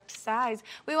size.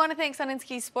 We want to thank Sun and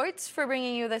Ski Sports for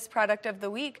bringing you this product of the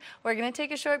week. We're going to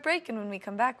take a short break, and when we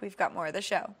come back, we've got more of the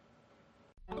show.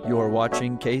 You're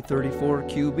watching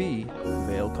K34QB,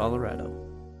 Vail, Colorado.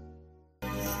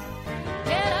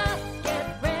 Get up,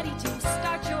 get ready to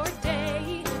start your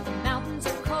day. The mountains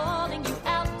are calling you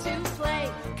out to play.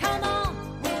 Come on,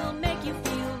 we'll make you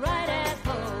feel right at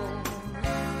home.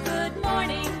 Good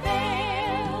morning,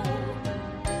 Vail.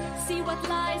 See what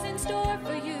lies in store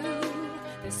for you.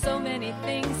 There's so many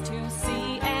things to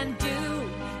see and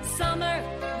do. Summer,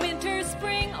 winter,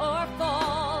 spring, or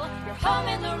fall. Your home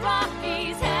in the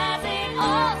Rockies has it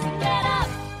all. So get up,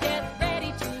 get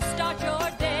ready to start your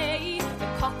day. The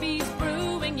coffee's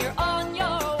brewing, you're on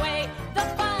your way. The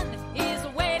fun is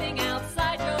waiting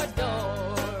outside your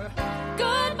door.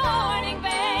 Good morning,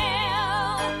 Vail.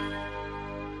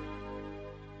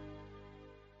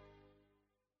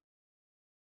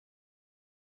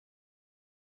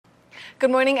 Good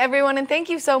morning, everyone, and thank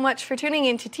you so much for tuning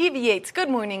in to TV8's Good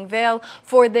Morning Vail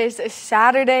for this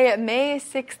Saturday, May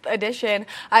 6th edition.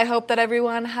 I hope that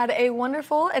everyone had a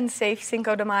wonderful and safe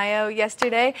Cinco de Mayo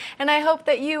yesterday, and I hope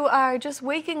that you are just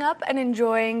waking up and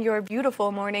enjoying your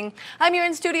beautiful morning. I'm your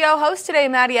in-studio host today,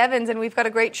 Maddie Evans, and we've got a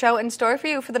great show in store for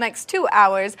you for the next 2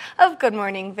 hours of Good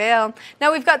Morning Vail.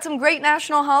 Now, we've got some great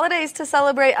national holidays to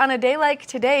celebrate on a day like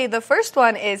today. The first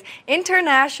one is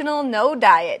International No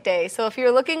Diet Day. So if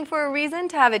you're looking for a reason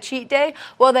to have a cheat day,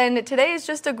 well then today is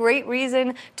just a great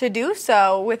reason to do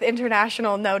so with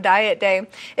International No Diet Day.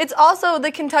 It's also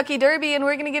the Kentucky Derby, and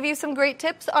we're going to give you some great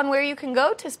tips on where you can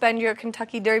go to spend your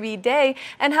Kentucky Derby day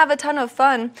and have a ton of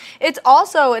fun. It's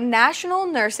also National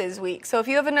Nurses Week, so if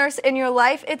you have a nurse in your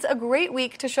life, it's a great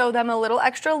week to show them a little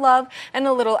extra love and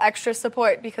a little extra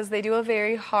support because they do a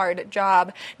very hard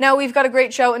job. Now, we've got a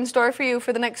great show in store for you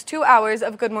for the next 2 hours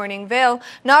of Good Morning Vail.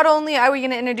 Not only are we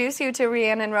going to introduce you to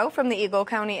Rhiannon Rowe from the Eagle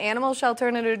County Animal Shelter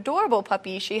and an adorable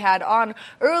puppy she had on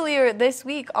earlier this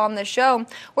week on the show,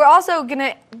 we're also going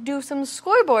to do some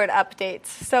scoreboard updates.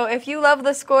 So if you love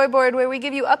the scoreboard where we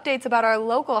give you updates about our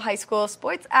local high school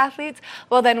sports athletes,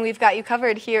 well then we've got you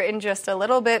covered here in just a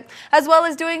little bit, as well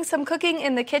as doing some cooking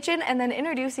in the kitchen and then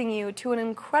introducing you to an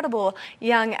incredible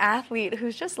young athlete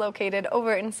who's just located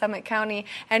over in Summit County,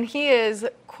 and he is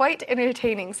quite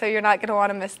entertaining, so you're not going to want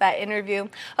to miss that interview.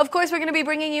 Of course, we're going to be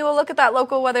bringing you a look at that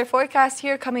local weather forecast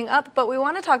here coming up, but we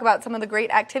want to talk about some of the great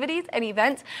activities and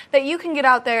events that you can get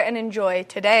out there and enjoy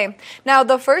today. Now,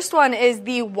 the first one is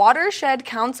the Watershed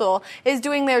Council is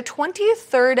doing their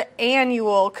 23rd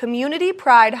annual Community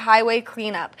Pride Highway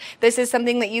Cleanup. This is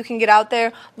something that you can get out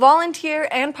there, volunteer,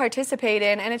 and participate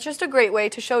in, and it's just a great way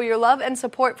to show your love and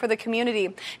support for the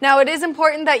community. Now, it is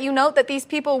important that you note that these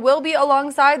people will be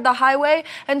alongside the highway,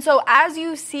 and so as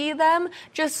you see them,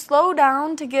 just slow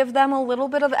down to give them a little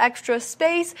bit of extra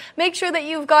space. Make sure that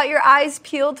you've got your eyes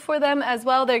peeled for them as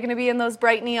well. They're going to be in those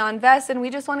bright neon vests, and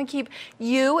we just want to keep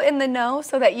you in the know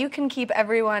so that you can keep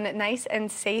everyone nice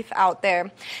and safe out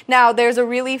there. Now, there's a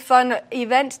really fun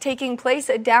event taking place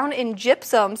down in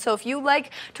Gypsum, so if you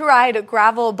like to ride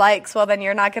gravel bikes, well, then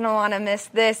you're not going to want to miss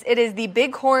this. It is the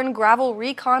Bighorn Gravel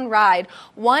Recon Ride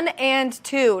 1 and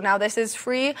 2. Now, this is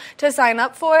free to sign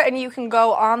up for, and you can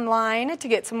go online to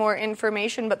get some more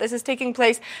information, but this is taking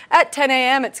place at 10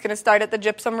 a.m. It's going to start at the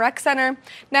Gypsum Rec Center.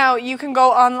 Now, you can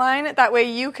go online. That way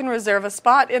you can reserve a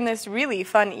spot in this really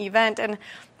fun event. And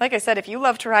like I said, if you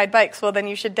love to ride bikes, well, then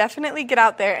you should definitely get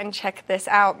out there and check this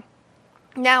out.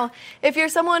 Now, if you're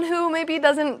someone who maybe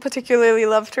doesn't particularly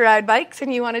love to ride bikes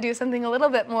and you want to do something a little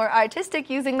bit more artistic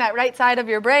using that right side of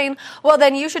your brain, well,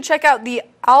 then you should check out the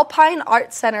Alpine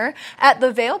Art Center at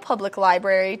the Vail Public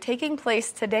Library taking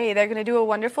place today. They're going to do a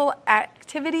wonderful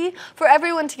activity for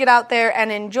everyone to get out there and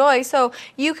enjoy. So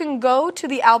you can go to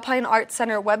the Alpine Art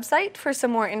Center website for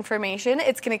some more information.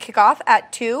 It's going to kick off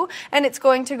at 2, and it's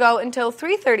going to go until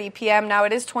 3:30 p.m. Now,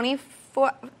 it is $25,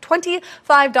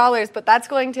 but that's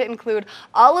going to include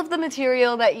all of the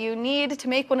material that you need to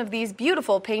make one of these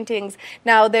beautiful paintings.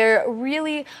 Now, they're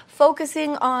really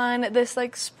focusing on this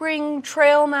like spring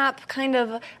trail map kind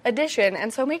of edition,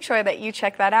 and so make sure that you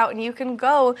check that out, and you can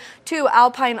go to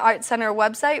Alpine Art Center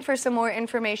website for some more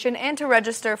information and to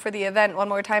register for the event. One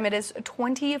more time, it is a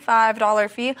 $25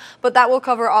 fee, but that will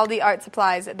cover all the art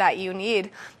supplies that you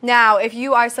need. Now, if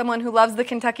you are someone who loves the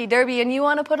Kentucky Derby and you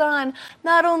want to put on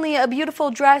not only a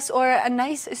beautiful dress or a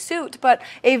nice suit, but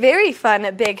a very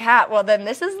fun big hat, well, then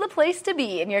this is the place to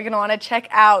be, and you're going to want to check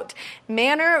out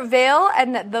Manor Vail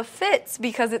and the Fits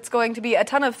because it's going to be a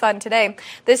ton of fun today.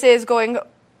 This is going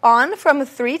on from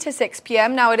 3 to 6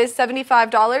 p.m. Now, it is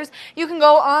 $75. You can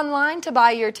go online to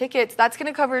buy your tickets. That's going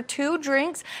to cover 2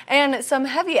 drinks and some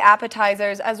heavy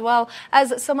appetizers, as well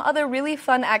as some other really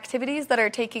fun activities that are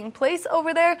taking place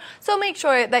over there. So make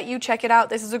sure that you check it out.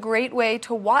 This is a great way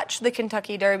to watch the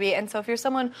Kentucky Derby. And so if you're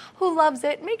someone who loves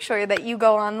it, make sure that you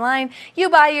go online, you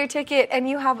buy your ticket, and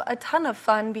you have a ton of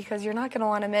fun because you're not going to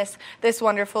want to miss this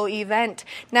wonderful event.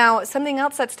 Now, something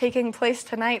else that's taking place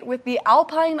tonight with the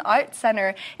Alpine Arts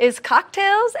Center is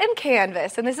cocktails and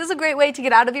canvas. And this is a great way to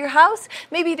get out of your house,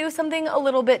 maybe do something a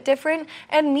little bit different,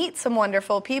 and meet some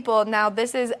wonderful people. Now,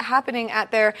 this is happening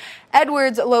at their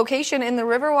Edwards location in the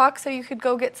Riverwalk, so you could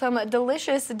go get some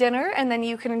delicious dinner, and then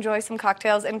you can enjoy some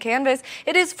cocktails and canvas.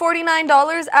 It is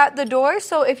 $49 at the door,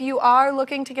 so if you are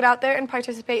looking to get out there and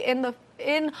participate in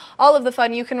all of the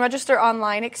fun, you can register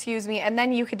online, and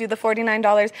then you could do the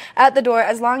 $49 at the door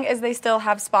as long as they still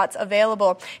have spots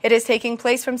available. It is taking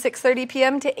place from 6:30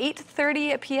 p.m. to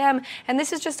 8:30 p.m., and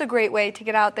this is just a great way to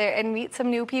get out there and meet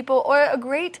some new people, or a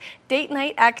great date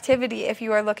night activity if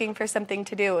you are looking for something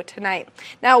to do tonight.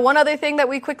 Now, one other thing that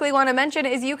we quickly want to mention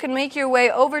is you can make your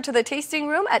way over to the tasting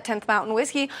room at 10th Mountain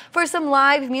Whiskey for some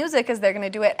live music, as they're going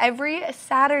to do it every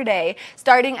Saturday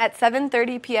starting at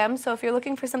 7:30 p.m. So if you're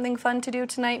looking for something fun to do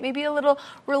tonight, maybe a little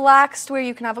relaxed, where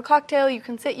you can have a cocktail, you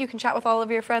can sit, you can chat with all of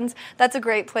your friends, that's a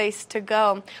great place to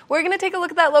go. We're going to take a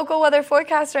look at that local weather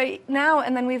forecast right now,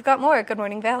 and then we've got more. Good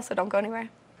Morning Vale, so don't go anywhere.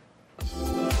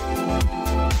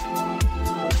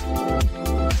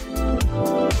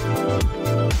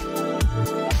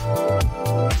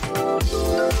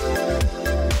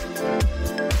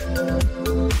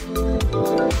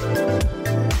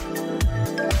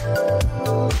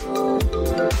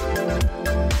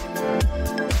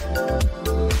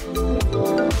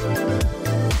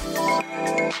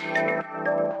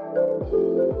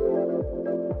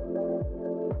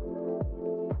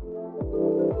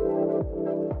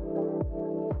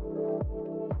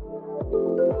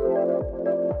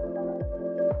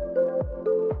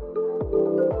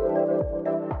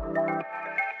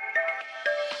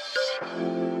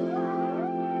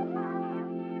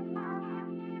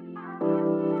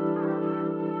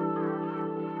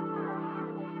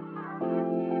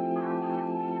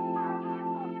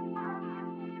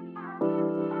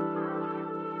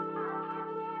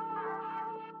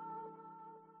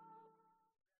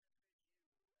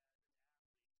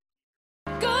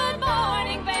 Good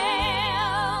morning,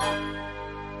 Vale.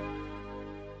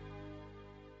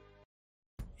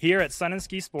 Here at Sun and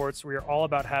Ski Sports, we are all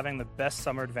about having the best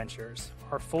summer adventures.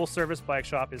 Our full-service bike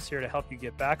shop is here to help you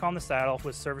get back on the saddle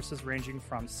with services ranging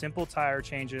from simple tire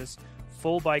changes,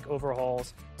 full bike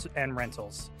overhauls, and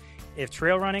rentals. If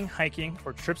trail running, hiking,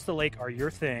 or trips to the lake are your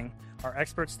thing, our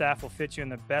expert staff will fit you in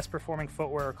the best performing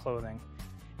footwear or clothing.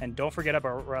 And don't forget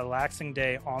about a relaxing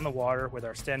day on the water with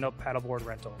our stand-up paddleboard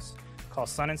rentals. Call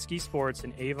Sun and Ski Sports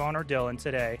in Avon or Dillon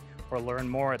today, or learn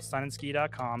more at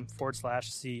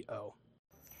sunandski.com/CO.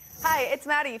 Hi, it's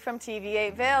Maddie from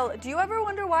TV8 Vale. Do you ever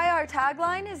wonder why our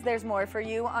tagline is "There's more for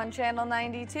you" on Channel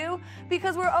 92?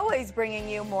 Because we're always bringing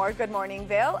you more Good Morning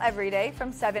Vale every day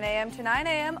from 7 a.m. to 9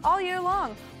 a.m. all year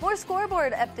long. More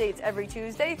scoreboard updates every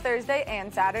Tuesday, Thursday,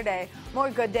 and Saturday.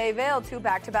 More Good Day Vale, 2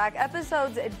 back-to-back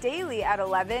episodes daily at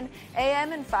 11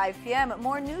 a.m. and 5 p.m.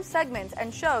 More news segments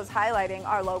and shows highlighting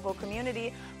our local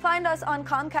community. Find us on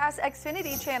Comcast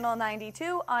Xfinity Channel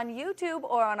 92, on YouTube,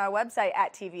 or on our website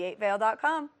at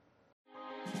tv8vale.com.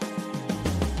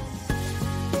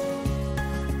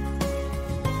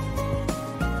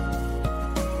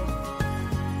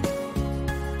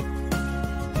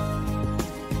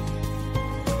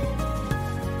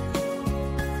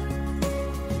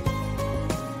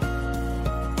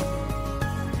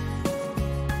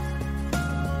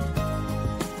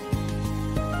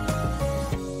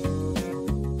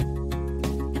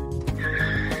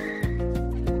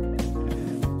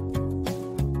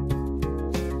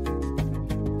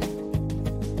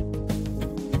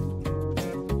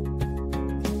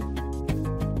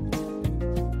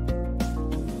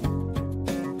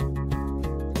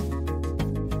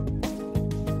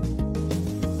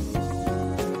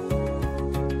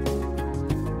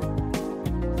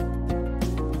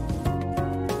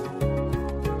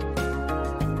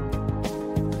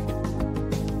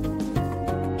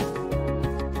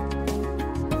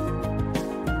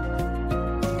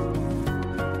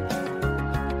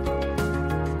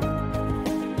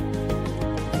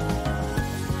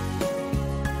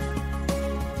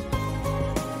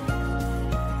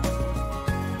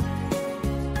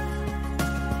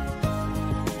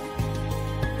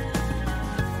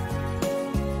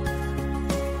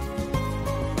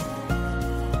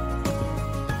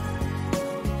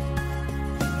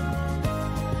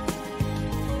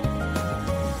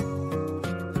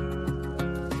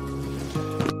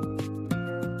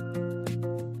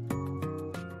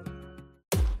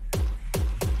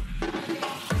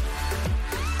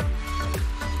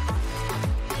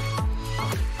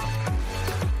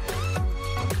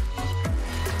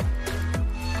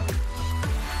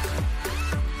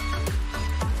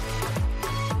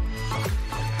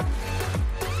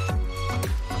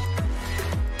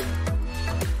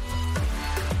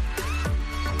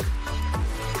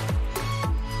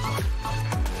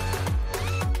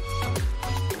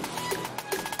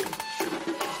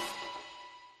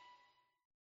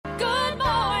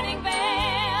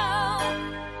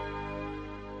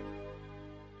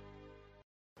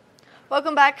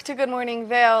 Welcome back to Good Morning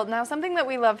Vale. Now, something that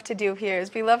we love to do here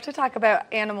is we love to talk about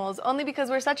animals, only because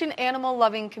we're such an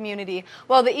animal-loving community.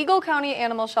 Well, the Eagle County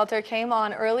Animal Shelter came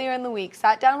on earlier in the week,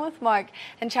 sat down with Mark,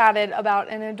 and chatted about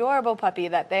an adorable puppy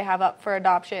that they have up for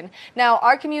adoption. Now,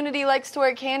 our community likes to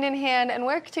work hand in hand and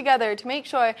work together to make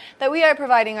sure that we are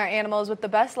providing our animals with the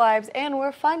best lives and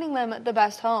we're finding them the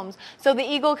best homes. So the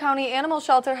Eagle County Animal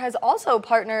Shelter has also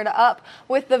partnered up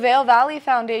with the Vail Valley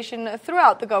Foundation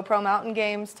throughout the GoPro Mountain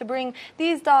Games to bring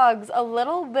these dogs a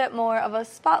little bit more of a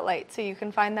spotlight, so you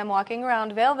can find them walking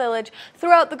around Vail Village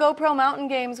throughout the GoPro Mountain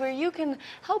Games, where you can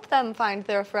help them find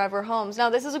their forever homes. Now,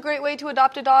 this is a great way to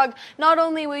adopt a dog. Not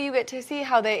only will you get to see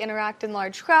how they interact in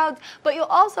large crowds, but you'll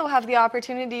also have the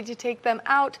opportunity to take them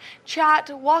out, chat,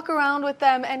 walk around with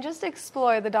them, and just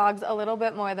explore the dogs a little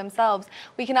bit more themselves.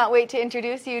 We cannot wait to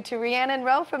introduce you to Rhiannon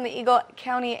Rowe from the Eagle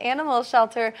County Animal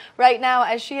Shelter right now,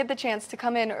 as she had the chance to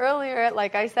come in earlier,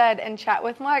 like I said, and chat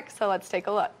with Mark. So let's take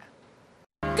a look.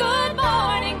 Good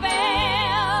morning, Vale.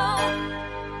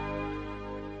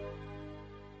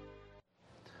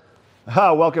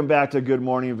 Welcome back to Good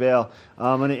Morning Vale.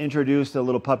 I'm going to introduce the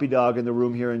little puppy dog in the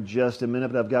room here in just a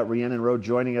minute, but I've got Rhiannon Rowe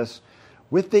joining us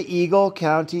with the Eagle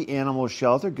County Animal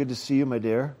Shelter. Good to see you, my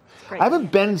dear. Great. I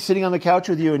haven't been sitting on the couch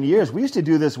with you in years. We used to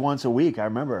do this once a week, I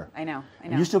remember. I know.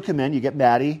 You still come in, you get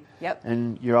Maddie. Yep.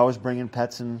 And you're always bringing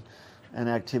pets and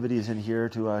activities in here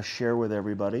to share with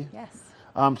everybody. Yes.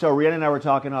 So Rhiannon and I were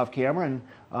talking off camera, and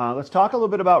let's talk a little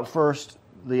bit about first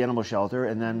the animal shelter,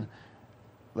 and then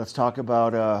let's talk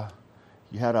about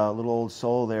you had a little old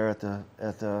soul there at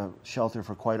the shelter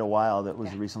for quite a while that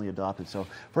was recently adopted. So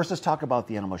first, let's talk about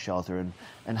the animal shelter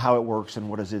and how it works and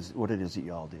what it is that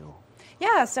you all do.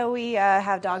 Yeah, so we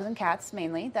have dogs and cats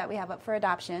mainly that we have up for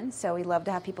adoption. So we love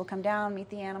to have people come down,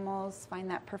 meet the animals, find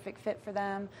that perfect fit for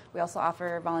them. We also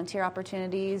offer volunteer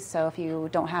opportunities. So if you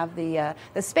don't have the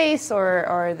space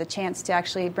or the chance to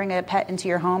actually bring a pet into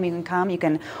your home, you can come. You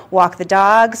can walk the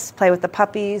dogs, play with the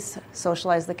puppies,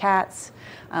 socialize the cats,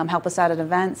 help us out at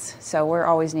events. So we're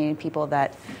always needing people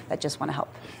that just want to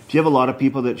help. Do you have a lot of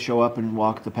people that show up and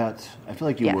walk the pets? I feel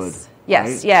like you would. Yes,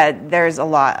 right? yeah. There's a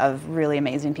lot of really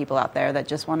amazing people out there that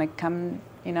just want to come,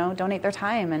 donate their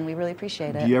time, and we really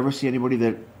appreciate it. Do you ever see anybody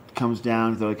that comes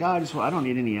down, they're like, I don't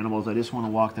need any animals, I just want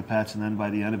to walk the pets, and then by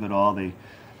the end of it all, they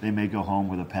may go home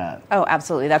with a pet? Oh,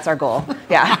 absolutely. That's our goal.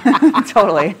 Yeah,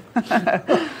 totally.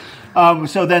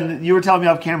 So then you were telling me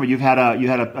off camera you had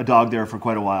a dog there for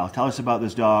quite a while. Tell us about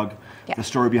this dog, the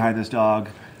story behind this dog.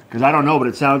 Because I don't know, but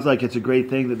it sounds like it's a great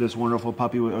thing that this wonderful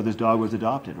puppy or this dog was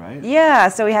adopted, right? Yeah,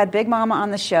 so we had Big Mama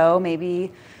on the show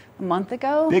maybe a month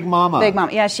ago. Big Mama.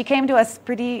 Yeah, she came to us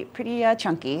pretty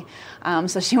chunky.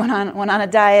 So she went on a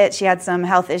diet. She had some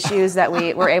health issues that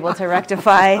we were able to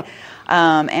rectify.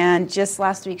 And just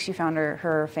last week she found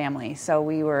her family. So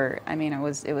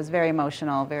it was very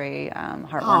emotional, very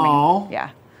heartwarming. Aww. Yeah.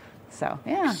 So,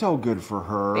 yeah. So good for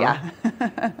her.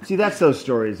 Yeah. See, that's those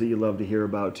stories that you love to hear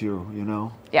about too,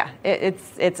 Yeah,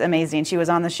 it's amazing. She was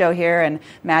on the show here, and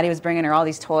Maddie was bringing her all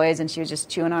these toys, and she was just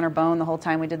chewing on her bone the whole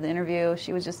time we did the interview.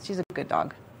 She's a good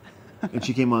dog. And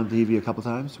she came on TV a couple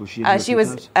times? Was she? She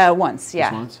was once, yeah.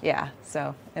 Just once? Yeah,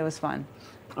 so it was fun.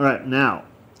 All right, now,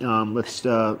 let's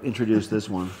introduce this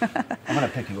one. I'm going to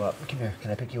pick you up. Come here.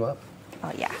 Can I pick you up?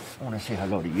 Oh, yeah. I want to say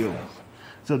hello to you.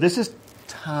 So this is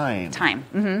Time.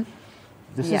 Mm-hmm.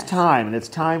 This is Time, and it's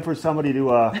time for somebody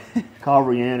to call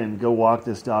Rhiannon and go walk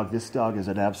this dog. This dog is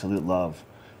an absolute love.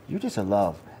 You're just a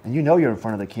love. And you're in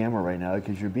front of the camera right now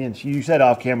because you said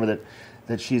off camera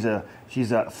that she's a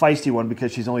feisty one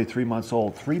because she's only 3 months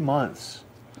old. 3 months.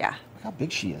 Yeah. Look how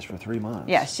big she is for 3 months.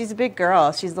 Yeah, she's a big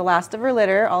girl. She's the last of her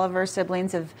litter. All of her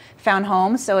siblings have found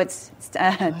homes, so it's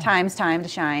Time's time to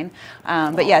shine.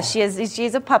 But yeah,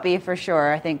 she's a puppy for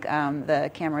sure. I think the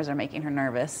cameras are making her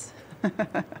nervous.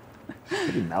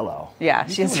 Pretty mellow. Yeah,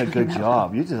 she's doing a good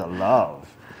job. You're just a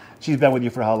love. She's been with you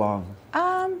for how long?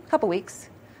 A couple weeks.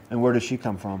 And where does she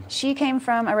come from? She came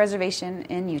from a reservation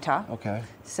in Utah. Okay.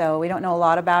 So we don't know a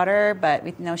lot about her, but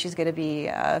we know she's going to be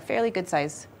a fairly good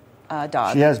size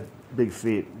dog. She has big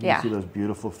feet. You Yeah. see those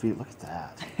beautiful feet? Look at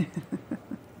that. Oh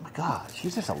my God,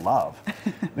 she's just a love.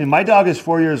 I mean, my dog is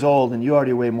 4 years old, and you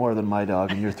already weigh more than my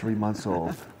dog, and you're 3 months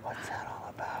old. What's that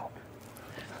all about?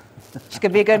 She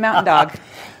could be a good mountain dog.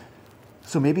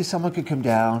 So maybe someone could come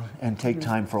down and take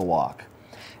time for a walk.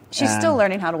 She's still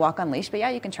learning how to walk on leash, but yeah,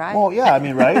 you can try. Well, yeah, I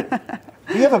mean, right?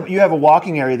 You have a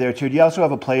walking area there too. Do you also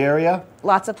have a play area?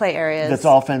 Lots of play areas. That's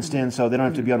all fenced in, so they don't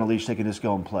have to be on a leash. They can just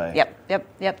go and play.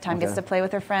 Yep. Time gets to play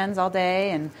with her friends all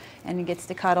day, and gets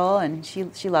to cuddle, and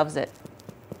she loves it.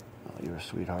 Oh, you're a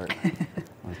sweetheart.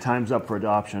 Time's up for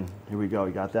adoption. Here we go.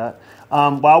 You got that?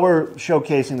 While we're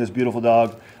showcasing this beautiful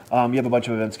dog, you have a bunch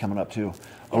of events coming up too.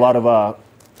 A lot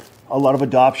of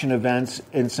adoption events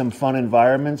in some fun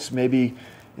environments, maybe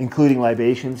including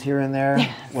libations here and there.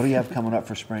 What do you have coming up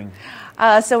for spring?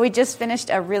 So we just finished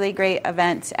a really great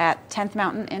event at 10th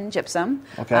Mountain in Gypsum,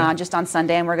 just on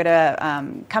Sunday, and we're going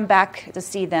to come back to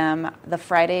see them the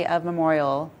Friday of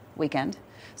Memorial Weekend.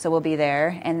 So we'll be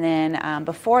there. And then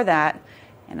before that,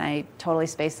 and I totally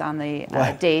spaced on the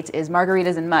date, is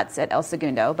Margaritas and Mutts at El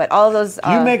Segundo. But all of those...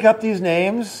 Do you make up these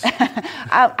names?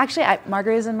 Actually,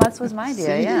 Margaritas and Mutts was my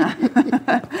idea,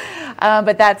 yeah.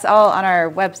 But that's all on our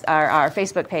our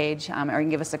Facebook page, or you can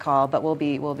give us a call. But we'll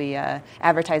be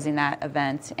advertising that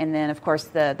event. And then, of course,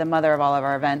 the mother of all of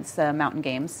our events, the Mountain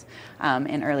Games,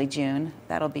 in early June.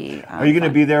 That'll be Are you going to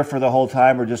be there for the whole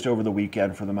time or just over the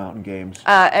weekend for the Mountain Games?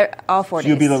 All 4 days.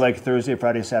 You'll be there like Thursday,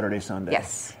 Friday, Saturday, Sunday.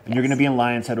 Yes. And you're going to be in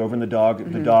Lions Head over in the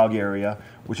dog area,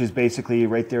 which is basically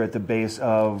right there at the base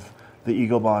of the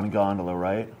Eagle Bond gondola,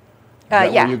 right?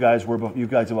 Yeah. Where you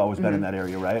guys have always been in that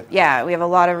area, right? Yeah, we have a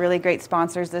lot of really great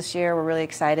sponsors this year. We're really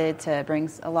excited to bring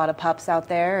a lot of pups out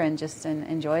there and just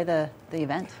enjoy the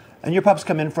event. And your pups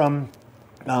come in from,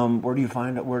 where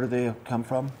do they come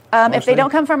from? If they don't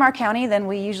come from our county, then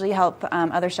we usually help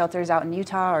other shelters out in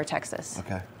Utah or Texas.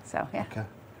 Okay. So, yeah. Okay.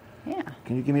 Yeah.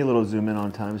 Can you give me a little zoom in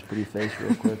on Time's pretty face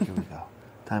real quick? Here we go.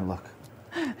 Time, look.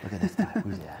 Look at this Time.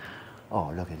 Who's that?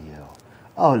 Oh, look at you.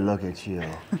 Oh, look at you.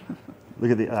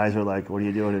 Look at the eyes are like, what are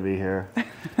you doing to be here?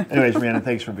 Anyways, Rhiannon,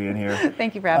 thanks for being here.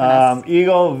 Thank you for having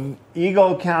us.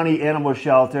 Eagle County Animal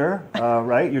Shelter,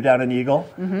 right? You're down in Eagle,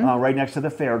 right next to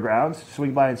the fairgrounds.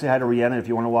 Swing by and say hi to Rhiannon if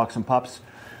you want to walk some pups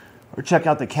or check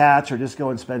out the cats or just go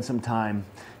and spend some time.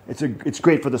 It's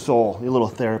great for the soul, your little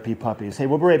therapy puppies. Hey,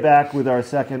 we'll be right back with our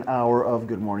second hour of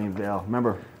Good Morning Vail.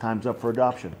 Remember, time's up for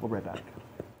adoption. We'll be right back.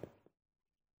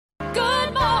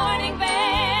 Good morning, Vail.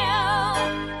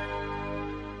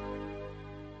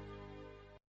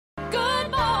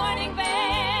 Good morning, Vail.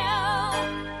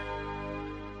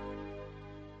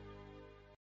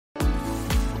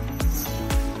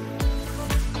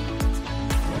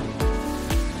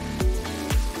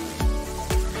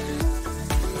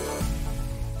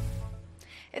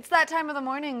 It's that time of the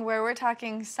morning where we're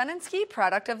talking Sun and Ski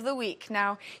Product of the Week.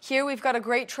 Now, here we've got a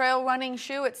great trail running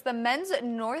shoe. It's the men's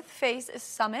North Face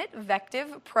Summit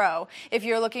Vective Pro. If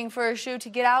you're looking for a shoe to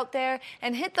get out there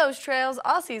and hit those trails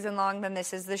all season long, then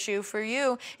this is the shoe for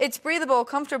you. It's breathable,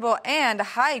 comfortable, and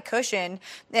high cushion.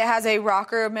 It has a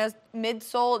rocker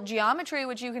midsole geometry,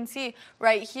 which you can see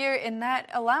right here in that,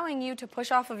 allowing you to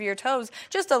push off of your toes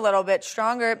just a little bit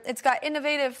stronger. It's got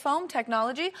innovative foam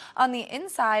technology on the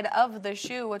inside of the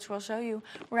shoe, which we'll show you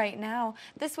right now.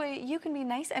 This way you can be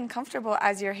nice and comfortable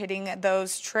as you're hitting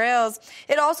those trails.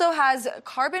 It also has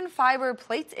carbon fiber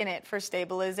plates in it for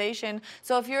stabilization.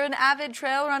 So if you're an avid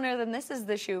trail runner, then this is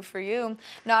the shoe for you.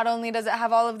 Not only does it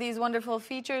have all of these wonderful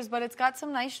features, but it's got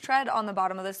some nice tread on the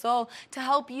bottom of the sole to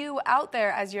help you out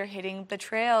there as you're hitting the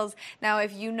trails. Now,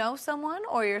 if you know someone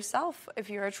or yourself, if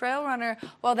you're a trail runner,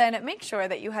 well then make sure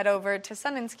that you head over to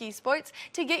Sun and Ski Sports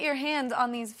to get your hands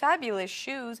on these fabulous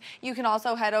shoes. You can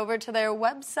also head over to their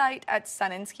website at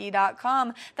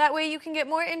sunandski.com. That way you can get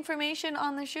more information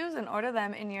on the shoes and order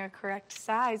them in your correct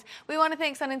size. We want to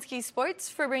thank Sun and Ski Sports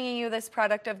for bringing you this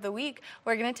product of the week.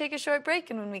 We're going to take a short break,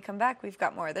 and when we come back, we've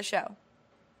got more of the show.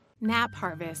 Knapp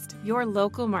Harvest, your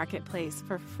local marketplace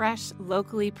for fresh,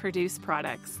 locally produced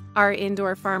products. Our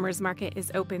indoor farmers market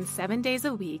is open 7 days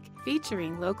a week,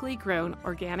 featuring locally grown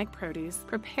organic produce,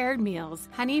 prepared meals,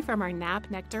 honey from our Knapp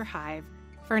Nectar Hive,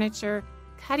 furniture,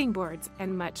 cutting boards,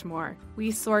 and much more. We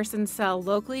source and sell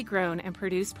locally grown and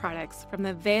produced products from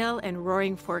the Vail and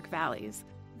Roaring Fork Valleys.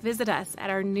 Visit us at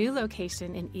our new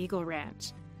location in Eagle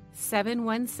Ranch,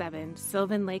 717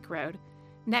 Sylvan Lake Road,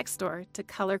 next door to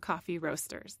Color Coffee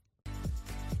Roasters.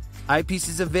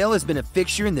 Eyepieces of Vail has been a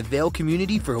fixture in the Vail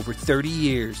community for over 30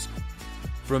 years.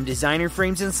 From designer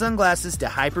frames and sunglasses to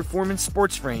high-performance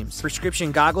sports frames,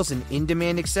 prescription goggles, and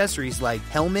in-demand accessories like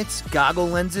helmets, goggle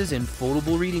lenses, and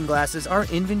foldable reading glasses, our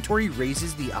inventory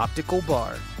raises the optical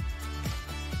bar.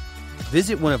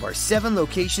 Visit one of our 7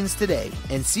 locations today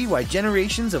and see why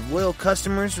generations of loyal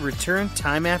customers return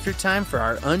time after time for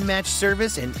our unmatched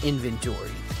service and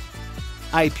inventory.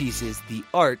 Eyepieces, the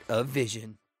art of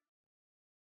vision.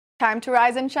 Time to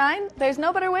rise and shine? There's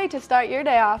no better way to start your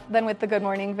day off than with the Good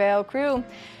Morning Vail crew.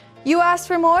 You asked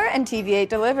for more, and TV8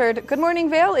 delivered. Good Morning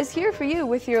Vale is here for you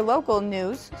with your local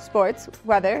news, sports,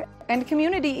 weather, and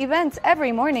community events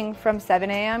every morning from 7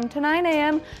 a.m. to 9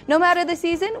 a.m. No matter the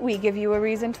season, we give you a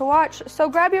reason to watch, so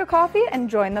grab your coffee and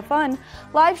join the fun.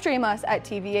 Live stream us at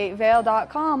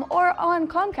tv8vale.com or on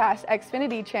Comcast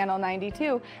Xfinity Channel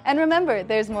 92. And remember,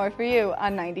 there's more for you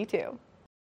on 92.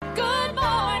 Good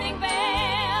morning, Vale.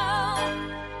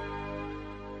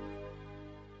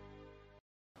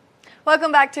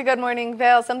 Welcome back to Good Morning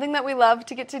Vale. Something that we love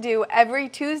to get to do every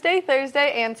Tuesday,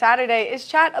 Thursday, and Saturday is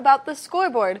chat about the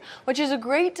scoreboard, which is a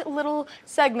great little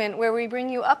segment where we bring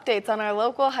you updates on our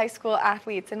local high school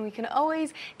athletes, and we can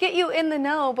always get you in the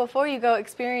know before you go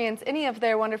experience any of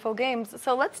their wonderful games.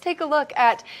 So let's take a look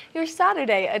at your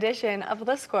Saturday edition of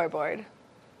the scoreboard.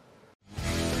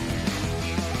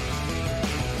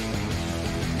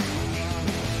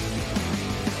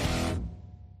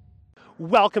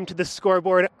 Welcome to the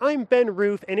scoreboard. I'm Ben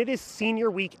Roof, and it is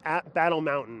senior week at Battle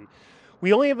Mountain.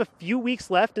 We only have a few weeks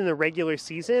left in the regular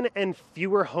season and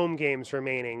fewer home games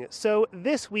remaining. So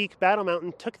this week, Battle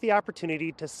Mountain took the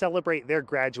opportunity to celebrate their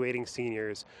graduating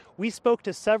seniors. We spoke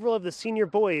to several of the senior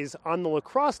boys on the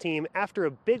lacrosse team after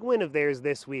a big win of theirs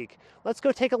this week. Let's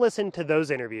go take a listen to those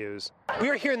interviews. We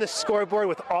are here in the scoreboard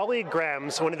with Ollie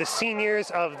Grems, one of the seniors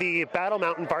of the Battle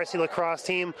Mountain varsity lacrosse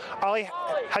team. Ollie,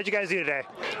 how'd you guys do today?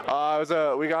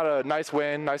 We got a nice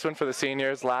win for the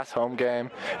seniors, last home game.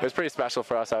 It was pretty special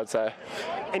for us, I would say.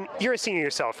 And you're a senior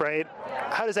yourself, right?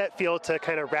 How does that feel to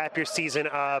kind of wrap your season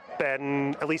up,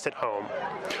 and at least at home?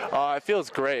 It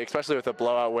feels great, especially with a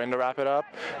blowout win to wrap it up.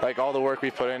 Like all the work we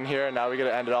put in here, and now we get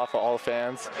to end it off for all the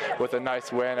fans with a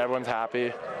nice win. Everyone's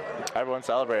happy. Everyone's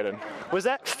celebrating. Was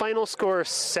that final score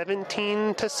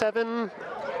 17-7?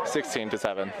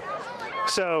 16-7.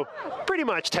 So pretty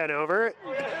much 10 over.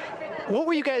 What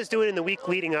were you guys doing in the week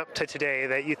leading up to today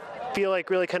that you feel like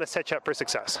really kind of set you up for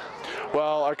success?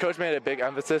 Well, our coach made a big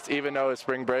emphasis, even though it's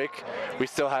spring break, we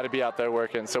still had to be out there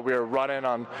working. So we were running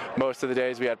on most of the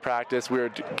days we had practice. We were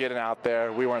getting out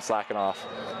there. We weren't slacking off.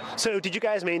 So did you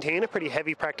guys maintain a pretty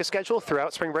heavy practice schedule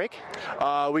throughout spring break?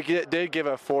 We did give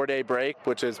a 4-day break,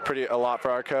 which is a lot for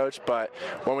our coach, but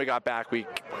when we got back, we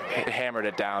hammered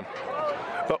it down.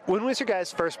 But when was your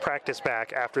guys' first practice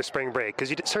back after spring break? Because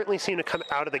you certainly seem to come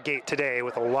out of the gate today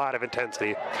with a lot of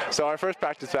intensity. So our first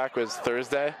practice back was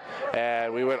Thursday,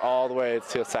 and we went all the way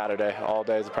till Saturday, all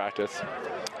days of practice.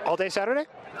 All day Saturday?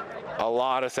 A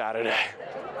lot of Saturday.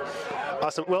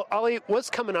 Awesome. Well, Ollie, what's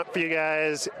coming up for you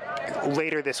guys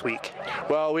later this week?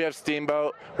 Well, we have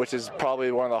Steamboat, which is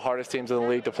probably one of the hardest teams in the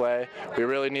league to play. We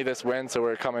really need this win, so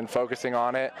we're focusing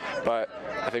on it, but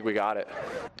I think we got it.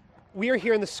 We are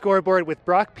here in the scoreboard with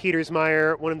Brock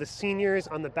Petersmeyer, one of the seniors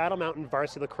on the Battle Mountain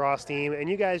varsity lacrosse team, and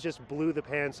you guys just blew the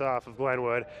pants off of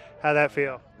Glenwood. How'd that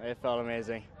feel? It felt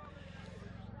amazing.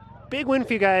 Big win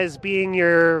for you guys, being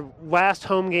your last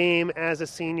home game as a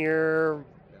senior.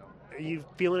 Are you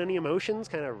feeling any emotions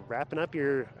kind of wrapping up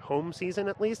your home season,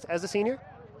 at least, as a senior?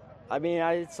 I mean,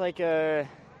 it's like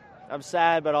I'm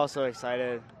sad, but also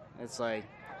excited. It's like,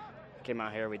 came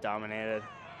out here, we dominated.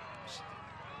 Just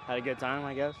had a good time,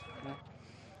 I guess. Yeah.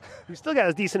 You still got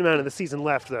a decent amount of the season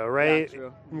left, though, right? Yeah,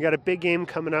 true. You got a big game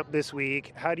coming up this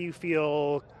week. How do you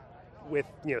feel with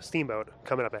Steamboat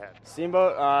coming up ahead?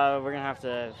 Steamboat, we're gonna have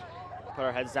to put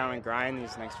our heads down and grind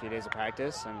these next few days of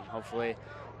practice, and hopefully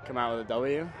come out with a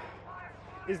W.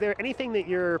 Is there anything that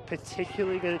you're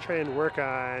particularly going to try and work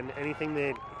on? Anything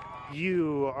that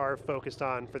you are focused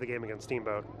on for the game against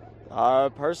Steamboat?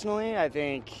 Personally, I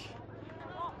think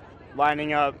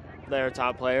lining up their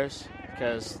top players,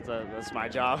 because that's my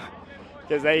job.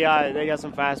 Because they got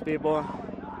some fast people,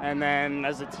 and then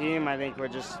as a team, I think we're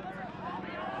just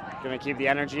gonna keep the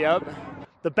energy up.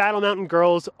 The Battle Mountain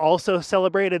girls also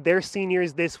celebrated their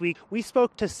seniors this week. We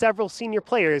spoke to several senior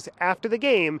players after the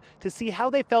game to see how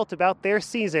they felt about their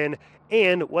season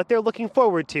and what they're looking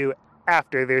forward to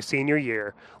after their senior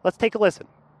year. Let's take a listen.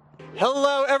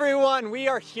 Hello, everyone. We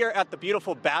are here at the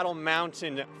beautiful Battle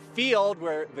Mountain field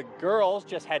where the girls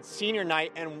just had senior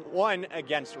night and won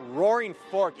against Roaring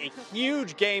Fork. A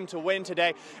huge game to win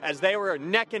today as they were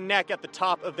neck and neck at the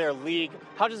top of their league.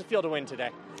 How does it feel to win today?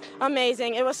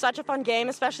 Amazing. It was such a fun game,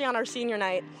 especially on our senior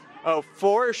night. Oh,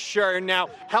 for sure. Now,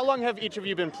 how long have each of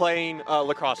you been playing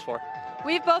lacrosse for?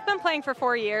 We've both been playing for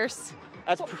 4 years.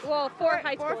 Well, four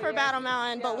high school for Battle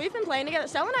Mountain, but we've been playing together.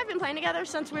 Stella and I have been playing together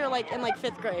since we were in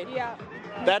 5th grade. Yeah.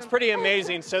 That's pretty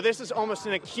amazing. So this is almost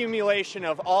an accumulation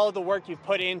of all of the work you've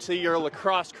put into your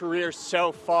lacrosse career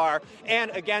so far,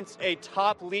 and against a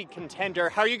top league contender.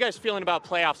 How are you guys feeling about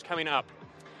playoffs coming up?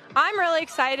 I'm really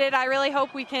excited. I really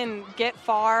hope we can get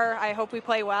far. I hope we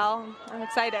play well. I'm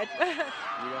excited.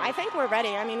 I think we're ready.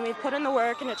 I mean, we've put in the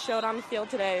work and it showed on the field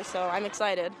today, so I'm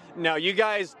excited. No, you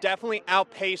guys definitely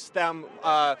outpaced them.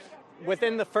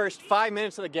 Within the first 5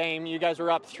 minutes of the game, you guys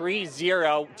were up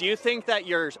 3-0. Do you think that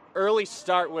your early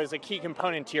start was a key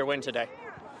component to your win today?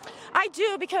 I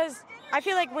do, because I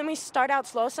feel like when we start out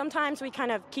slow sometimes we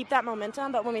kind of keep that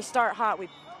momentum, but when we start hot, we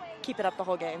keep it up the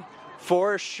whole game.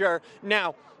 For sure.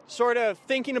 Now, sort of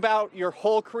thinking about your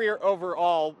whole career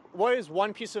overall, what is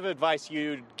one piece of advice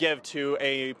you'd give to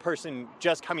a person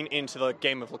just coming into the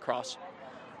game of lacrosse?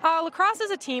 Lacrosse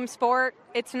is a team sport.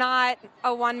 It's not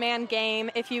a one-man game.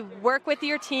 If you work with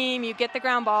your team, you get the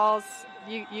ground balls,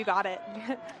 you got it.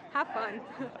 Have fun.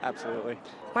 Absolutely.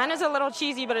 Mine is a little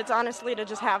cheesy, but it's honestly to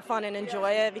just have fun and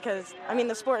enjoy it because, I mean,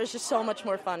 the sport is just so much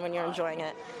more fun when you're enjoying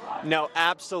it. No,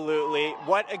 absolutely.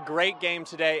 What a great game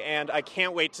today, and I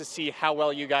can't wait to see how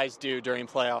well you guys do during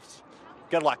playoffs.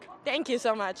 Good luck. Thank you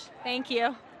so much. Thank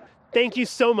you. Thank you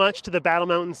so much to the Battle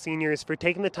Mountain seniors for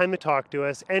taking the time to talk to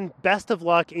us, and best of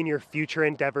luck in your future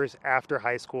endeavors after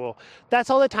high school. That's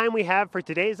all the time we have for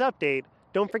today's update.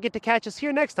 Don't forget to catch us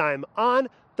here next time on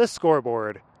The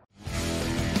Scoreboard.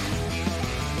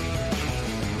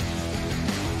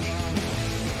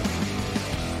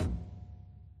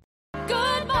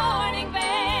 Good morning,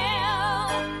 Vale.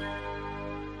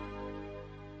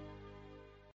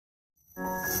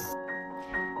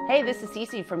 Hey, this is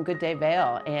Cece from Good Day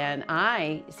Vale, and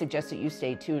I suggest that you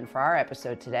stay tuned for our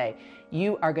episode today.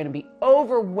 You are going to be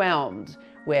overwhelmed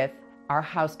with our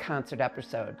house concert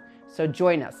episode, so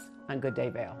join us on Good Day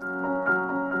Vale.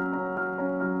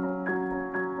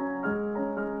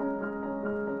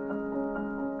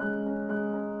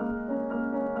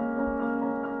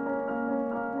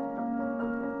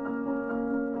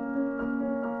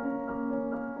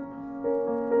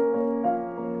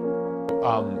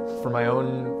 For my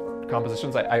own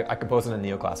compositions, I compose in a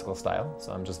neoclassical style,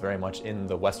 so I'm just very much in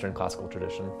the Western classical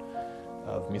tradition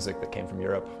of music that came from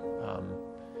Europe.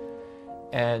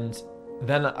 And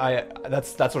then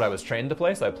that's what I was trained to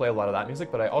play, so I play a lot of that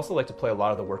music, but I also like to play a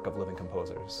lot of the work of living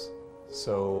composers.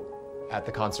 So at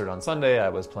the concert on Sunday, I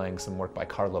was playing some work by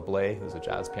Carla Bley, who's a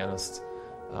jazz pianist.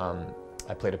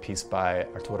 I played a piece by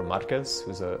Arturo Marquez,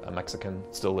 who's a Mexican,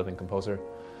 still living composer.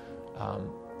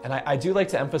 And I do like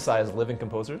to emphasize living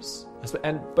composers,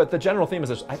 but the general theme is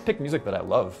that I pick music that I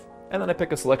love, and then I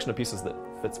pick a selection of pieces that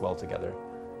fits well together.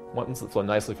 Ones that flow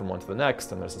nicely from one to the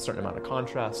next, and there's a certain amount of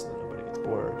contrast, and nobody gets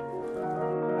bored.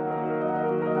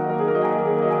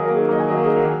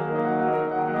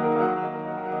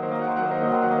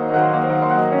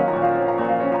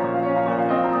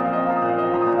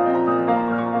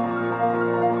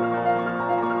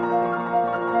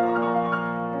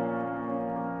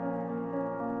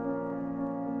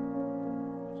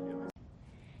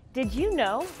 Did you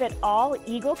know that all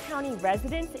Eagle County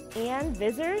residents and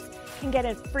visitors can get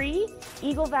a free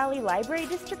Eagle Valley Library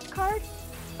District card?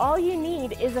 All you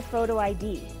need is a photo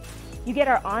ID. You get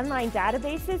our online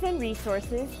databases and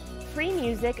resources, free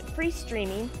music, free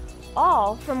streaming,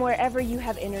 all from wherever you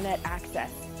have internet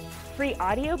access. Free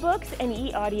audiobooks and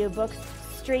e-audiobooks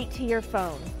straight to your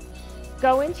phone.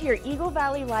 Go into your Eagle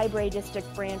Valley Library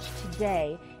District branch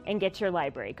today and get your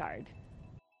library card.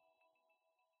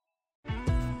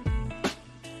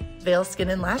 Vale Skin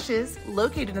and Lashes,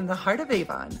 located in the heart of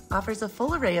Avon, offers a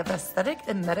full array of aesthetic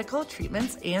and medical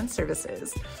treatments and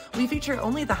services. We feature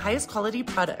only the highest quality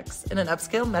products in an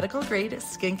upscale medical-grade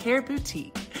skincare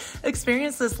boutique.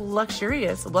 Experience this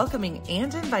luxurious, welcoming,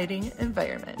 and inviting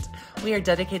environment. We are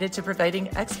dedicated to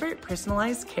providing expert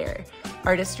personalized care,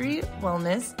 artistry,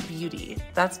 wellness, beauty.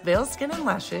 That's Vale Skin and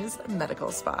Lashes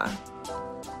Medical Spa.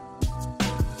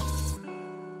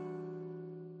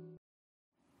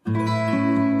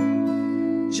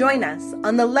 Join us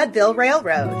on the Leadville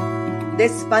Railroad.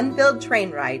 This fun-filled train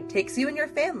ride takes you and your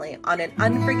family on an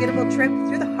unforgettable trip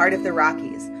through the heart of the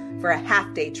Rockies for a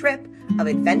half-day trip of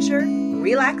adventure,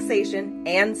 relaxation,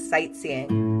 and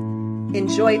sightseeing.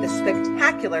 Enjoy the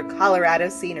spectacular Colorado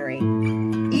scenery.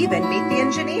 Even meet the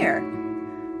engineer.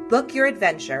 Book your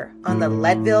adventure on the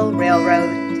Leadville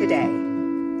Railroad today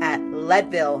at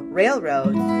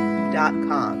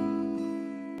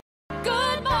leadvillerailroad.com.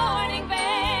 Good morning, Vale.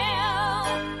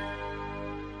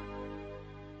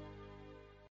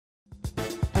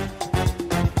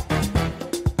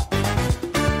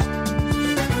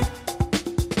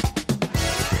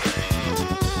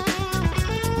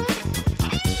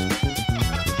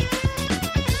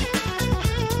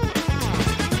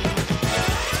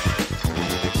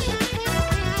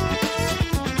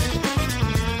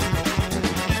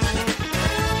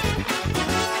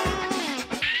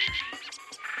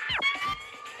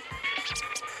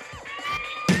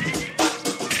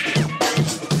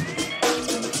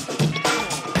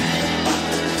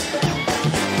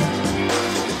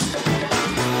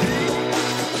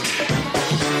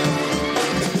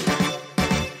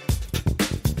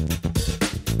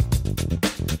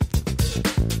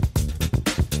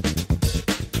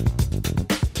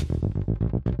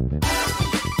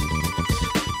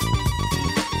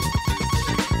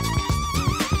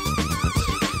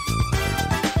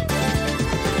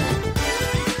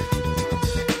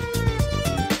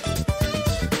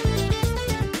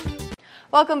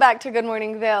 Welcome back to Good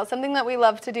Morning Vail. Something that we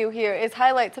love to do here is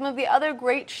highlight some of the other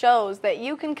great shows that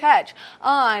you can catch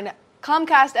on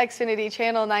Comcast Xfinity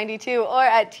Channel 92 or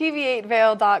at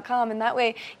tv8vail.com, and that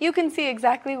way you can see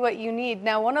exactly what you need.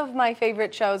 Now, one of my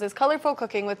favorite shows is Colorful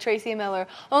Cooking with Tracy Miller,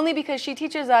 only because she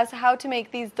teaches us how to make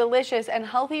these delicious and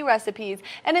healthy recipes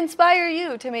and inspire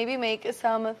you to maybe make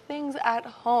some things at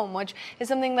home, which is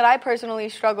something that I personally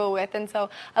struggle with, and so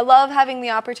I love having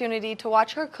the opportunity to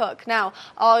watch her cook. Now,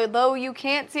 although you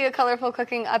can't see a Colorful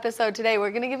Cooking episode today, we're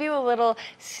going to give you a little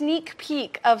sneak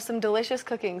peek of some delicious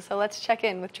cooking, so let's check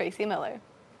in with Tracy Miller.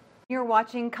 You're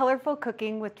watching Colorful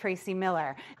Cooking with Tracy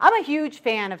Miller. I'm a huge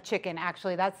fan of chicken,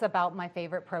 actually. That's about my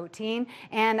favorite protein,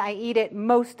 and I eat it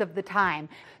most of the time.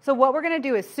 So what we're going to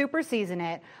do is super season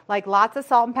it, like lots of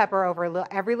salt and pepper over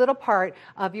every little part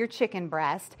of your chicken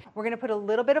breast. We're going to put a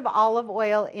little bit of olive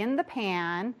oil in the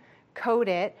pan, coat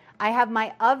it. I have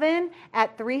my oven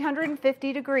at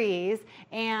 350 degrees,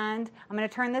 and I'm going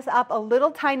to turn this up a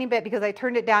little tiny bit because I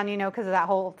turned it down, because of that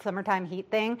whole summertime heat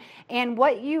thing. And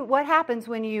what happens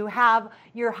when you have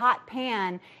your hot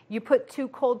pan, you put 2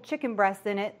 cold chicken breasts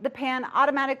in it, the pan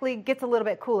automatically gets a little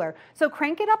bit cooler. So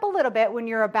crank it up a little bit when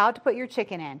you're about to put your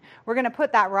chicken in. We're going to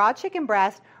put that raw chicken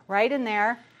breast right in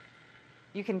there.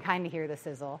 You can kind of hear the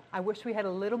sizzle. I wish we had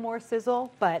a little more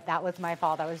sizzle, but that was my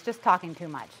fault. I was just talking too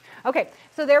much. Okay,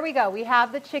 so there we go. We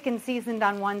have the chicken seasoned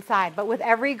on one side, but with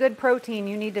every good protein,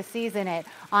 you need to season it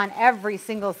on every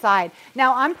single side.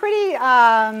 Now, I'm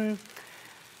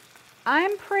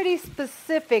pretty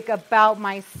specific about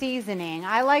my seasoning.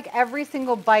 I like every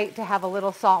single bite to have a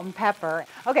little salt and pepper.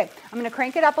 Okay, I'm going to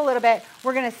crank it up a little bit.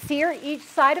 We're going to sear each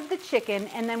side of the chicken,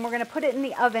 and then we're going to put it in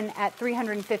the oven at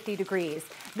 350 degrees.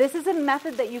 This is a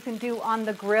method that you can do on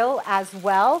the grill as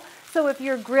well. So if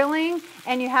you're grilling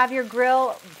and you have your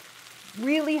grill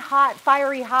really hot,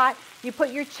 fiery hot, you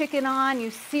put your chicken on, you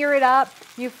sear it up,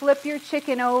 you flip your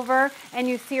chicken over, and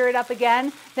you sear it up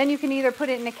again. Then you can either put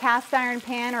it in a cast iron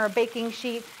pan or a baking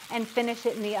sheet and finish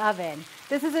it in the oven.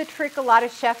 This is a trick a lot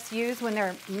of chefs use when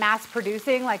they're mass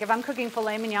producing. Like if I'm cooking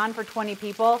filet mignon for 20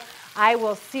 people, I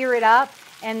will sear it up,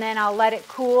 and then I'll let it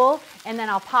cool, and then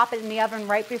I'll pop it in the oven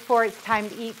right before it's time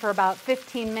to eat for about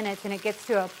 15 minutes, and it gets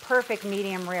to a perfect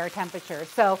medium rare temperature.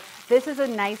 So this is a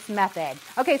nice method.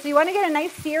 Okay, so you want to get a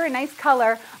nice sear, a nice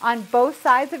color on both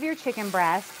sides of your chicken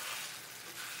breast.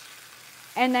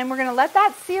 And then we're going to let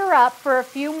that sear up for a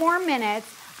few more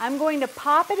minutes. I'm going to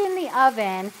pop it in the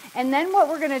oven, and then what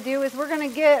we're going to do is we're going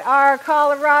to get our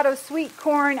Colorado sweet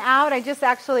corn out. I just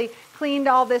actually cleaned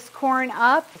all this corn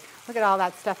up. Look at all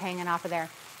that stuff hanging off of there.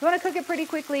 You want to cook it pretty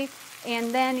quickly,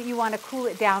 and then you want to cool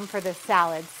it down for the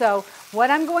salad. So what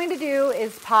I'm going to do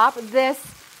is pop this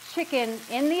chicken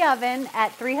in the oven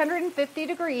at 350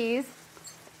 degrees,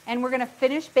 and we're going to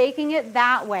finish baking it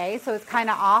that way. So it's kind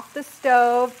of off the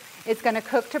stove. It's going to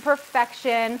cook to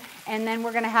perfection, and then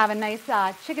we're going to have a nice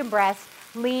chicken breast,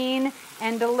 lean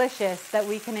and delicious, that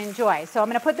we can enjoy. So I'm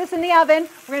going to put this in the oven.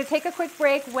 We're going to take a quick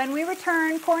break. When we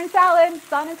return, corn salad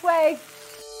is on its way.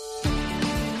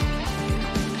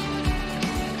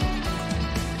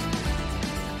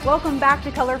 Welcome back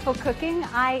to Colorful Cooking.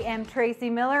 I am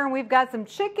Tracy Miller, and we've got some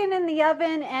chicken in the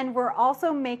oven, and we're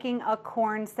also making a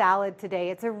corn salad today.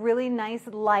 It's a really nice,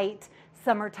 light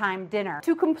summertime dinner.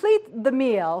 To complete the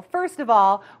meal, first of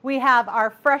all, we have our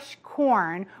fresh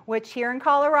corn, which here in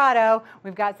Colorado,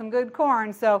 we've got some good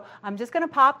corn. So I'm just going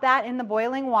to pop that in the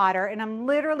boiling water, and I'm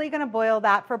literally going to boil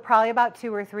that for probably about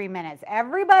 2 or 3 minutes.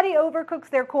 Everybody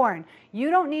overcooks their corn. You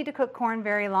don't need to cook corn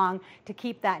very long to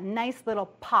keep that nice little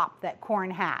pop that corn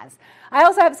has. I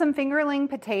also have some fingerling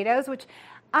potatoes, which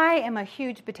I am a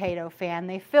huge potato fan.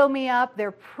 They fill me up.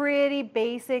 They're pretty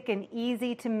basic and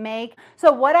easy to make. So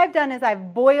what I've done is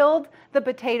I've boiled the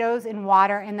potatoes in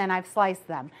water, and then I've sliced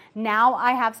them. Now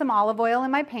I have some olive oil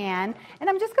in my pan, and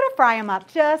I'm just going to fry them up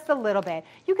just a little bit.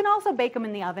 You can also bake them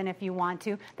in the oven if you want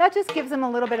to. That just gives them a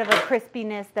little bit of a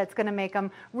crispiness that's going to make them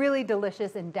really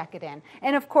delicious and decadent.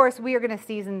 And of course, we are going to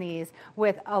season these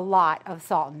with a lot of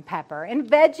salt and pepper. And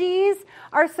veggies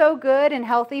are so good and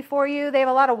healthy for you. They have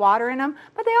a lot of water in them,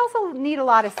 but they also need a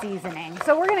lot of seasoning.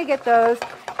 So we're going to get those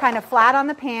kind of flat on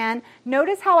the pan.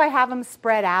 Notice how I have them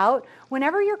spread out.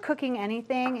 Whenever you're cooking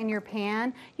anything in your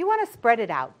pan, you want to spread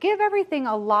it out. Give everything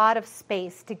a lot of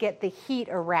space to get the heat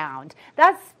around.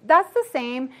 That's the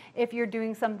same if you're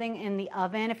doing something in the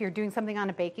oven, if you're doing something on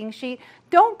a baking sheet.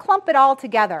 Don't clump it all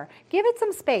together. Give it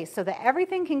some space so that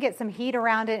everything can get some heat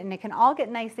around it, and it can all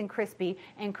get nice and crispy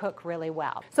and cook really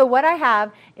well. So what I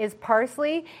have is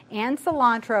parsley and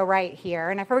cilantro right here,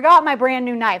 and I forgot my brand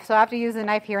new knife, so I have to use a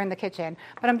knife here in the kitchen.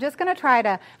 But I'm just going to try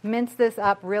to mince mince this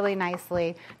up really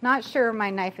nicely. Not sure my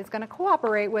knife is going to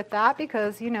cooperate with that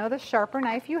because, you know, the sharper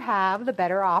knife you have, the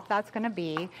better off that's going to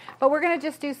be. But we're going to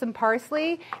just do some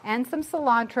parsley and some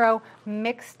cilantro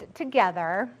mixed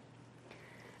together.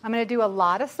 I'm going to do a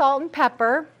lot of salt and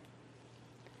pepper,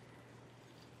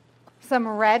 some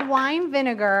red wine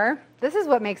vinegar. This is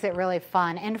what makes it really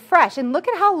fun and fresh. And look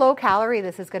at how low calorie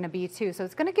this is going to be too. So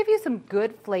it's going to give you some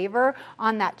good flavor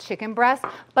on that chicken breast,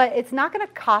 but it's not going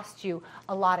to cost you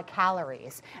a lot of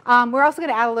calories. We're also going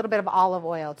to add a little bit of olive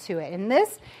oil to it. And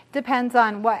this depends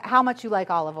on how much you like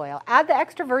olive oil. Add the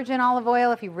extra virgin olive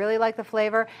oil if you really like the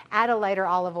flavor. Add a lighter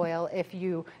olive oil if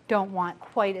you don't want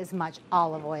quite as much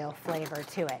olive oil flavor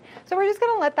to it. So we're just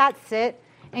going to let that sit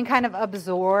and kind of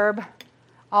absorb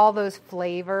all those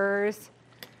flavors.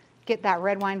 Get that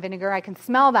red wine vinegar. I can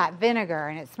smell that vinegar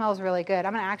and it smells really good.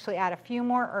 I'm going to actually add a few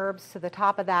more herbs to the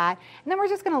top of that. And then we're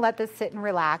just going to let this sit and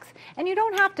relax. And you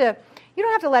don't have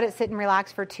to let it sit and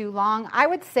relax for too long. I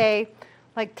would say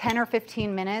like 10 or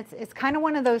 15 minutes. It's kind of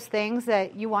one of those things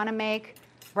that you want to make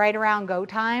right around go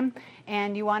time,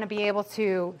 and you want to be able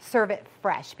to serve it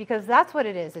fresh because that's what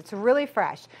it is. It's really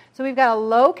fresh. So we've got a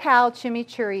low-cal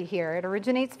chimichurri here. It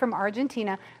originates from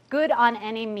Argentina, good on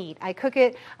any meat. I put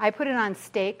it on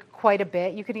steak quite a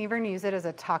bit. You could even use it as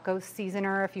a taco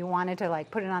seasoner if you wanted to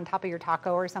like put it on top of your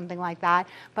taco or something like that.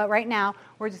 But right now,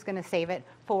 we're just going to save it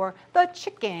for the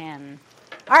chicken.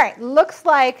 All right, looks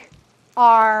like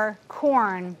our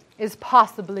corn is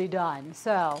possibly done.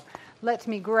 So let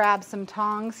me grab some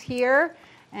tongs here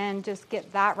and just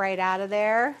get that right out of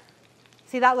there.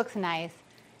 See, that looks nice.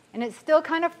 And it's still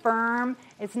kind of firm.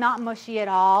 It's not mushy at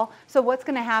all. So what's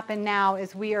going to happen now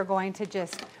is we are going to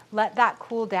just let that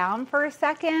cool down for a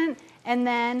second, and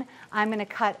then I'm going to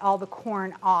cut all the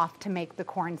corn off to make the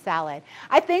corn salad.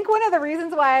 I think one of the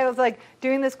reasons why I was like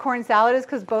doing this corn salad is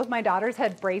because both my daughters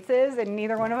had braces and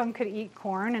neither one of them could eat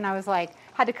corn, and I was like,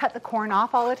 had to cut the corn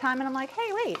off all the time, and I'm like,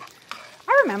 hey, wait.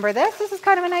 I remember this. This is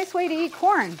kind of a nice way to eat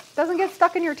corn. Doesn't get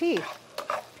stuck in your teeth.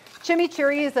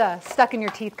 Chimichurri is a stuck in your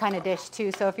teeth kind of dish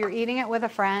too. So if you're eating it with a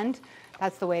friend,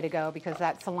 that's the way to go because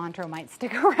that cilantro might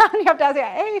stick around. You have to ask,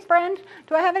 hey friend,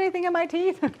 do I have anything in my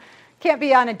teeth? Can't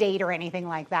be on a date or anything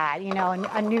like that, you know,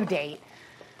 a new date.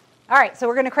 All right, so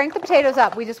we're going to crank the potatoes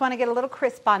up. We just want to get a little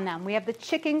crisp on them. We have the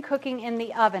chicken cooking in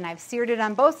the oven. I've seared it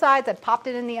on both sides. I've popped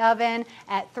it in the oven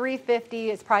at 350.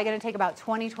 It's probably going to take about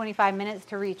 20-25 minutes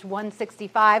to reach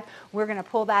 165. We're going to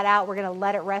pull that out. We're going to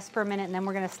let it rest for a minute, and then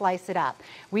we're going to slice it up.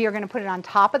 We are going to put it on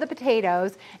top of the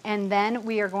potatoes, and then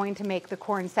we are going to make the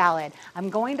corn salad. I'm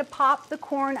going to pop the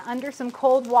corn under some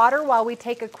cold water while we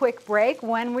take a quick break.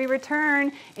 When we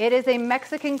return, it is a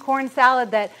Mexican corn salad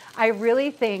that I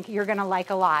really think you're going to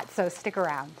like a lot. So stick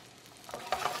around.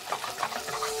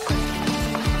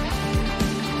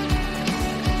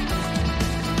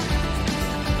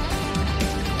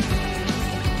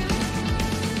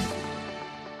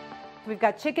 We've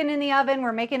got chicken in the oven.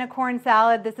 We're making a corn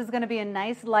salad. This is going to be a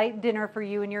nice light dinner for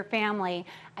you and your family.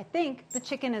 I think the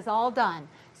chicken is all done.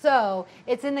 So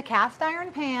it's in the cast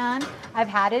iron pan. I've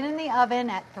had it in the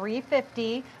oven at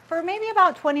 350 for maybe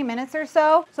about 20 minutes or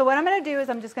so. So what I'm going to do is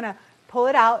I'm just going to pull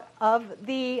it out of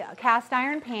the cast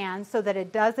iron pan so that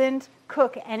it doesn't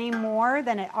cook any more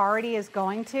than it already is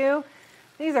going to.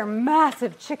 These are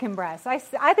massive chicken breasts. I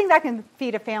think that can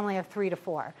feed a family of 3 to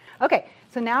 4. Okay,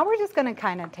 so now we're just going to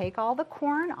kind of take all the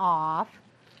corn off.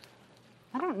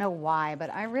 I don't know why,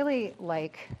 but I really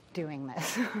like doing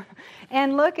this.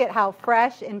 And look at how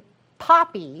fresh and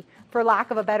poppy, for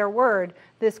lack of a better word,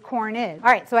 this corn is. All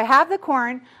right, so I have the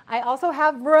corn. I also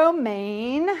have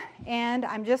romaine, and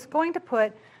I'm just going to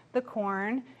put the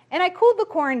corn, and I cooled the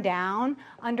corn down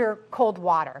under cold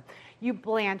water. You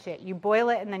blanch it, you boil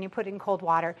it, and then you put it in cold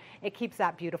water. It keeps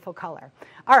that beautiful color.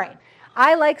 All right,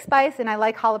 I like spice, and I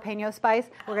like jalapeno spice.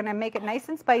 We're gonna make it nice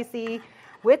and spicy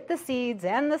with the seeds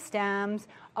and the stems,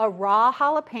 a raw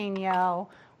jalapeno,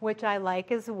 which I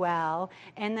like as well,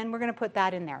 and then we're going to put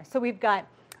that in there. So we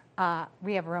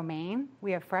have romaine,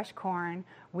 we have fresh corn,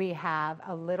 we have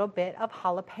a little bit of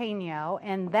jalapeno,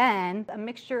 and then a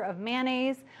mixture of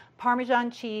mayonnaise,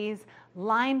 Parmesan cheese,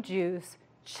 lime juice,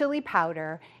 chili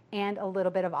powder, and a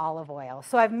little bit of olive oil.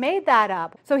 So I've made that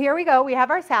up. So here we go. We have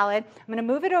our salad. I'm going to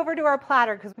move it over to our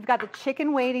platter because we've got the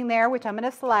chicken waiting there, which I'm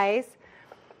going to slice.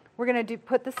 We're going to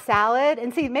put the salad,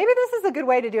 and see, maybe this is a good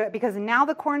way to do it because now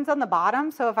the corn's on the bottom,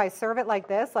 so if I serve it like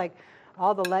this, like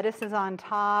All the lettuce is on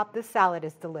top. This salad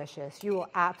is delicious. You will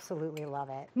absolutely love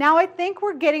it. Now I think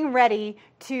we're getting ready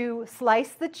to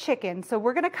slice the chicken. So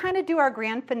we're going to kind of do our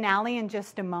grand finale in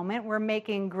just a moment. We're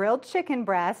making grilled chicken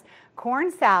breast,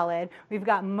 corn salad. We've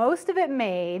got most of it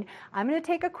made. I'm going to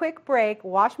take a quick break,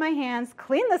 wash my hands,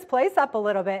 clean this place up a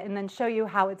little bit, and then show you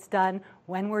how it's done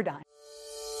when we're done.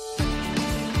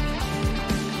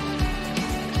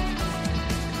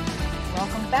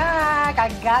 Welcome back. I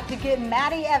got to get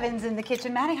Maddie Evans in the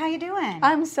kitchen. Maddie, how you doing?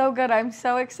 I'm so good. I'm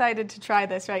so excited to try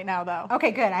this right now, though.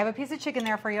 Okay, good. I have a piece of chicken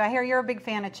there for you. I hear you're a big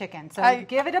fan of chicken, so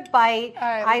give it a bite.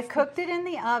 Right, I cooked it in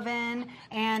the oven,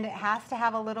 and it has to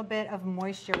have a little bit of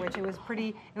moisture, which it was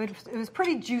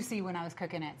pretty juicy when I was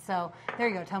cooking it. So there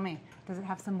you go. Tell me, does it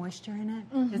have some moisture in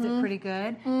it? Mm-hmm. Is it pretty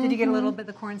good? Did you get a little bit of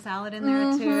the corn salad in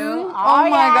there too? Oh my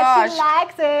gosh, she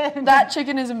likes it. That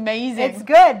chicken is amazing. It's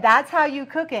good. That's how you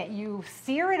cook it. You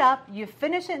sear it up, you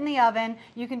finish it in the oven.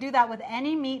 You can do that with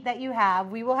any meat that you have.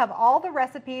 We will have all the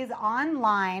recipes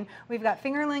online. We've got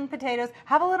fingerling potatoes.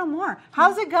 Have a little more.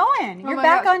 How's it going? You're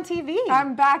back on TV.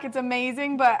 I'm back. It's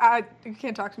amazing, but you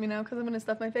can't talk to me now because I'm going to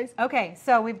stuff my face. Okay,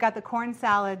 so we've got the corn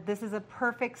salad. This is a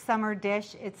perfect summer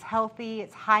dish. It's healthy,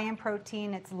 it's high in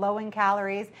protein, it's low in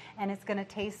calories, and it's going to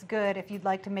taste good if you'd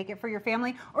like to make it for your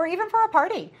family or even for a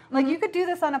party. Like you could do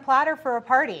this on a platter for a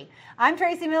party. I'm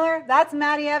Tracy Miller. That's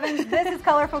Maddie Evans. This is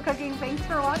Colorful Cooking. Thanks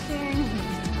for watching.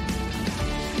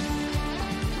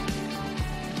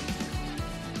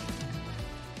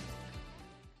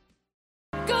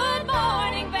 Good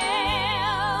morning, Vale.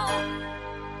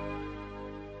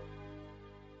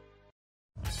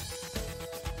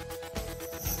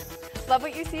 Love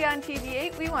what you see on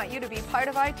TV8? We want you to be part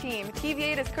of our team.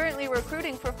 TV8 is currently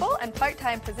recruiting for full and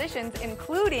part-time positions,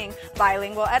 including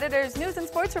bilingual editors, news and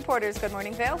sports reporters, Good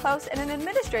Morning Vale host, and an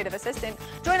administrative assistant.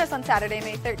 Join us on Saturday,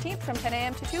 May 13th from 10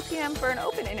 a.m. to 2 p.m. for an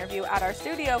open interview at our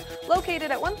studio, located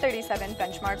at 137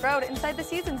 Benchmark Road inside the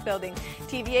Seasons building.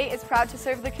 TV8 is proud to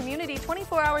serve the community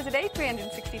 24 hours a day,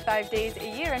 365 days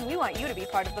a year, and we want you to be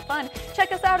part of the fun.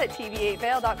 Check us out at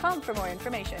tv8vale.com for more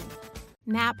information.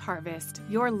 Nap Harvest,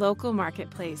 your local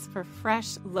marketplace for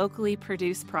fresh, locally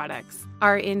produced products.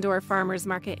 Our indoor farmers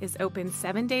market is open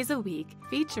 7 days a week,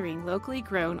 featuring locally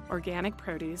grown organic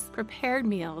produce, prepared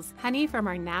meals, honey from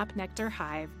our Nap Nectar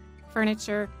hive,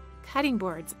 furniture, cutting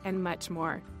boards, and much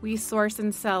more. We source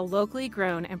and sell locally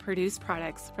grown and produced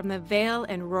products from the Vail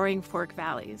and Roaring Fork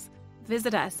valleys.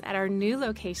 Visit us at our new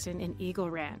location in Eagle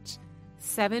Ranch,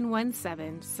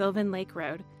 717 Sylvan Lake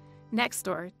Road, next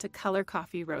door to Color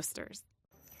Coffee Roasters.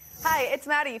 Hi, it's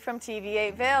Maddie from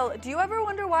TV8 Vail. Do you ever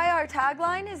wonder why our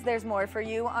tagline is "There's more for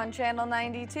you" on Channel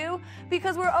 92?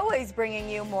 Because we're always bringing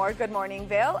you more Good Morning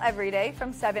Vail every day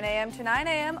from 7 a.m. to 9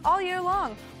 a.m. all year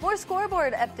long. More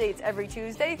scoreboard updates every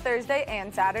Tuesday, Thursday,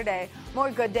 and Saturday.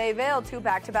 More Good Day Vail, 2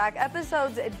 back-to-back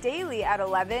episodes daily at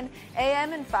 11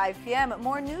 a.m. and 5 p.m.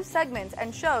 More news segments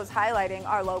and shows highlighting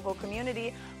our local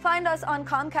community. Find us on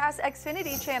Comcast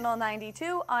Xfinity Channel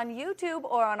 92, on YouTube,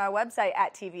 or on our website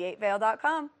at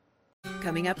tv8vale.com.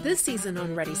 Coming up this season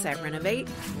on Ready, Set, Renovate,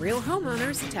 real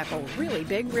homeowners tackle really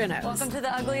big renos. Welcome to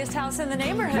the ugliest house in the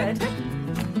neighborhood.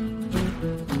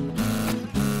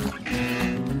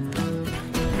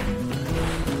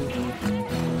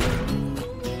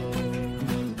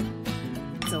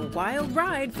 It's a wild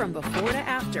ride from before to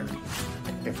after.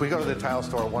 If we go to the tile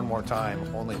store one more time,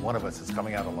 only one of us is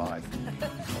coming out alive.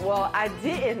 Well, I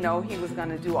didn't know he was going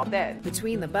to do all that.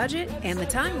 Between the budget and the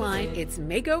timeline, it's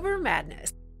makeover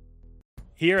madness.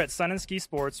 Here at Sun and Ski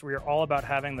Sports, we are all about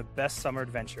having the best summer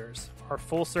adventures. Our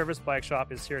full-service bike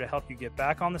shop is here to help you get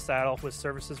back on the saddle with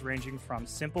services ranging from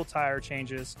simple tire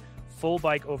changes, full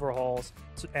bike overhauls,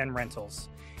 and rentals.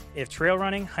 If trail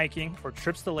running, hiking, or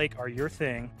trips to the lake are your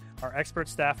thing, our expert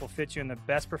staff will fit you in the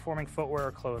best performing footwear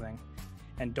or clothing.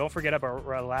 And don't forget about a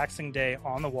relaxing day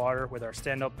on the water with our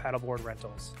stand-up paddleboard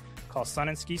rentals. Call Sun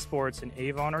and Ski Sports in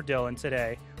Avon or Dillon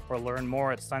today, or learn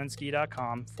more at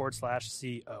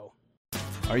sunandski.com/CO.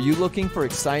 Are you looking for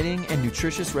exciting and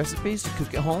nutritious recipes to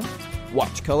cook at home?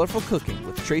 Watch Colorful Cooking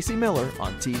with Tracy Miller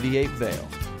on TV8 Vail.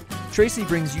 Tracy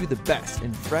brings you the best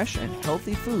in fresh and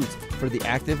healthy foods for the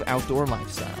active outdoor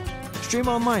lifestyle. Stream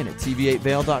online at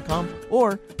tv8vail.com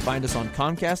or find us on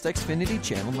Comcast Xfinity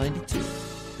Channel 92.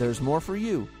 There's more for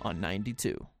you on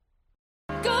 92.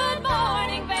 Good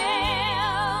morning, Vale.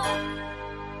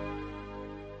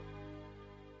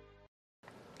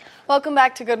 Welcome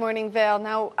back to Good Morning Vale.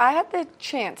 Now, I had the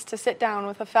chance to sit down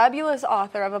with a fabulous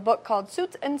author of a book called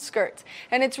Suits and Skirts,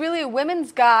 and it's really a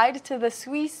women's guide to the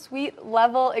sweet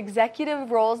level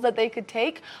executive roles that they could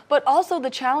take, but also the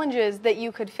challenges that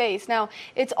you could face. Now,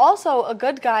 it's also a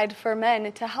good guide for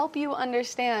men to help you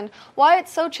understand why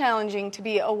it's so challenging to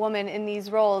be a woman in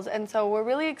these roles, and so we're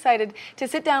really excited to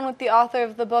sit down with the author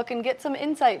of the book and get some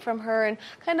insight from her and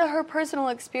kind of her personal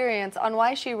experience on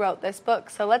why she wrote this book.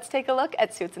 So let's take a look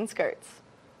at Suits and Skirts.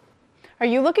 Are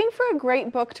you looking for a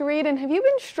great book to read, and have you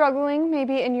been struggling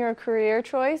maybe in your career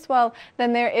choice? Well,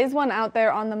 then there is one out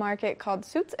there on the market called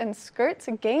Suits and Skirts,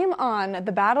 Game On,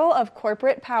 The Battle of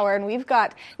Corporate Power, and we've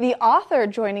got the author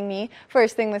joining me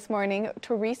first thing this morning,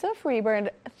 Teresa Freeburn.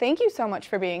 Thank you so much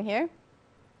for being here.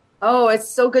 Oh, it's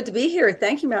so good to be here.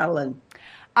 Thank you, Madeline.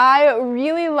 I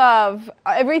really love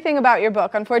everything about your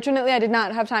book. Unfortunately, I did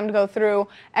not have time to go through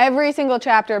every single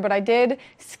chapter, but I did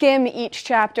skim each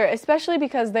chapter, especially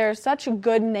because there are such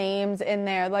good names in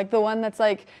there, like the one that's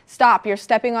like, "Stop, you're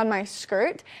stepping on my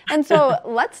skirt." And so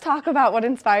let's talk about what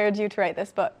inspired you to write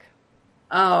this book.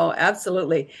 Oh,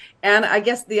 absolutely. And I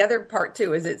guess the other part,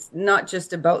 too, is it's not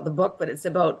just about the book, but it's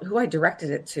about who I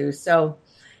directed it to. So,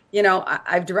 you know,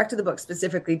 I've directed the book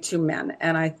specifically to men,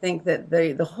 and I think that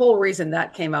the whole reason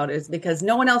that came out is because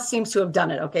no one else seems to have done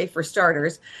it, okay, for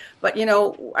starters. But, you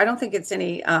know, I don't think it's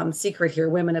any secret here.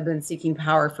 Women have been seeking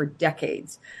power for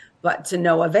decades, but to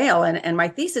no avail. And my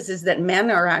thesis is that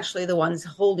men are actually the ones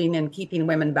holding and keeping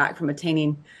women back from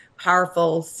attaining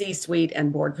powerful C-suite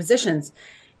and board positions.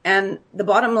 And the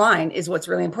bottom line is what's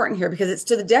really important here, because it's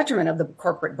to the detriment of the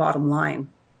corporate bottom line.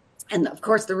 And, of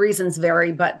course, the reasons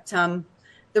vary, but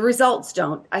the results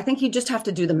don't. I think you just have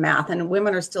to do the math, and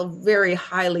women are still very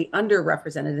highly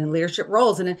underrepresented in leadership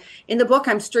roles. And in the book,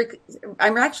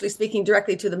 I'm actually speaking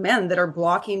directly to the men that are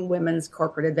blocking women's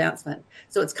corporate advancement.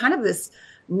 So it's kind of this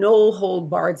no hold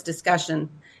barred discussion,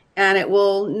 and it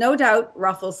will no doubt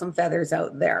ruffle some feathers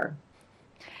out there.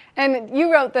 And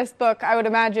you wrote this book, I would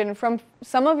imagine, from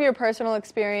some of your personal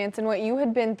experience and what you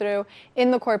had been through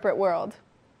in the corporate world.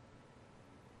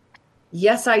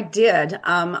 Yes, I did.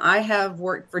 I have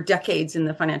worked for decades in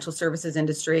the financial services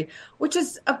industry, which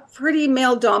is a pretty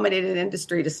male-dominated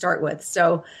industry to start with.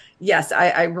 So, yes,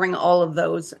 I bring all of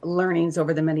those learnings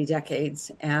over the many decades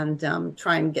and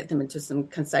try and get them into some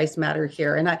concise matter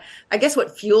here. And I guess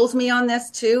what fuels me on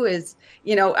this, too, is,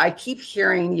 you know, I keep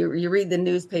hearing, you read the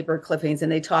newspaper clippings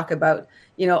and they talk about,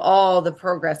 you know, all the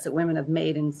progress that women have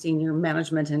made in senior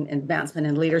management and advancement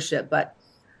and leadership. But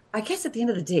I guess at the end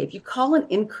of the day, if you call an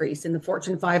increase in the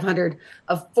Fortune 500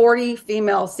 of 40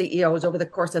 female CEOs over the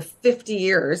course of 50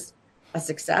 years a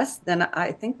success, then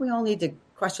I think we all need to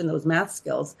question those math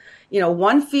skills. You know,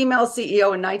 one female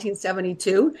CEO in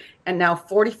 1972 and now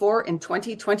 44 in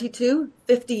 2022,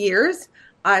 50 years.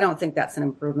 I don't think that's an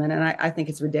improvement. And I think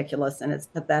it's ridiculous and it's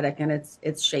pathetic and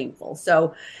it's shameful.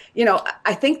 So, you know,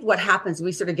 I think what happens,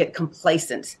 we sort of get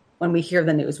complacent when we hear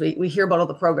the news. We hear about all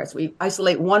the progress. We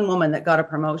isolate one woman that got a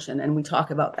promotion and we talk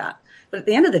about that. But at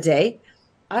the end of the day,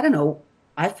 I don't know,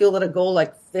 I feel that a goal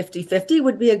like 50-50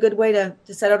 would be a good way to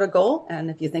set out a goal.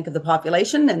 And if you think of the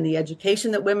population and the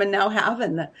education that women now have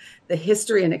and the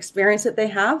history and experience that they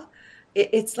have,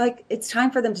 it's like it's time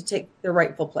for them to take their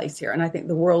rightful place here. And I think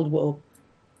the world will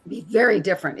be very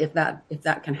different if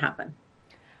that can happen.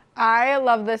 I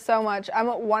love this so much. I'm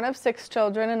one of 6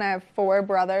 children and I have 4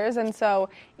 brothers. And so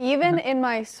even in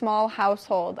my small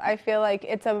household, I feel like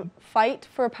it's a fight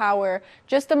for power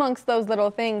just amongst those little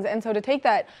things. And so to take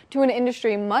that to an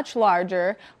industry much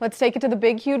larger, let's take it to the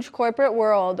big, huge corporate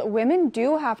world, women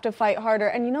do have to fight harder.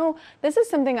 And you know, this is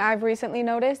something I've recently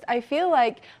noticed. I feel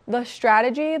like the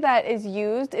strategy that is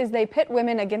used is they pit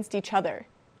women against each other.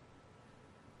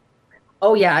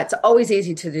 Oh, yeah, it's always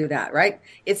easy to do that, right?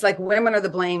 It's like women are the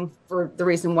blame for the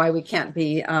reason why we can't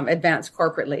be advanced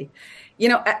corporately. You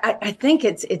know, I think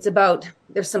it's about,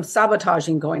 there's some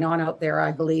sabotaging going on out there,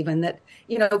 I believe, and that,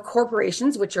 you know,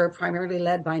 corporations, which are primarily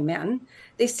led by men,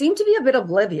 they seem to be a bit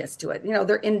oblivious to it. You know,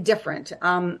 they're indifferent,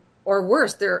 or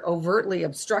worse, they're overtly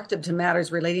obstructive to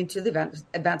matters relating to the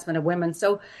advancement of women.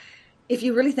 So if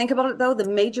you really think about it, though, the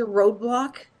major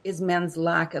roadblock is men's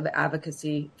lack of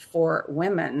advocacy for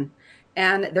women.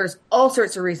 And there's all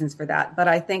sorts of reasons for that. But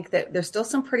I think that there's still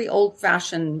some pretty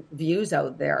old-fashioned views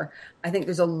out there. I think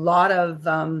there's a lot of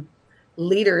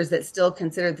leaders that still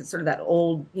consider that sort of that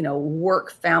old, you know,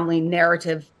 work family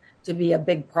narrative to be a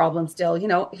big problem still. You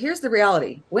know, here's the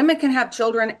reality. Women can have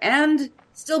children and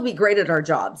still be great at our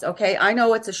jobs. Okay, I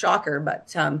know it's a shocker,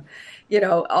 but, you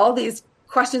know, all these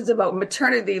questions about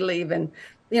maternity leave and,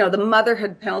 you know, the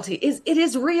motherhood penalty, it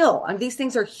is real. And these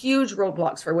things are huge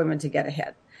roadblocks for women to get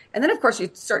ahead. And then, of course, you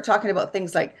start talking about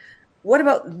things like, what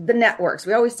about the networks?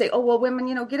 We always say, oh, well, women,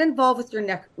 get involved with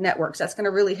your networks. That's going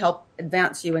to really help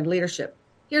advance you in leadership.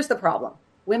 Here's the problem.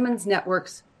 Women's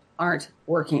networks aren't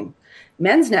working.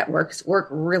 Men's networks work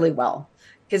really well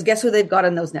because guess who they've got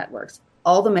in those networks?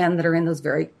 All the men that are in those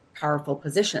very powerful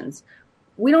positions.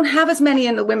 We don't have as many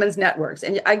in the women's networks.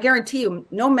 And I guarantee you,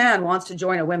 no man wants to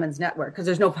join a women's network because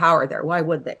there's no power there. Why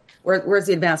would they? Where's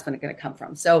the advancement going to come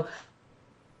from? So,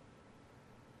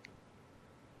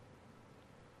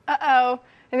 uh-oh.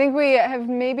 I think we have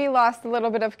maybe lost a little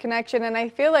bit of connection, and I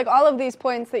feel like all of these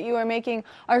points that you are making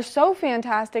are so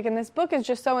fantastic, and this book is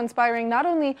just so inspiring, not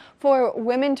only for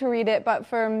women to read it, but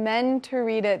for men to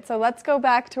read it. So let's go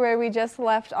back to where we just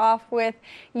left off with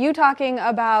you talking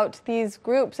about these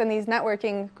groups and these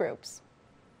networking groups.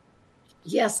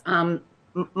 Yes,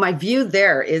 my view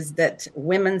there is that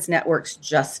women's networks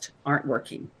just aren't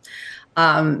working.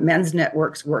 Men's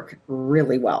networks work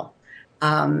really well.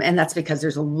 And that's because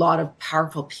there's a lot of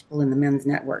powerful people in the men's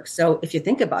network. So if you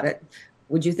think about it,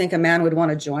 would you think a man would want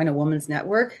to join a woman's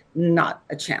network? Not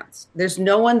a chance. There's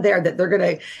no one there that they're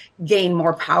going to gain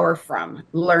more power from,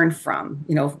 learn from,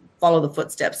 follow the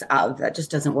footsteps of. That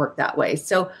just doesn't work that way.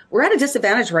 So we're at a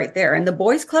disadvantage right there. And the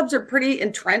boys' clubs are pretty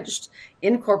entrenched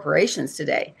in corporations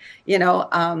today.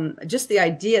 Just the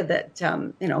idea that,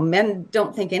 men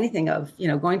don't think anything of,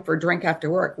 going for a drink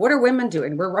after work. What are women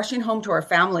doing? We're rushing home to our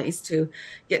families to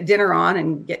get dinner on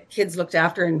and get kids looked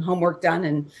after and homework done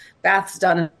and baths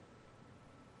done.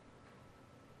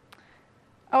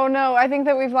 Oh no, I think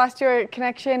that we've lost your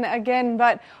connection again,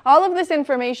 but all of this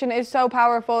information is so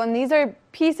powerful, and these are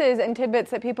pieces and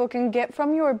tidbits that people can get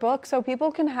from your book so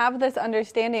people can have this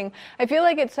understanding. I feel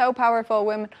like it's so powerful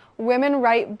when women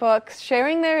write books,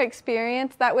 sharing their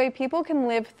experience, that way people can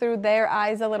live through their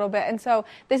eyes a little bit. And so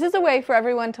this is a way for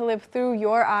everyone to live through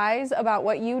your eyes about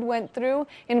what you went through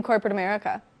in corporate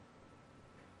America.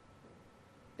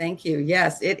 Thank you.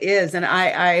 Yes, it is. And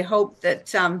I hope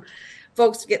that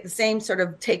folks get the same sort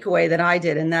of takeaway that I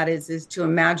did, and that is to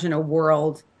imagine a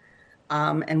world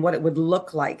and what it would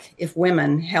look like if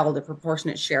women held a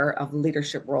proportionate share of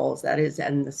leadership roles, that is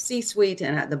in the C-suite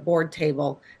and at the board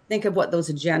table. Think of what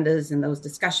those agendas and those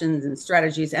discussions and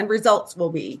strategies and results will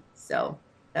be. So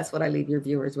that's what I leave your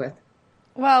viewers with.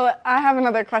 Well, I have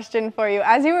another question for you.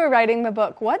 As you were writing the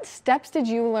book, what steps did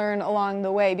you learn along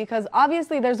the way? Because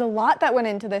obviously there's a lot that went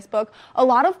into this book, a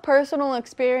lot of personal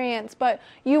experience, but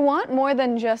you want more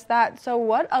than just that. So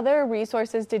what other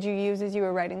resources did you use as you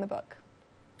were writing the book?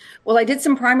 Well, I did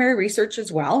some primary research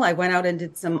as well. I went out and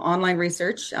did some online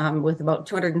research with about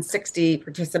 260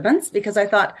 participants because I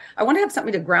thought I want to have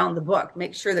something to ground the book,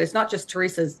 make sure that it's not just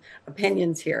Teresa's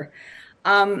opinions here.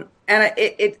 And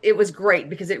it was great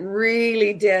because it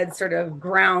really did sort of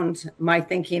ground my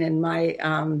thinking and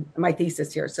my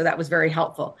thesis here. So that was very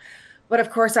helpful. But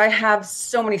of course, I have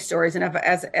so many stories. And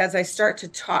as I start to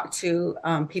talk to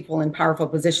people in powerful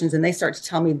positions and they start to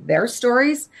tell me their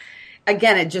stories,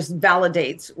 again, it just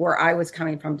validates where I was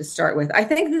coming from to start with. I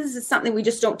think this is something we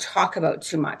just don't talk about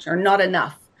too much or not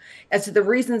enough as to the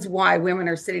reasons why women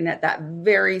are sitting at that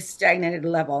very stagnated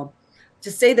level. To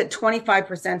say that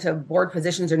 25% of board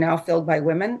positions are now filled by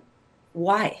women,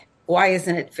 why? Why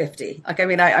isn't it 50?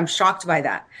 I'm shocked by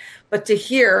that. But to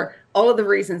hear all of the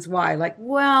reasons why,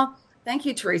 well, thank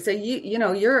you, Teresa.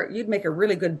 You'd make a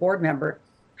really good board member.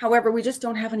 However, we just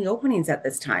don't have any openings at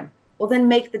this time. Well, then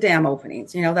make the damn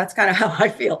openings. That's kind of how I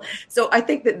feel. So I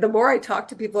think that the more I talk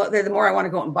to people out there, the more I want to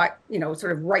go and buy,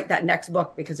 sort of write that next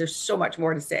book because there's so much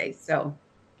more to say. So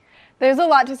there's a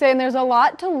lot to say and there's a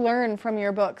lot to learn from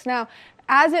your books. Now,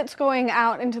 as it's going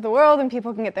out into the world and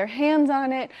people can get their hands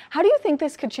on it, how do you think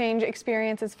this could change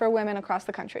experiences for women across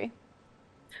the country?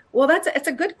 Well, it's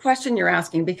a good question you're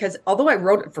asking because although I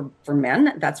wrote it for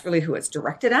men, that's really who it's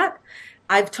directed at.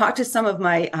 I've talked to some of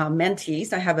my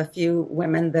mentees. I have a few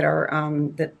women that are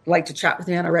that like to chat with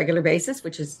me on a regular basis,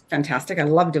 which is fantastic. I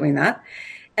love doing that.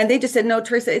 And they just said, no,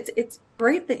 Teresa, it's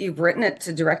great that you've written it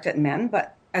to direct at men,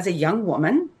 but as a young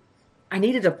woman, I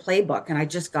needed a playbook and I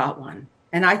just got one.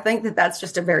 And I think that that's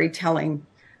just a very telling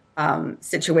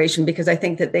situation because I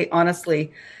think that they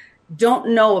honestly don't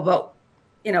know about,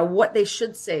 what they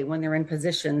should say when they're in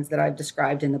positions that I've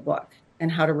described in the book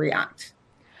and how to react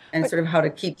and sort of how to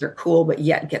keep their cool, but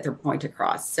yet get their point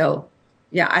across. So,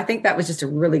 yeah, I think that was just a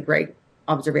really great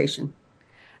observation.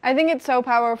 I think it's so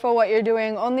powerful what you're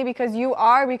doing only because you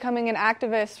are becoming an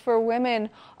activist for women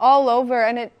all over,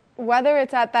 and whether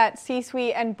it's at that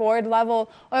C-suite and board level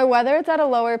or whether it's at a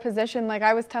lower position, like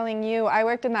I was telling you, I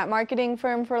worked in that marketing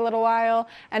firm for a little while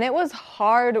and it was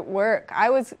hard work.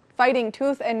 I was fighting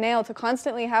tooth and nail to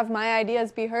constantly have my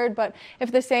ideas be heard, but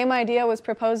if the same idea was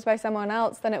proposed by someone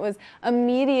else, then it was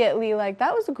immediately like,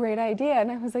 that was a great idea. And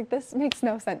I was like, this makes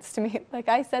no sense to me. Like,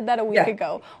 I said that a week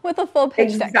ago with a full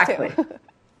pitch deck too.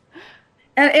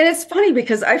 And it's funny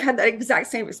because I've had that exact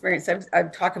same experience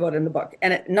I've talked about in the book,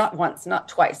 and not once, not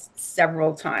twice,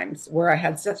 several times, where I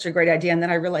had such a great idea. And then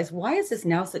I realized, why is this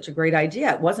now such a great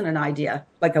idea? It wasn't an idea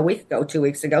like a week ago, 2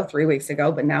 weeks ago, 3 weeks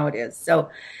ago, but now it is. So,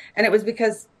 and it was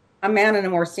because a man in a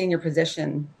more senior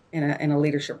position in a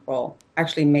leadership role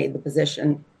actually made the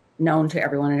position known to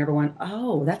everyone, and everyone,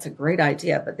 oh, that's a great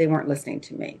idea, but they weren't listening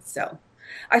to me. So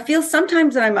I feel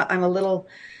sometimes that I'm a little,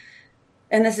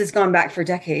 and this has gone back for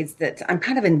decades, that I'm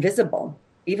kind of invisible,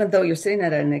 even though you're sitting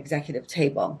at an executive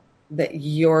table, that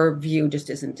your view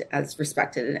just isn't as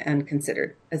respected and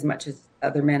considered as much as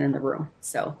other men in the room.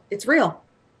 So it's real.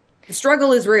 The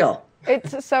struggle is real.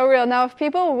 It's so real. Now, if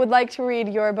people would like to read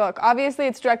your book, obviously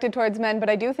it's directed towards men,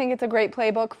 but I do think it's a great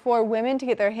playbook for women to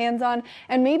get their hands on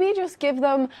and maybe just give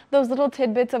them those little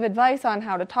tidbits of advice on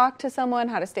how to talk to someone,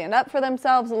 how to stand up for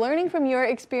themselves, learning from your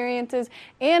experiences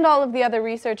and all of the other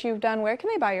research you've done. Where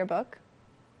can they buy your book?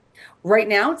 Right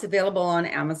now, it's available on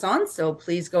Amazon, so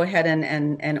please go ahead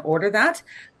and order that.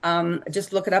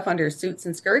 Just look it up under Suits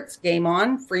and Skirts, Game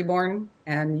On, Freeborn,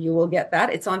 and you will get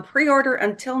that. It's on pre-order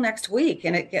until next week,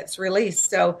 and it gets released,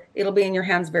 so it'll be in your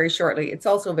hands very shortly. It's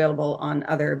also available on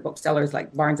other booksellers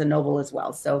like Barnes & Noble as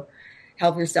well, so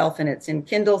help yourself, and it's in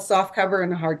Kindle, softcover,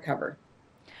 and hardcover.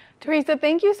 Teresa,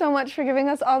 thank you so much for giving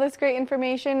us all this great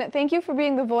information. Thank you for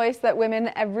being the voice that women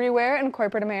everywhere in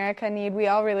corporate America need. We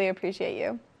all really appreciate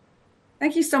you.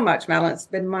 Thank you so much, Madeline. It's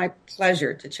been my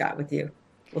pleasure to chat with you.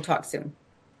 We'll talk soon.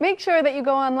 Make sure that you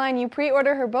go online, you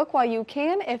pre-order her book while you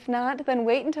can. If not, then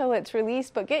wait until it's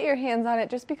released, but get your hands on it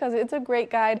just because it's a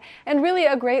great guide and really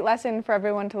a great lesson for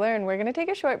everyone to learn. We're going to take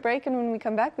a short break, and when we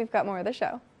come back, we've got more of the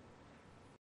show.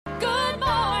 Good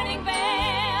morning, Vale.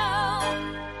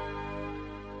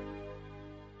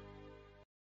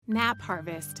 Nap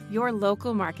Harvest, your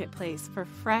local marketplace for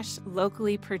fresh,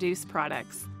 locally produced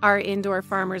products. Our indoor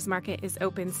farmers market is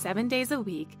open 7 days a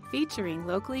week, featuring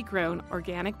locally grown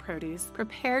organic produce,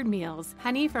 prepared meals,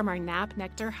 honey from our Nap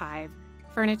Nectar hive,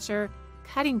 furniture,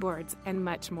 cutting boards, and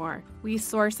much more. We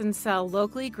source and sell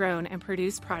locally grown and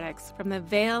produced products from the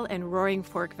Vail and Roaring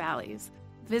Fork Valleys.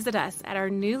 Visit us at our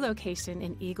new location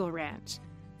in Eagle Ranch,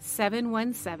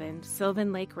 717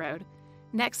 Sylvan Lake Road,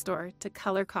 next door to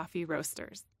Color Coffee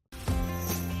Roasters.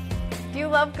 Do you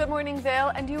love Good Morning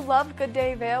Vail and do you love Good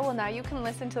Day Vail? Well, now you can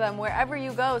listen to them wherever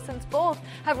you go, since both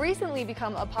have recently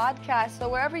become a podcast. So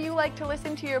wherever you like to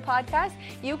listen to your podcast,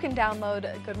 you can download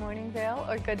Good Morning Vail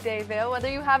or Good Day Vail, whether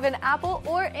you have an Apple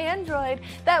or Android.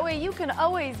 That way you can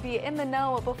always be in the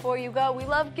know before you go. We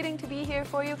love getting to be here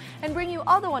for you and bring you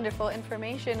all the wonderful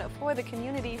information for the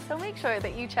community. So make sure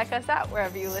that you check us out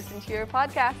wherever you listen to your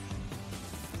podcast.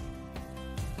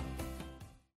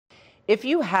 If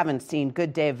you haven't seen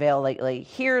Good Day Vail lately,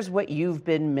 here's what you've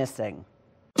been missing.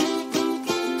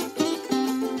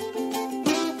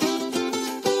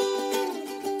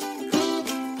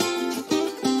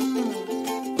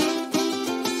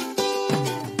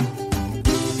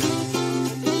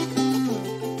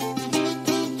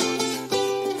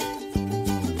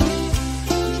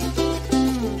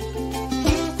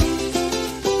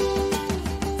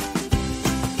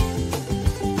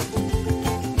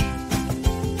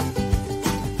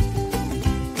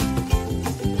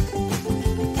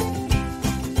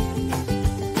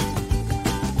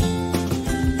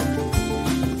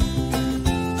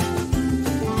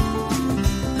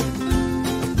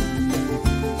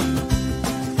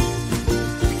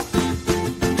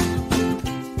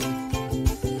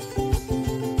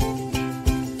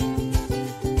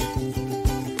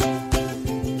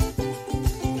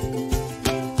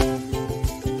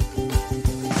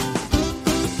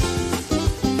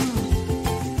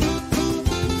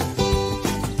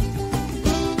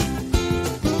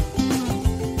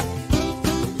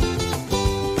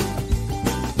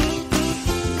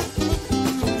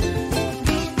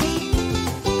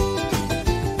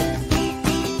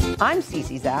 I'm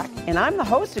Cece Zach, and I'm the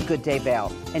host of Good Day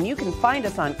Vail, and you can find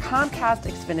us on Comcast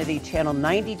Xfinity Channel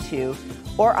 92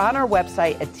 or on our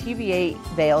website at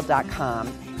tv8vail.com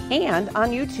and on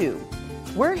YouTube.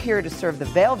 We're here to serve the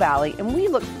Vail Valley, and we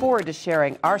look forward to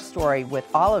sharing our story with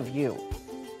all of you.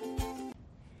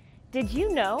 Did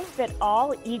you know that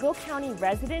all Eagle County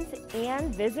residents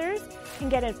and visitors can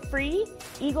get a free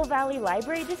Eagle Valley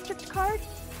Library District card?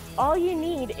 All you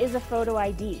need is a photo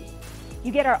ID.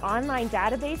 You get our online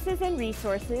databases and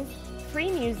resources,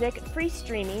 free music, free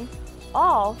streaming,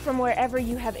 all from wherever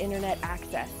you have internet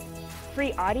access.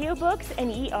 free audiobooks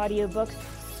and e-audiobooks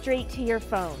straight to your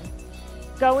phone.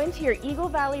 Go into your Eagle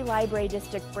Valley Library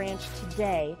District branch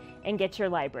today and get your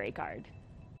library card.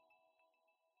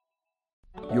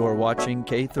 You're watching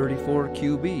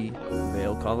K34QB,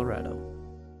 Vail, Colorado.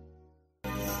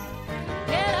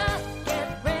 Get up,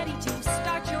 get ready to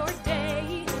start your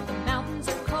day. The mountains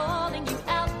are calling you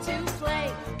out to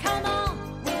play. Come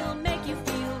on, we'll make you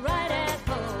feel right at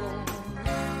home.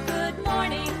 Good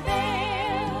morning,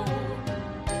 Vail.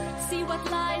 See what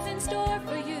lies in store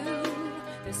for you.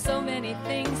 There's so many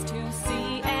things to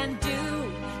see and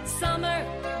do. Summer,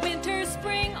 winter,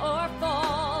 spring, or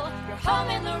fall. Your home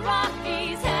in the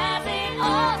Rockies has it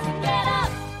all. So get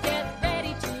up, get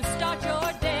ready to start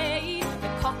your day. The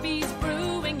coffee's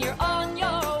brewing, you're on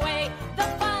your way. The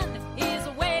fun is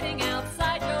waiting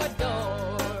outside your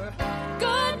door.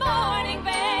 Good morning,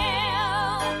 Vail.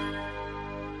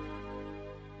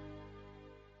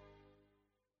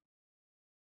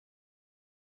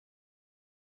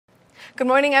 Good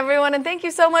morning, everyone, and thank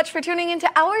you so much for tuning into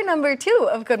hour number 2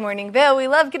 of Good Morning Vail. We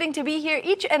love getting to be here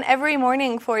each and every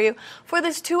morning for you for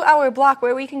this 2-hour block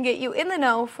where we can get you in the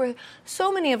know for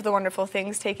so many of the wonderful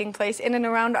things taking place in and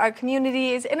around our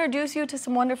communities, introduce you to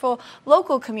some wonderful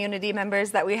local community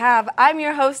members that we have. I'm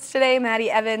your host today, Maddie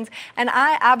Evans, and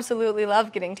I absolutely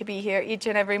love getting to be here each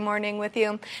and every morning with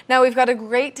you. Now, we've got a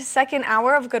great second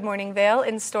hour of Good Morning Vail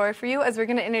in store for you as we're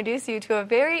going to introduce you to a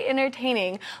very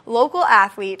entertaining local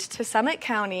athlete to Summit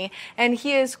County, and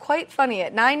he is quite funny.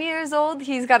 At 9 years old,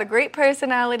 he's got a great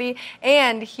personality,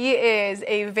 and he is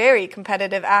a very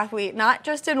competitive athlete, not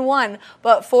just in one,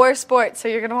 but 4 sports. So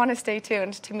you're going to want to stay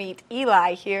tuned to meet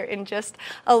Eli here in just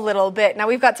a little bit. Now,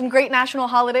 we've got some great national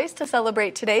holidays to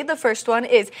celebrate today. The first one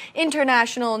is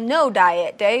International No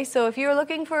Diet Day. So if you're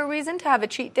looking for a reason to have a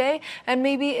cheat day and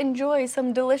maybe enjoy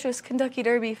some delicious Kentucky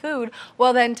Derby food,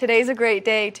 well, then today's a great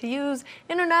day to use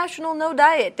International No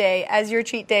Diet Day as your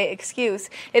cheat day excuse.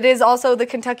 It is also the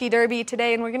Kentucky Derby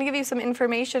today, and we're going to give you some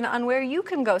information on where you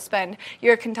can go spend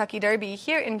your Kentucky Derby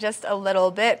here in just a little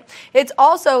bit. It's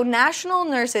also National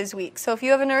Nurses Week, so if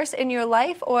you have a nurse in your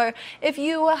life, or if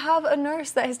you have a nurse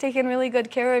that has taken really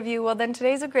good care of you, well, then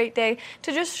today's a great day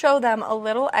to just show them a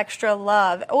little extra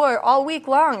love, or all week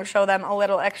long show them a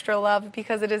little extra love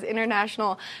because it is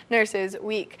International Nurses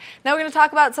Week. Now we're going to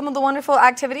talk about some of the wonderful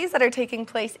activities that are taking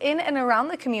place in and around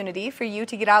the community for you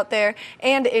to get out there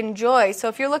and enjoy. So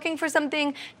if you're looking for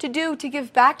something to do to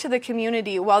give back to the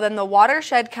community, well, then the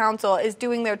Watershed Council is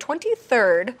doing their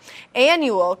 23rd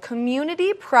annual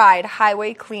Community Pride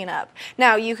Highway Cleanup.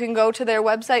 Now, you can go to their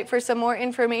website for some more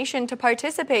information to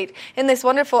participate in this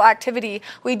wonderful activity.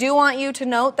 We do want you to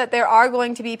note that there are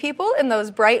going to be people in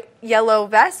those bright yellow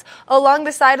vests along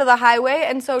the side of the highway,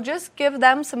 and so just give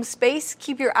them some space,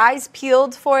 keep your eyes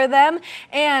peeled for them,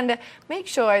 and make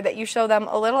sure that you show them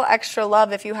a little extra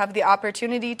love if you have the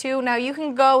opportunity to. Now, you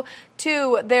can go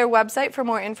to their website for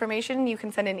more information. You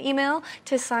can send an email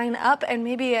to sign up and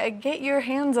maybe get your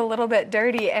hands a little bit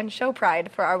dirty and show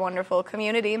pride for our wonderful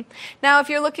community. Now, if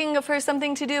you're looking for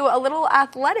something to do a little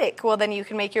athletic, well, then you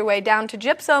can make your way down to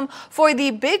Gypsum for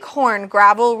the Bighorn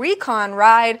Gravel Recon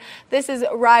Ride. This is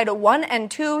Ride 1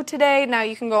 and 2 today. Now,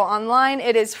 you can go online.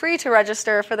 It is free to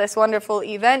register for this wonderful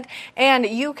event, and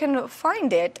you can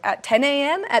find it at 10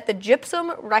 a.m. at the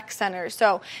Gypsum Rec Center.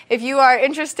 So if you are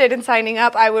interested in signing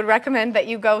up, I would recommend that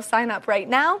you go sign up right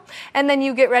now, and then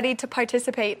you get ready to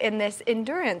participate in this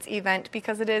endurance event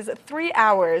because it is 3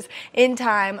 hours in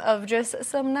time of just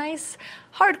some nice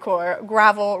hardcore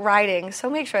gravel riding, so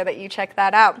make sure that you check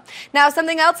that out. Now,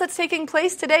 something else that's taking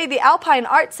place today, the Alpine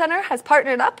Art Center has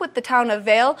partnered up with the town of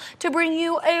Vail to bring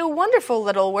you a wonderful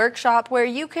little workshop where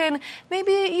you can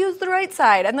maybe use the right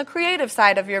side and the creative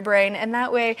side of your brain, and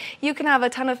that way you can have a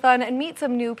ton of fun and meet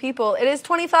some new people. It is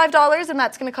 $25, and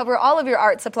that's going to cover all of your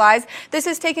art supplies. This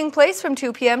is taking place from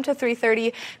 2 p.m. to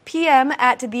 3:30 p.m.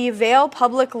 at the Vail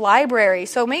Public Library,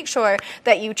 so make sure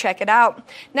that you check it out.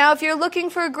 Now, if you're looking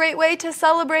for a great way to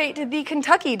celebrate the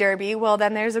Kentucky Derby, well,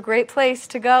 then there's a great place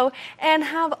to go and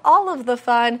have all of the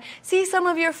fun, see some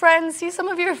of your friends, see some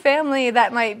of your family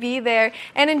that might be there,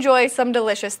 and enjoy some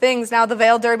delicious things. Now, the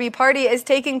Vail Derby Party is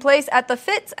taking place at the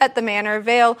Fitz at the Manor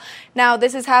Vail. Now,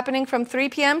 this is happening from 3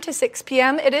 p.m. to 6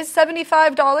 p.m. It is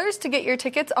 $75 to get your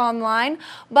tickets online,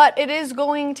 but it is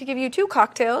going to give you 2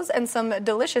 cocktails and some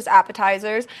delicious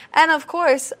appetizers, and of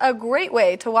course, a great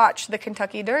way to watch the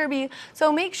Kentucky Derby,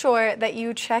 so make sure that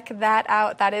you check that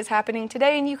out. That is happening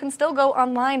today, and you can still go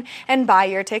online and buy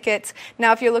your tickets.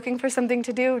 Now, if you're looking for something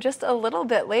to do just a little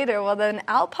bit later, well, then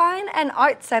Alpine and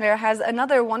Art Center has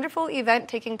another wonderful event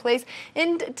taking place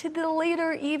into the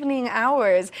later evening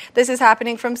hours. This is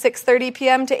happening from 6:30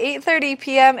 p.m. to 8:30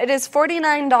 p.m. It is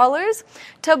 $49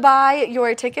 to buy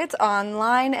your tickets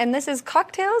online, and this is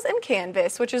cocktails and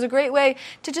canvas, which is a great way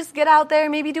to just get out there,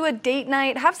 maybe do a date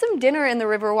night, have some dinner in the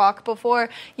Riverwalk before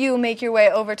you make your way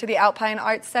over to the Alpine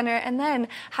Arts Center, and then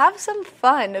have some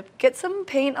fun. Get some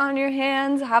paint on your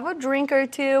hands, have a drink or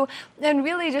two, and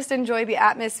really just enjoy the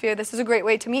atmosphere. This is a great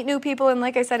way to meet new people, and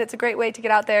like I said, it's a great way to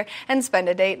get out there and spend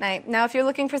a date night. Now, if you're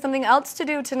looking for something else to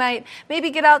do tonight, maybe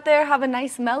get out there, have a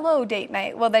nice mellow date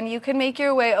night. Well, then you can make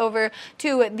your way over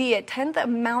to the 10th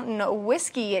Mountain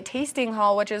Whiskey Tasting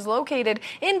Hall, which is located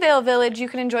in Vail Village. You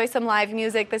can enjoy some live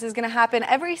music. This is going to happen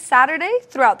every Saturday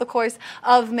throughout the course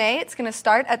of May. It's going to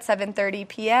start at 7:30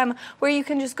 p.m., where you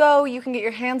can just go, you can get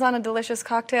your hands on a delicious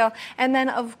cocktail, and then,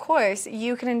 of course,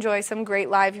 you can enjoy some great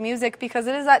live music, because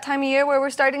it is that time of year where we're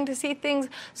starting to see things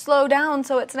slow down,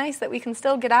 so it's nice that we can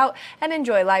still get out and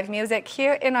enjoy live music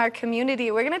here in our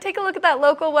community. We're going to take a look at that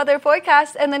local weather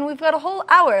forecast, and then we've got a whole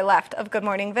hour left of Good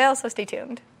Morning Vail, so stay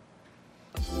tuned.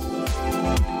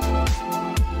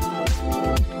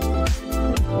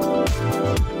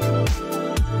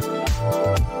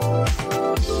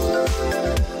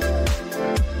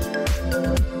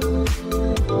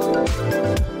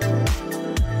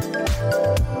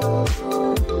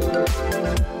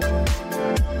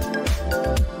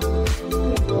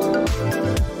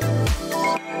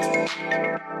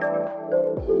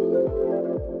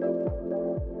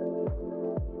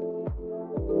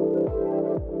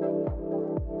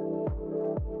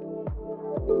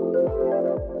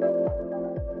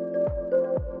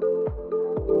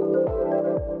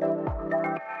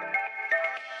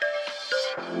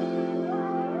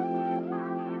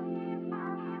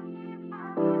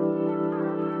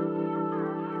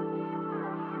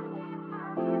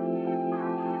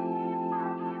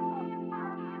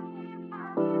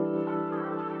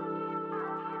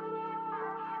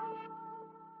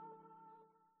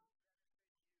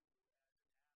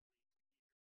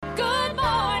 Good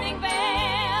morning, Vail.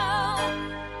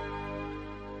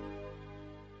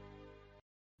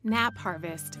 Nap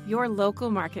Harvest, your local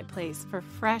marketplace for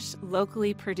fresh,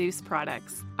 locally produced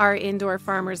products. Our indoor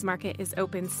farmers market is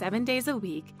open 7 days a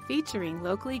week, featuring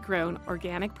locally grown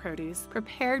organic produce,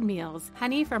 prepared meals,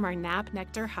 honey from our Nap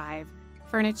Nectar hive,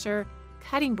 furniture,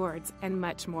 cutting boards, and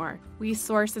much more. We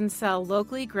source and sell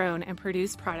locally grown and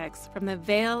produced products from the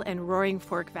Vail and Roaring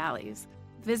Fork Valleys.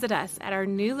 Visit us at our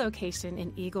new location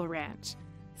in Eagle Ranch,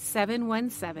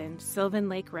 717 Sylvan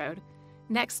Lake Road,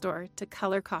 next door to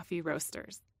Color Coffee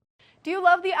Roasters. Do you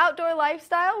love the outdoor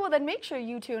lifestyle? Well, then make sure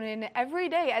you tune in every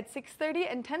day at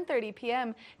 6:30 and 10:30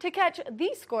 p.m. to catch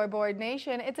The Scoreboard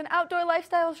Nation. It's an outdoor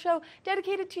lifestyle show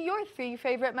dedicated to your three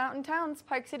favorite mountain towns: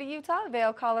 Park City, Utah,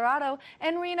 Vail, Colorado,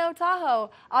 and Reno, Tahoe.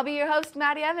 I'll be your host,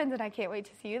 Maddie Evans, and I can't wait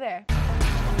to see you there.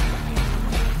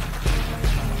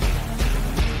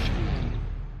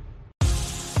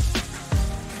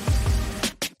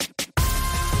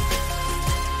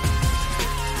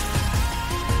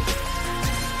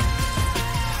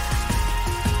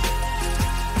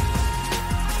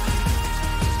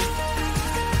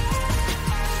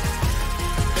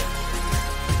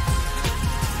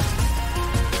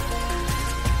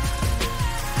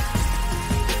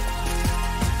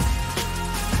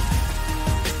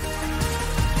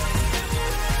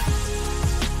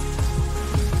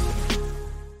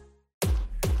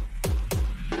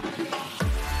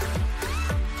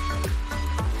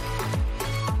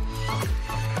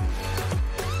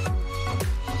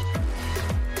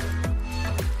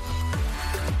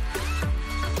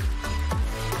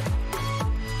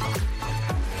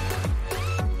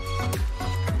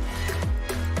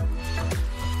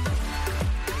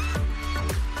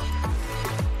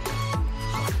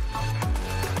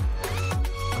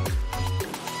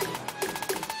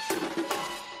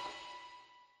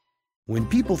 When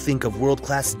people think of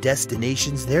world-class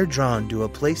destinations, they're drawn to a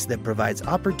place that provides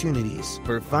opportunities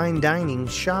for fine dining,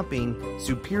 shopping,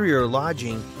 superior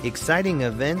lodging, exciting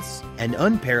events, and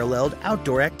unparalleled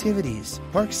outdoor activities.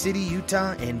 Park City,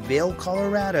 Utah, and Vail,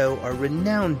 Colorado are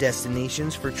renowned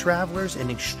destinations for travelers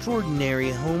and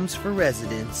extraordinary homes for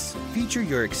residents. Feature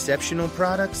your exceptional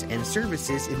products and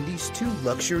services in these two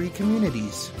luxury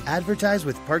communities. Advertise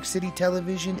with Park City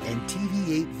Television and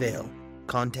TV8 Vail.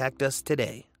 Contact us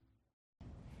today.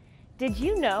 Did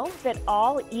you know that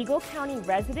all Eagle County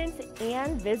residents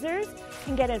and visitors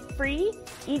can get a free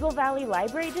Eagle Valley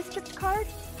Library District card?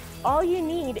 All you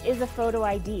need is a photo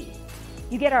ID.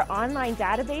 You get our online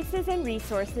databases and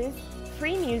resources,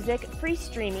 free music, free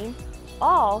streaming,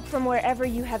 all from wherever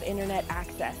you have internet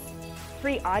access.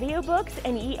 Free audiobooks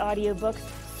and e-audiobooks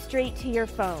straight to your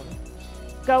phone.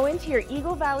 Go into your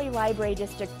Eagle Valley Library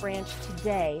District branch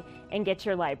today and get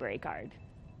your library card.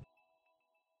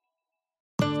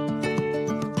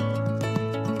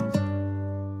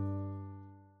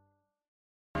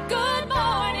 Good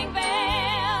morning, Vale.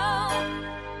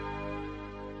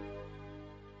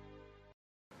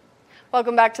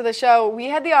 Welcome back to the show. We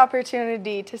had the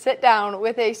opportunity to sit down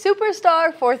with a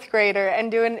superstar fourth grader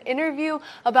and do an interview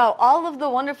about all of the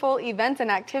wonderful events and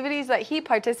activities that he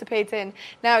participates in.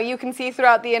 Now, you can see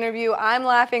throughout the interview, I'm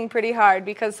laughing pretty hard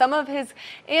because some of his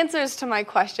answers to my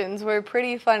questions were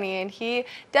pretty funny, and he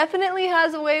definitely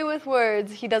has a way with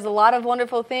words. He does a lot of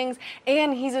wonderful things,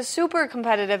 and he's a super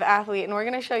competitive athlete, and we're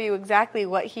going to show you exactly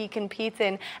what he competes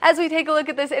in as we take a look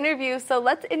at this interview. So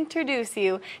let's introduce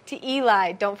you to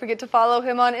Eli. Don't forget to follow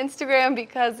him on Instagram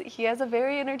because he has a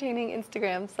very entertaining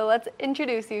Instagram. So let's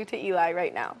introduce you to Eli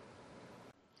right now.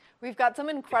 We've got some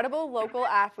incredible local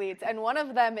athletes, and one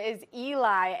of them is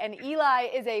Eli. And Eli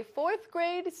is a fourth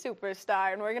grade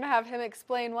superstar, and we're going to have him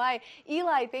explain why.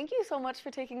 Eli, thank you so much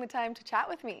for taking the time to chat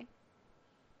with me.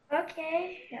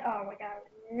 Okay. Oh my God.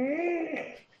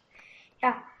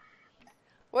 Yeah.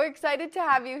 We're excited to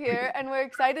have you here, and we're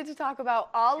excited to talk about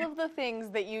all of the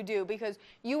things that you do because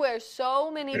you wear so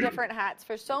many different hats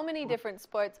for so many different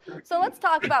sports. So let's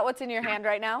talk about what's in your hand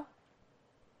right now.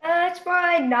 It's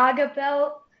my Naga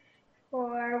belt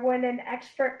for winning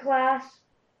expert class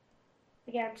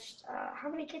against, how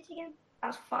many kids again? That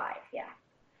was 5, yeah.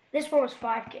 This one was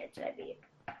 5 kids I beat.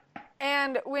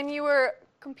 And when you were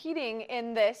competing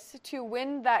in this to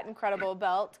win that incredible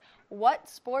belt, what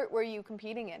sport were you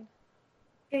competing in?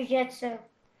 Jiu-jitsu.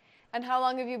 And how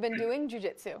long have you been doing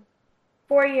jiu-jitsu?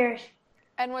 4 years.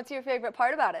 And what's your favorite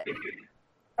part about it?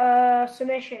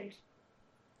 Submissions.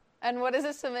 And what is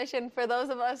a submission for those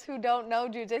of us who don't know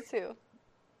jiu-jitsu?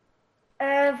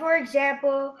 For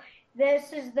example,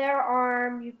 this is their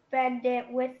arm. You bend it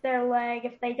with their leg.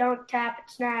 If they don't tap, it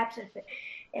snaps.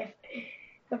 If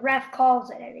the ref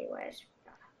calls it anyways.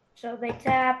 So they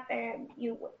tap and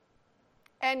you win.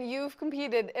 And you've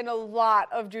competed in a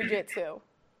lot of jiu-jitsu.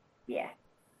 Yeah.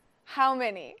 How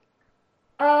many?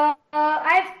 I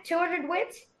have 200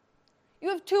 wins. You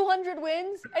have 200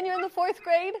 wins and you're in the 4th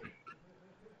grade?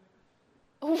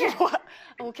 Yeah. What?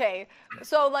 Okay.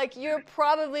 So, like, you're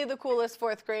probably the coolest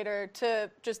 4th grader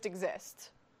to just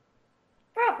exist.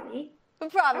 Probably.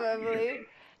 Probably.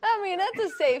 I mean, that's a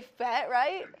safe bet,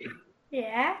 right?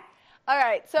 Yeah. All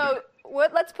right. So,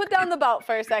 let's put down the belt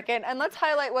for a second and let's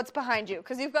highlight what's behind you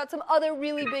because you've got some other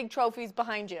really big trophies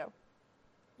behind you.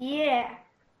 Yeah.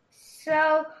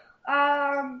 So,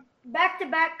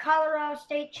 back-to-back Colorado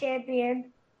State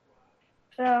champion.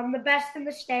 So I'm the best in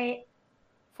the state.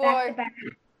 Back-to-back.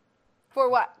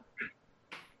 For what?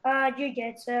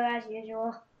 Jiu-jitsu, as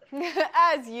usual.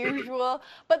 As usual.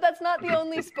 But that's not the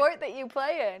only sport that you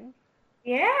play in.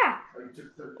 Yeah.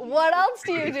 What else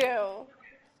do you do?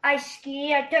 I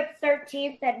ski. I took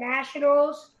 13th at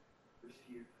nationals.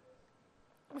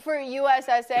 For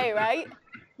USSA, right?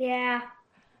 Yeah.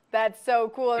 That's so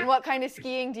cool. And what kind of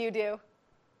skiing do you do?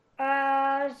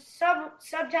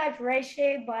 Sometimes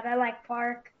racing, but I like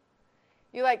park.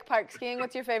 You like park skiing?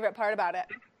 What's your favorite part about it?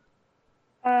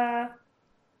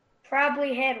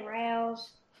 Probably hitting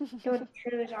rails. Doing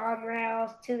 2s on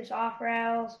rails, 2s off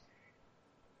rails.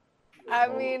 I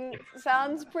mean,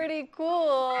 sounds pretty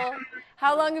cool.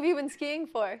 How long have you been skiing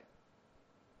for?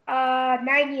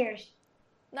 9 years.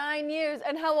 9 years.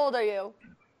 And how old are you?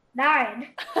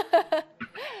 9.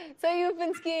 So you've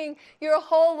been skiing your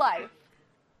whole life?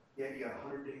 Yeah, you got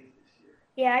 100 days this year.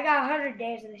 Yeah, I got 100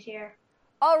 days this year.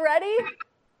 Already?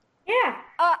 Yeah.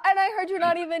 And I heard you're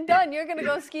not even done. You're going to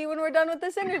go ski when we're done with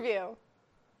this interview.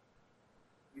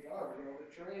 We are. We're going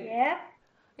to train. Yeah.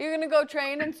 You're going to go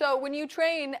train. And so when you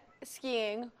train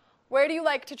skiing, where do you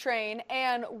like to train?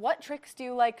 And what tricks do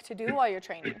you like to do while you're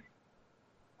training?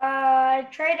 I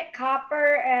train at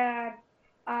Copper, and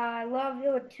I love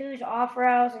doing 2s off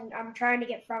rails, and I'm trying to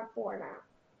get front 4 now.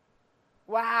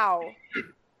 Wow.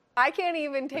 I can't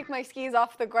even take my skis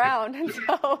off the ground, and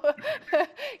so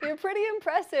you're pretty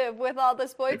impressive with all the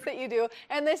sports that you do,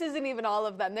 and this isn't even all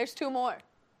of them. There's 2 more.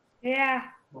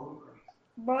 Yeah.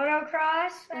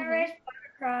 Motocross. I race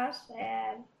motocross,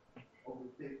 and Over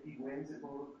 50 wins at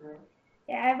motocross?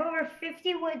 yeah, I have over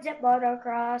 50 wins at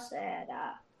motocross,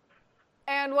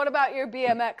 And what about your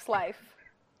BMX life?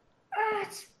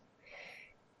 It's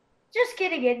just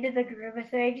getting into the groove of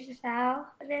things is how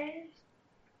it is.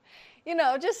 you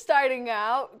know, just starting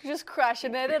out, just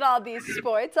crushing it at all these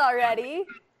sports already.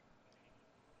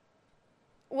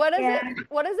 What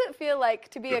does it feel like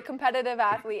to be a competitive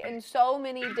athlete in so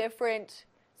many different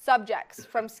subjects,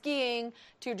 from skiing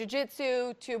to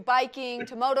jiu-jitsu to biking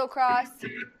to motocross?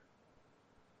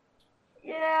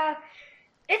 Yeah,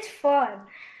 it's fun.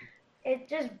 It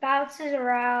just bounces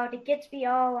around. It gets me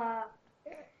all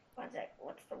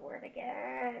what's the word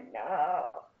again? No.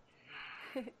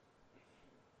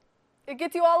 It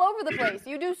gets you all over the place.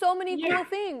 You do so many cool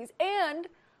things. And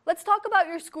let's talk about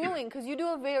your schooling, because you do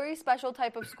a very special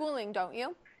type of schooling, don't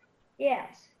you?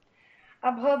 Yes.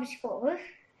 I'm homeschooled.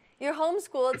 You're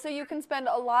homeschooled, so you can spend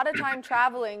a lot of time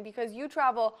traveling, because you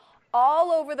travel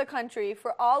all over the country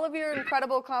for all of your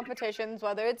incredible competitions,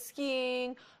 whether it's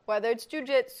skiing, whether it's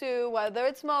jiu-jitsu, whether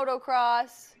it's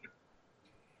motocross.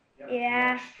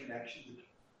 Yeah.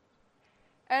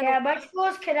 And my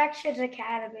school's Connections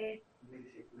Academy.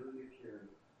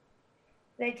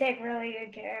 They take really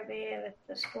good care of me with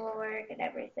the schoolwork and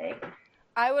everything.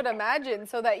 I would imagine,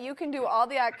 so that you can do all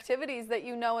the activities that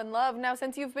you know and love. Now,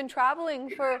 since you've been traveling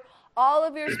for all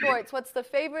of your sports, what's the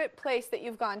favorite place that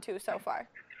you've gone to so far?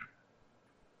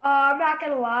 I'm not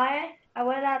going to lie. I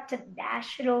went out to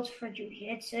nationals for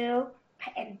jiu-jitsu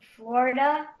in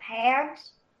Florida,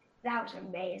 PAMS. That was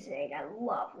amazing. I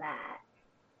love that.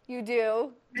 You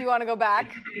do? Do you want to go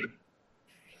back? Yeah.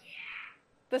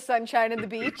 The sunshine and the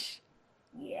beach?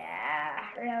 Yeah,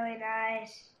 really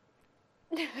nice.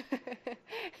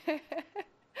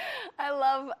 I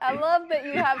love that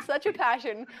you have such a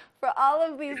passion for all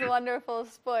of these wonderful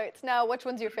sports. Now, which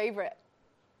one's your favorite?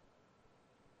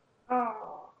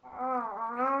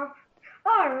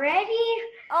 Already?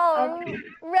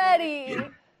 Ready.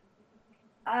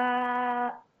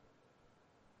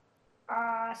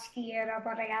 Skiing, I'm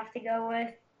gonna have to go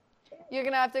with. You're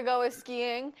gonna have to go with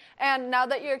skiing. And now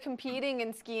that you're competing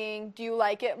in skiing, do you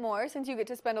like it more since you get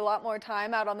to spend a lot more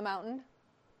time out on the mountain?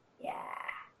 Yeah.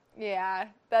 Yeah,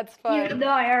 that's fun. Even though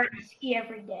I already ski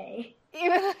every day.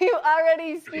 Even though you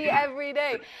already ski every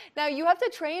day. Now, you have to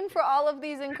train for all of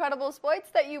these incredible sports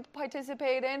that you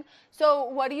participate in. So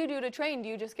what do you do to train? Do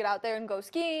you just get out there and go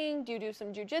skiing? Do you do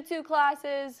some jiu-jitsu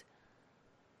classes?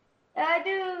 I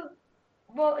do.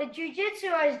 Well, in jiu-jitsu,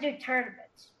 I just do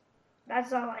tournaments.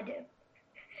 That's all I do.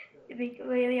 To be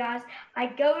completely honest, I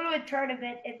go to a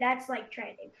tournament, and that's like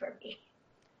training for me.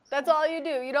 That's all you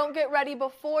do. You don't get ready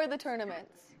before the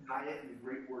tournaments. Diet and a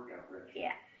great workout regimen.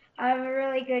 Yeah. I have a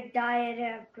really good diet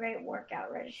and a great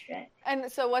workout regimen.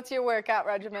 And so what's your workout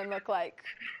regimen look like?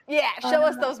 Yeah, show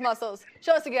us those muscles.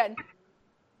 Show us again.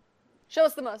 Show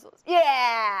us the muscles.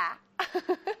 Yeah!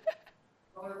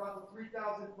 About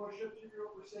 3,000 push-ups you're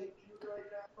over St. Jude right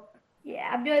now? Yeah,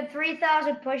 I'm doing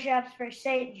 3,000 push-ups for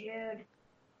St. Jude.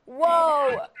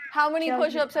 Whoa! How many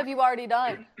push-ups have you already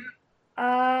done?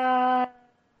 500,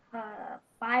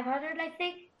 I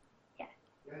think. Yeah.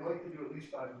 I'd like to do at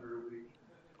least 500 a week.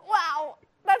 Wow!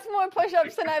 That's more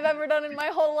push-ups than I've ever done in my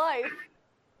whole life.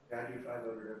 Yeah, I do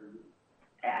 500 every week.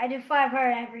 I do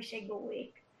 500 every single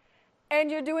week.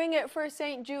 And you're doing it for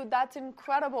St. Jude. That's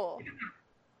incredible.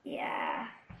 Yeah.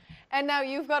 And now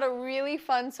you've got a really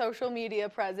fun social media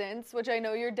presence, which I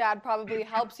know your dad probably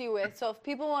helps you with. So if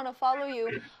people want to follow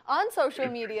you on social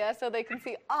media so they can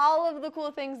see all of the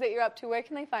cool things that you're up to, where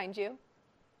can they find you?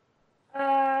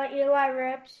 Eli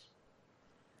Rips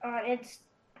on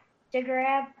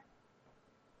Instagram.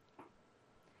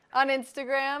 On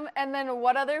Instagram. And then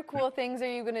what other cool things are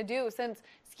you going to do? Since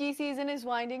ski season is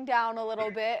winding down a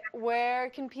little bit, where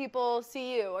can people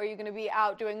see you? Are you going to be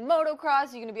out doing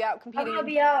motocross? Are you going to be out competing? I'm going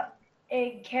to be out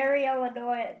in Cary,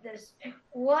 Illinois at this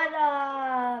one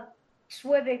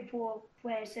swimming pool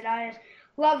place, and I just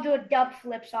love doing dump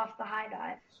flips off the high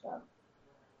dive. So.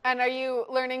 And are you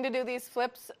learning to do these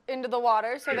flips into the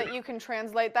water so that you can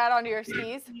translate that onto your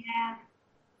skis? Yeah.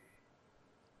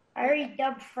 I already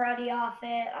dumped Freddy off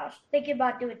it. I was thinking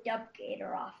about doing dump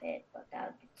Gator off it, but that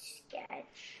would be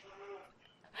sketch.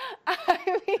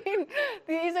 I mean,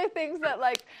 these are things that,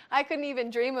 like, I couldn't even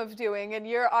dream of doing, and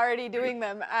you're already doing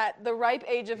them at the ripe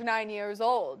age of 9 years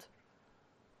old.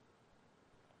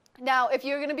 Now, if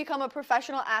you're going to become a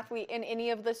professional athlete in any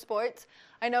of the sports,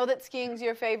 I know that skiing's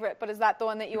your favorite, but is that the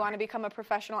one that you want to become a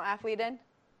professional athlete in?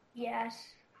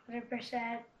 Yes,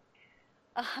 100%.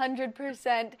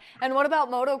 100%. And what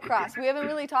about motocross? We haven't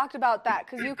really talked about that,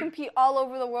 because you compete all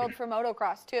over the world for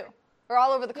motocross, too. Or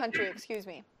all over the country, excuse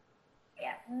me.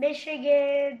 Yeah,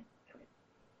 Michigan,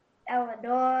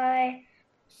 Illinois,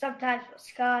 sometimes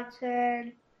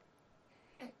Wisconsin.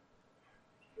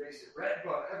 Race at Red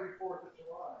Bud every 4th of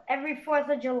July. Every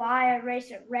 4th of July, I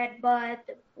race at Red Bud,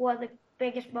 one of the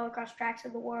biggest motocross tracks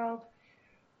in the world.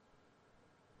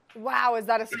 Wow, is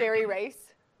that a scary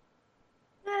race?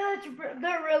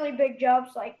 They're really big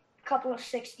jumps, like a couple of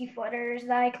 60-footers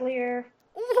that I clear.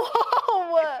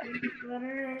 Whoa! When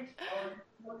you're riding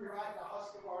a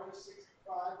Husqvarna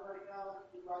 65 right now,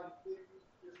 you're riding 50s,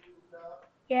 just moved up.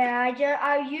 Yeah,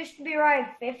 I used to be riding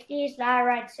 50s, now I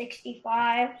ride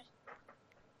 65s.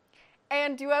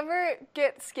 And do you ever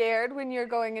get scared when you're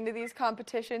going into these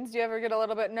competitions? Do you ever get a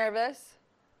little bit nervous?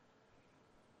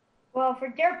 Well, for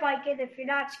dirt biking, if you're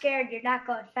not scared, you're not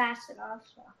going fast enough.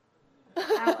 So.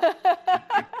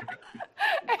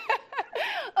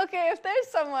 Okay, if there's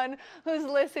someone who's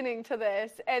listening to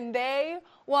this and they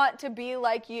want to be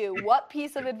like you, what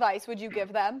piece of advice would you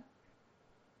give them?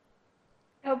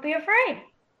 Don't be afraid.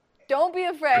 Don't be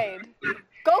afraid.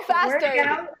 Go faster. Work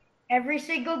out every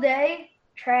single day.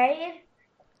 Train.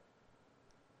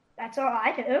 That's all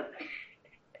I do.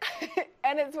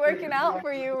 And it's working out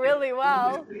for you really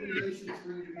well.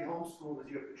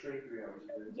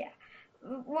 Yeah.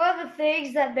 One of the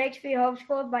things that makes me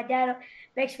homeschooled, my dad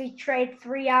makes me train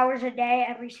 3 hours a day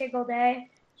every single day.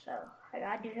 So I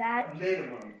gotta do that. A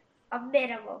minimum. A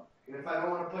minimum. And if I don't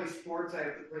want to play sports, I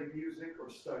have to play music or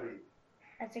study.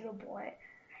 That's a good point.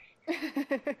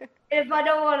 If I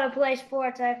don't want to play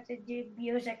sports, I have to do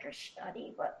music or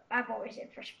study, but I'm always in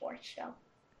for sports, so.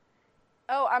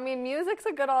 Oh, I mean, music's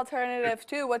a good alternative,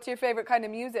 too. What's your favorite kind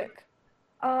of music?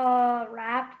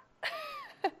 Rap.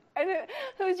 And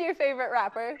who's your favorite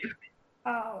rapper?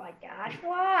 Oh, my gosh.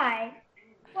 Why?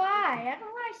 Why? I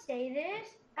don't want to say this.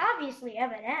 Obviously,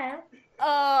 Eminem.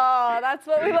 Oh, that's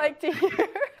what we like to hear.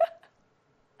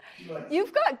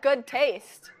 You've got good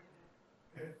taste.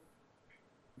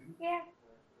 Yeah.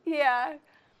 Yeah.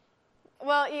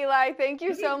 Well, Eli, thank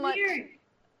you so much.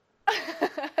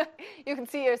 You can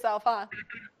see yourself, huh?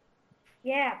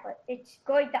 Yeah, but it's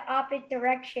going the opposite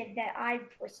direction that I'm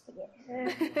twisting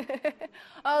it.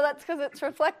 Oh, that's because it's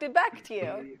reflected back to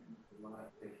you.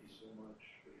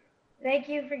 Thank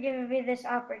you for giving me this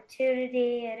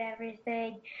opportunity and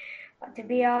everything to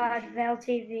be on Vail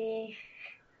TV.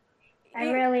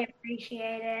 I really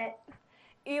appreciate it.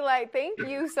 Eli, thank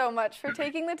you so much for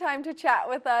taking the time to chat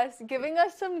with us, giving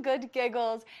us some good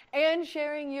giggles, and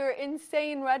sharing your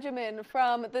insane regimen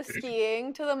from the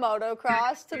skiing to the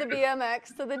motocross to the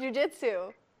BMX to the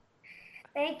jiu-jitsu.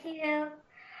 Thank you.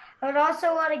 I would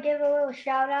also want to give a little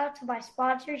shout out to my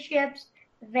sponsorships,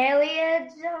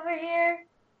 Valians over here.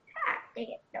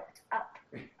 Dang it. No, it's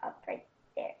up right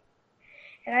there.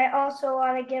 And I also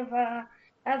want to give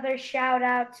another shout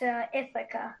out to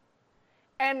Ithaca.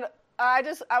 And I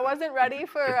wasn't ready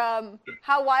for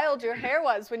how wild your hair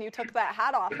was when you took that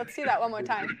hat off. Let's see that one more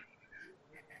time.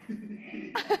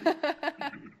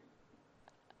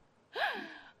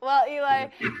 Well, Eli,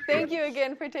 thank you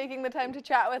again for taking the time to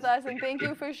chat with us, and thank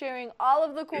you for sharing all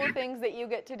of the cool things that you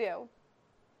get to do.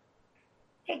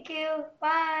 Thank you.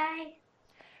 Bye.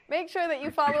 Make sure that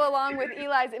you follow along with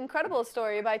Eli's incredible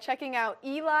story by checking out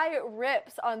Eli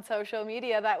Rips on social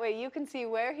media. That way you can see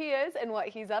where he is and what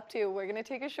he's up to. We're going to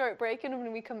take a short break, and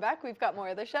when we come back, we've got more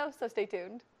of the show, so stay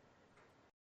tuned.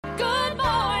 Good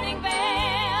morning,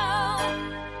 Vail.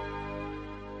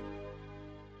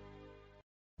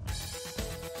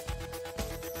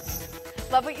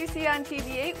 Love what you see on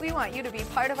TV8? We want you to be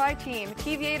part of our team.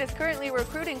 TV8 is currently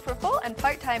recruiting for full and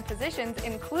part-time positions,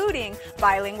 including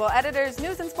bilingual editors,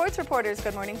 news and sports reporters,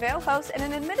 Good Morning Vail host, and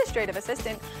an administrative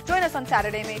assistant. Join us on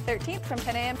Saturday, May 13th from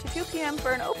 10 a.m. to 2 p.m.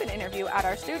 for an open interview at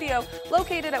our studio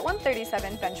located at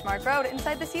 137 Benchmark Road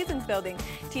inside the Seasons building.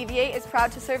 TV8 is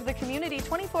proud to serve the community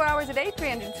 24 hours a day,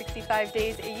 365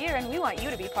 days a year, and we want you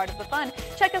to be part of the fun.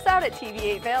 Check us out at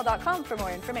tv8vail.com for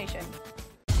more information.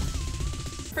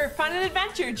 For fun and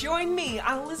adventure, join me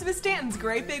on Elizabeth Stanton's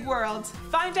Great Big World.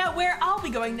 Find out where I'll be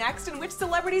going next and which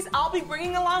celebrities I'll be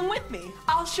bringing along with me.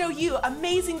 I'll show you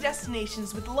amazing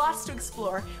destinations with lots to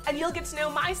explore, and you'll get to know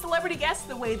my celebrity guests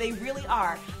the way they really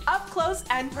are, up close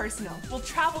and personal. We'll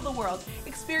travel the world,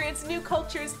 experience new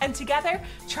cultures, and together,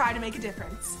 try to make a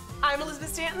difference. I'm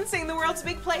Elizabeth Stanton, saying the world's a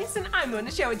big place, and I'm going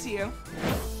to show it to you.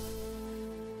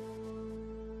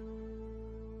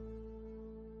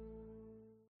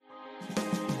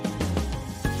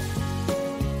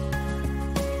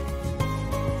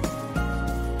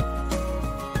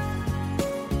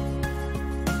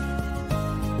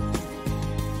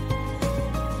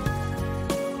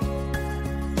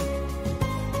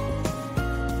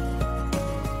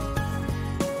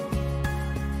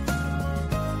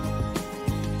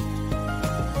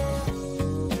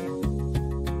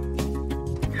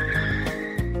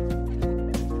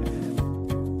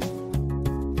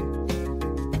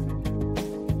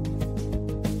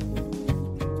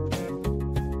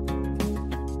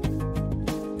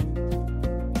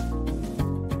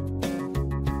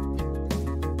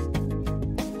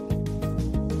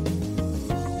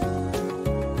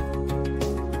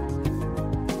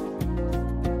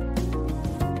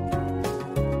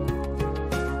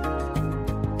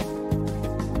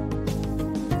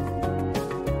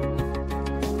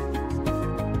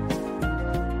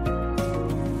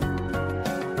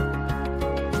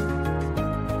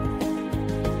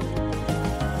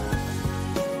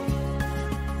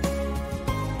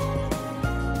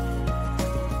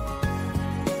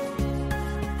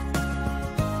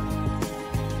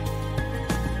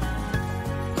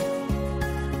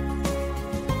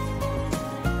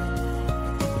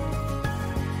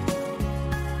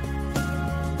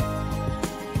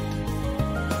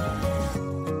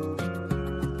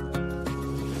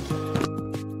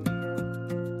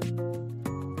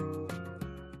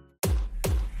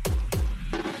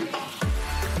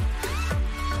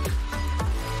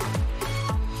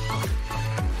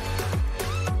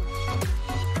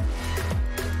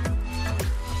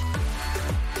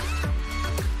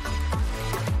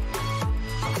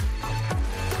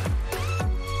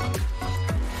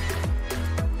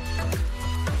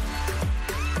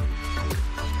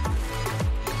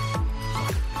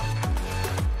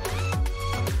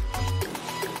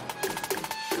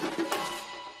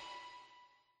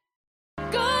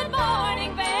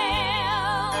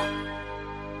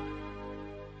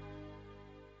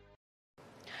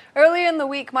 in the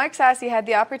week, Mark Sassy had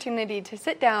the opportunity to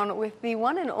sit down with the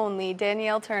one and only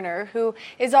Danielle Turner, who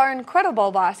is our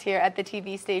incredible boss here at the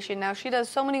TV station. Now, she does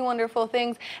so many wonderful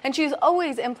things, and she's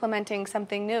always implementing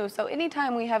something new. So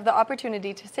anytime we have the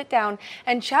opportunity to sit down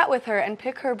and chat with her and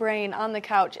pick her brain on the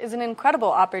couch is an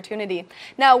incredible opportunity.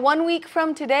 Now, 1 week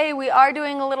from today, we are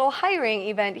doing a little hiring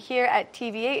event here at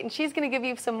TV8, and she's going to give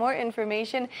you some more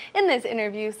information in this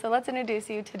interview. So let's introduce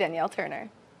you to Danielle Turner.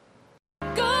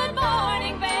 Good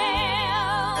morning, Vale.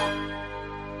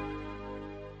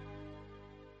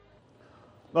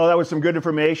 Well, that was some good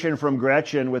information from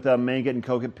Gretchen with May getting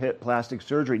cockpit plastic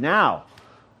surgery. Now,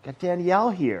 got Danielle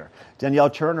here. Danielle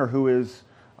Turner, who is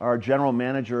our general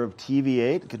manager of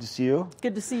TV8. Good to see you.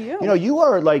 Good to see you. You know, you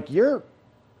are like, you're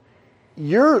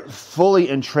fully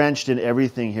entrenched in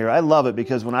everything here. I love it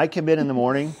because when I come in the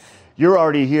morning, you're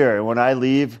already here. And when I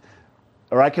leave,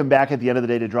 or I come back at the end of the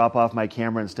day to drop off my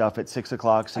camera and stuff at 6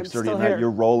 o'clock, 6:30 at night,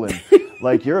 you're rolling.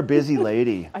 Like, you're a busy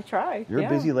lady. I try. You're a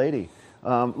busy lady.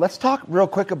 Let's talk real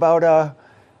quick about,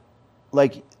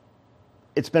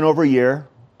 it's been over a year.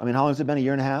 I mean, how long has it been? A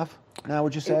year and a half now,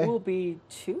 would you say? It will be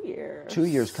 2 years. 2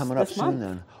 years coming up this soon month.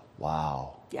 then.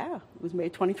 Wow. Yeah, it was May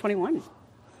 2021.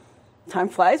 Time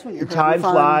flies when you're having Time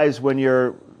fun. flies when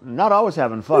you're not always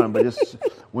having fun, but just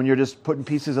when you're just putting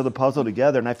pieces of the puzzle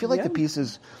together. And I feel like the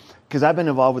pieces, because I've been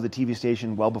involved with the TV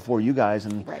station well before you guys,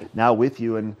 and now with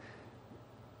you, and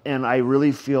I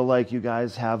really feel like you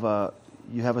guys have a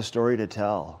story to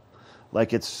tell.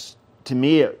 Like, it's, to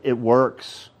me, it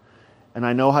works. And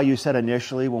I know how you said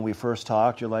initially when we first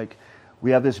talked, you're like,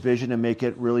 we have this vision to make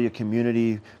it really a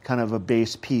community, kind of a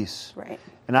base piece. Right.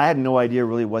 And I had no idea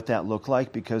really what that looked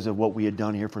like because of what we had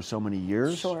done here for so many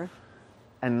years. Sure.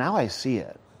 And now I see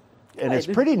it. And Good. it's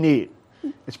pretty neat.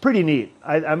 It's pretty neat.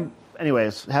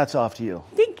 Anyways, hats off to you.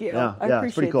 Thank you. Yeah, I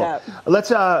it's pretty appreciate cool. that. Let's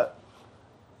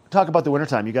talk about the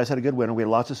wintertime. You guys had a good winter. We had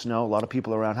lots of snow, a lot of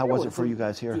people around. How was it for you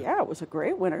guys here? Yeah, it was a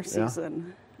great winter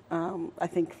season. I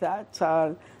think that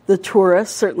the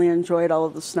tourists certainly enjoyed all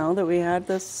of the snow that we had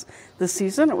this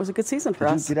season. It was a good season for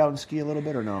us. Did you get out and ski a little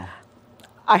bit or no?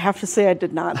 I have to say I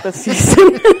did not this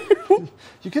season.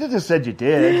 You could have just said you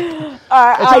did.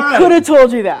 I could have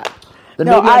told you that. Then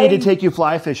No, maybe I need to take you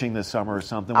fly fishing this summer or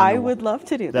something. I would love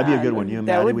to do that. That'd be a good one. You and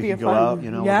That Maddie, would we be could a go fun- out,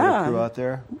 we'll get a crew out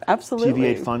there.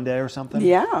 Absolutely. TV8 Fun Day or something.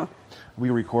 Yeah.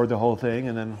 We record the whole thing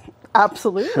and then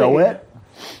Absolutely. show it.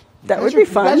 That would be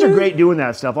fun. You guys are great doing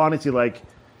that stuff. Honestly, like,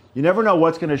 you never know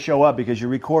what's going to show up because you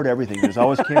record everything. There's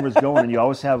always cameras going and you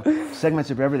always have segments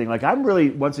of everything. Like, I'm really,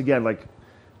 once again, like,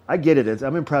 I get it.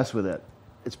 I'm impressed with it.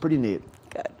 It's pretty neat.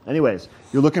 Good. Anyways,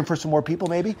 you're looking for some more people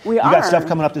maybe? We You are. got stuff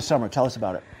coming up this summer. Tell us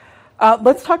about it.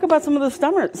 Let's talk about some of the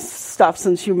summer stuff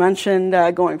since you mentioned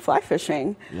going fly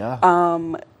fishing.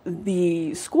 Yeah.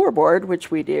 The scoreboard, which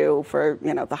we do for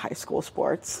the high school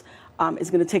sports,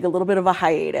 is going to take a little bit of a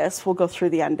hiatus. We'll go through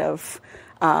the end of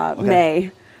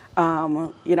May.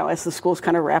 As the schools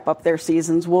kind of wrap up their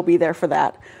seasons, we'll be there for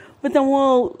that. But then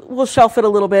we'll shelf it a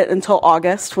little bit until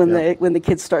August when the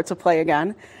kids start to play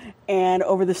again. And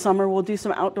over the summer, we'll do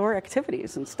some outdoor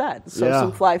activities instead. So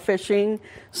some fly fishing,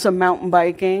 some mountain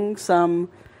biking, some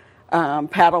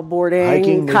paddle boarding,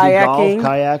 Hiking, maybe kayaking. golf,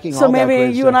 kayaking, so all that maybe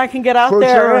great you stuff. and I can get out For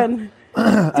there sure. and do a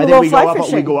I little think we fly go,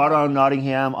 fishing. we go out on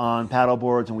Nottingham on paddle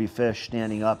boards and we fish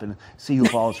standing up and see who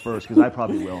falls first, because I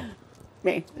probably will.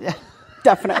 Me.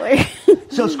 Definitely.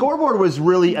 So Scoreboard was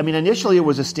really, initially it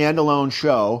was a standalone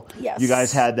show. Yes. You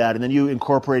guys had that, and then you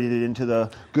incorporated it into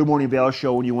the Good Morning Vale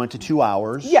show when you went to 2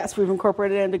 hours. Yes, we've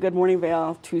incorporated it into Good Morning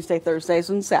Vale Tuesday, Thursdays,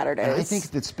 and Saturdays. And I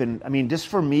think that's been, just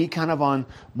for me, kind of on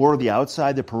more of the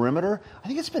outside, the perimeter, I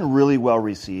think it's been really well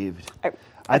received.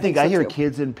 I think so I hear too.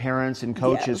 kids and parents and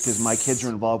coaches, because my Yes. kids are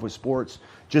involved with sports,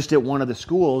 just at one of the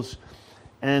schools,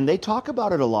 and they talk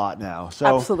about it a lot now.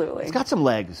 So Absolutely. it's got some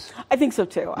legs. I think so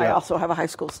too. I Yeah. also have a high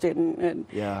school student, and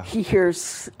Yeah. he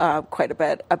hears quite a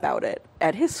bit about it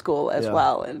at his school as Yeah.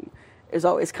 well, and is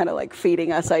always kind of like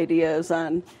feeding us ideas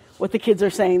on what the kids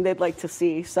are saying they'd like to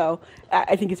see. So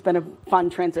I think it's been a fun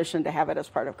transition to have it as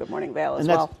part of Good Morning Vale as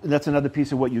And well. that's another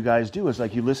piece of what you guys do, is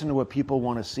like you listen to what people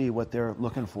want to see, what they're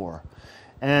looking for.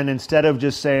 And instead of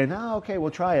just saying, oh, okay,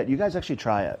 we'll try it, you guys actually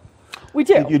try it. We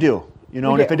do. You do.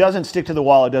 And We if do. it doesn't stick to the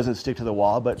wall, it doesn't stick to the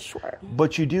wall. But Sure.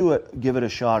 But you do give it a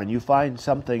shot, and you find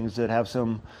some things that have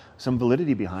some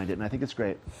validity behind it, and I think it's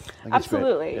great.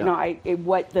 Absolutely. Yeah.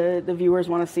 What the viewers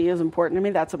want to see is important to me.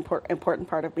 That's an important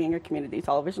part of being a community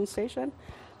television station.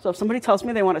 So if somebody tells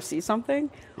me they want to see something,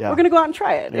 Yeah. we're going to go out and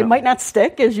try it. Yeah. It might not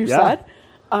stick, as you Yeah. said,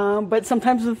 but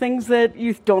sometimes the things that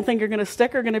you don't think are going to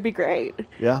stick are going to be great.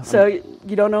 Yeah. So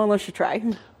you don't know unless you try.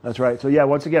 That's right. So yeah,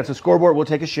 once again, so Scoreboard will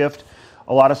take a shift.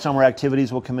 a lot of summer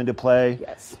activities will come into play,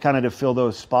 yes, kind of to fill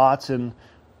those spots. And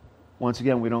once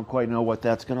again, we don't quite know what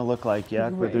that's going to look like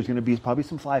yet, but there's going to be probably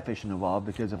some fly fishing involved,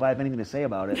 because if I have anything to say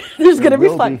about it, there's going to be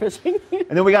fly fishing.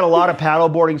 And then we got a lot of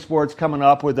paddleboarding sports coming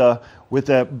up with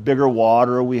a bigger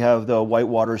water. We have the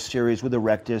Whitewater Series with the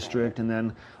Rec District, and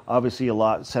then obviously a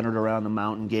lot centered around the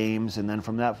mountain games. And then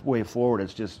from that way forward,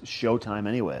 it's just showtime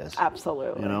anyways.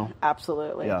 Absolutely. You know?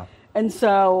 Absolutely. Yeah. And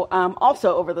so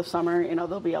also over the summer,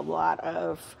 there'll be a lot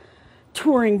of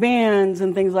touring bands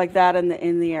and things like that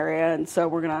in the area. And so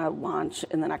we're going to launch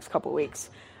in the next couple of weeks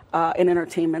an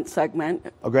entertainment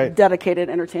segment. Oh, great. Dedicated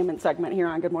entertainment segment here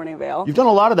on Good Morning Vail. You've done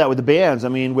a lot of that with the bands. I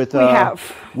mean, with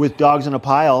with Dogs in a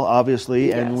Pile, obviously,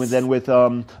 yes, and then with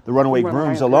the Runaway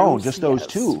Grooms alone, just those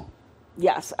two.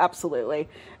 Yes, absolutely.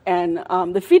 And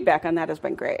the feedback on that has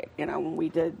been great. When we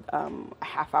did a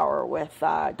half hour with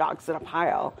Dogs in a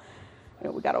Pile,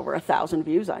 we got over 1,000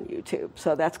 views on YouTube.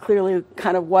 So that's clearly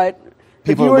kind of what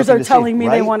the viewers are telling me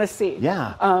they want to see.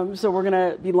 Yeah. So we're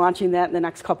going to be launching that in the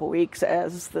next couple weeks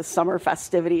as the summer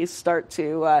festivities start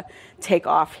to take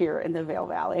off here in the Vail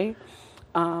Valley.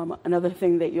 Another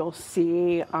thing that you'll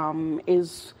see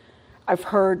is I've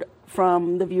heard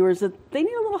from the viewers that they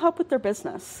need a little help with their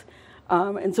business.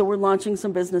 And so we're launching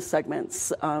some business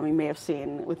segments. You may have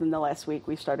seen within the last week,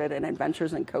 we started an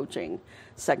Adventures in Coaching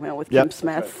segment with Kim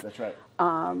Smith. That's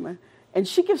right. And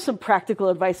she gives some practical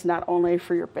advice, not only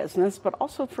for your business, but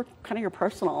also for kind of your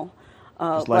personal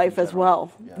life as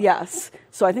well. Yeah. Yes.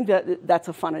 So I think that's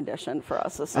a fun addition for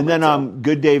us this summer. And then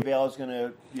Good Day Vail is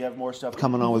you have more stuff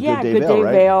coming on with Good Day Vail, Good Day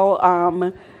right?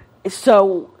 Vail.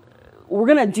 So we're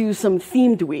going to do some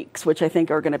themed weeks, which I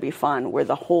think are going to be fun, where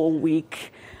the whole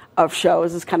week of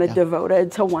shows is kind of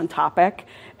devoted to one topic.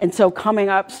 And so coming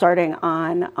up, starting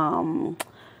on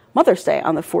Mother's Day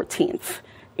on the 14th,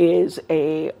 is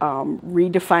a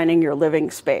redefining your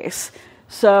living space.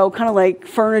 So kind of like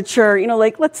furniture,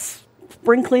 let's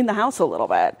spring clean the house a little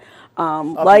bit.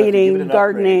 Lighting,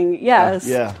 gardening,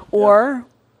 yes. Or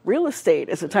real estate.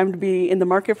 Is it time to be in the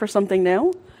market for something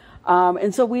new?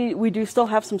 And so we do still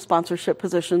have some sponsorship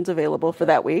positions available for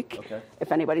that week. Okay.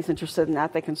 If anybody's interested in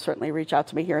that, they can certainly reach out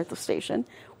to me here at the station.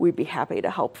 We'd be happy to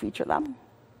help feature them.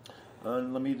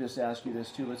 Let me just ask you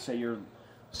this too. Let's say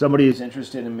somebody is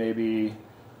interested in maybe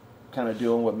kind of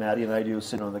doing what Maddie and I do,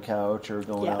 sitting on the couch or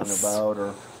going out and about,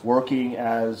 or working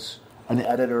as an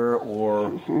editor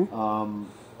or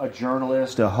a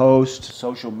journalist, a host,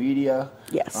 social media.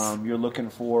 Yes. You're looking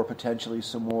for potentially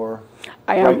some more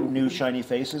new, shiny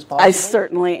faces, possibly? I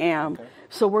certainly am. Okay.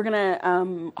 So we're going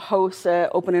to host an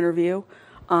open interview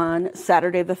on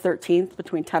Saturday the 13th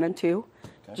between 10 and 2.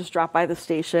 Okay. Just drop by the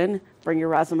station, bring your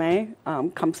resume,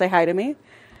 come say hi to me.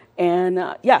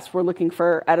 And yes, we're looking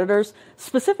for editors.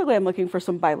 Specifically, I'm looking for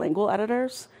some bilingual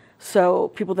editors. So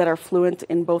people that are fluent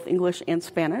in both English and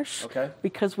Spanish. Okay.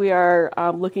 Because we are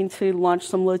looking to launch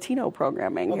some Latino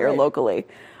programming here locally.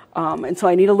 And so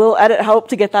I need a little edit help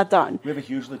to get that done. We have a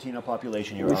huge Latino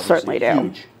population here, We obviously. certainly do.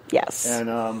 Huge. Yes.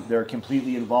 And they're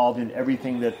completely involved in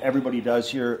everything that everybody does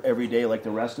here every day like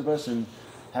the rest of us. And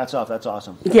hats off, that's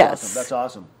awesome. That's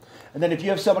awesome. And then if you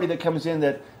have somebody that comes in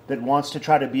that wants to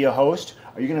try to be a host,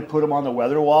 are you going to put them on the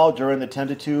weather wall during the 10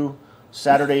 to 2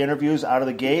 Saturday interviews out of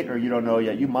the gate, or you don't know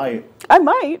yet? You might. I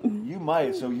might. You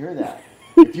might, so hear that.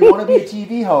 If you want to be a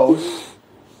TV host,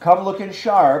 come looking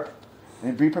sharp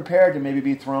and be prepared to maybe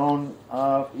be thrown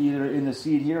either in the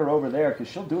seat here or over there, because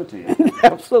she'll do it to you.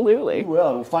 Absolutely. You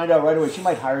will. We'll find out right away. She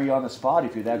might hire you on the spot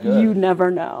if you're that good. You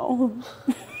never know.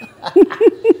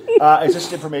 Is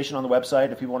this information on the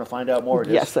website if people want to find out more?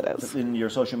 Yes, it is. In your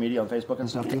social media on Facebook and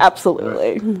stuff too?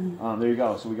 Absolutely. There you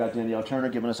go. So we got Danielle Turner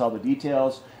giving us all the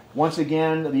details. Once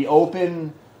again, the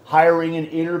open hiring and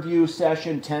interview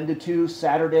session 10 to 2,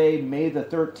 Saturday, May the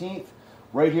 13th,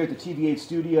 right here at the TV8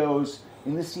 Studios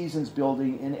in the Seasons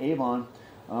building in Avon.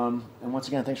 And once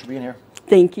again, thanks for being here.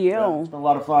 Thank you. Yeah, it's been a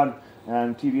lot of fun,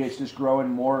 and TV8's just growing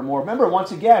more and more. Remember,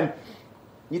 once again,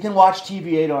 you can watch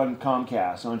TV8 on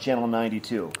Comcast, on Channel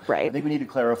 92. Right. I think we need to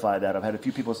clarify that. I've had a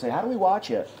few people say, how do we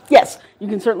watch it? Yes, you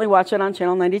can certainly watch it on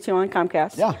Channel 92 on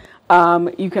Comcast. Yeah.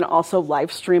 You can also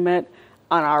live stream it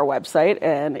on our website,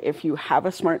 and if you have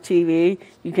a smart TV,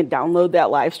 you can download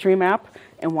that live stream app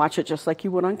and watch it just like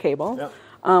you would on cable. Yeah.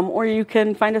 Or you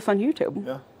can find us on YouTube.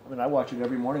 Yeah. I mean, I watch it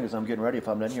every morning as I'm getting ready. If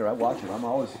I'm in here, I watch it. I'm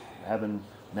always having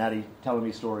Maddie telling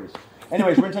me stories.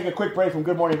 Anyways, we're going to take a quick break from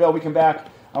Good Morning Vail. We come back.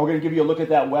 We're going to give you a look at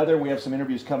that weather. We have some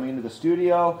interviews coming into the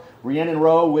studio. Rhiannon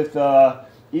Rowe with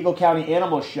Eagle County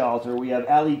Animal Shelter. We have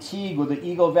Allie Teague with the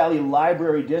Eagle Valley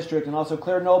Library District, and also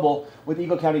Claire Noble with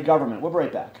Eagle County Government. We'll be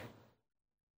right back.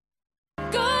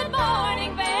 Good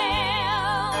morning, Vail.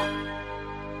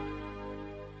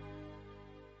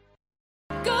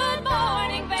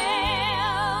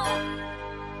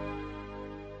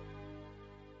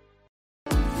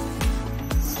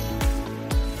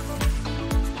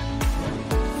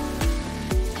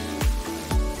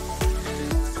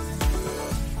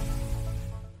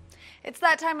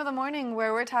 that time of the morning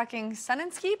where we're talking Sun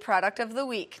and Ski Product of the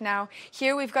Week. Now,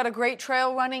 here we've got a great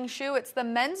trail running shoe. It's the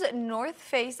men's North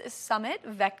Face Summit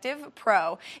Vective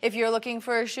Pro. If you're looking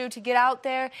for a shoe to get out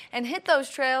there and hit those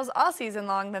trails all season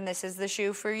long, then this is the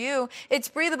shoe for you. It's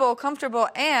breathable, comfortable,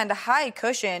 and high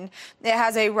cushion. It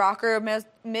has a rocker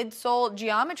midsole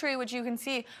geometry, which you can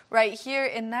see right here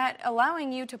in that,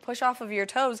 allowing you to push off of your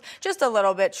toes just a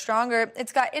little bit stronger.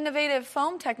 It's got innovative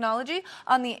foam technology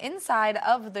on the inside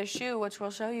of the shoe, which we'll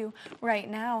show you right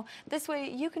now. This way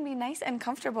you can be nice and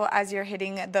comfortable as you're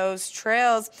hitting those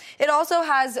trails. It also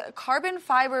has carbon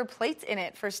fiber plates in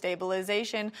it for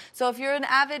stabilization. So if you're an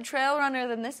avid trail runner,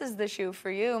 then this is the shoe for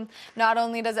you. Not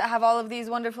only does it have all of these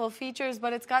wonderful features,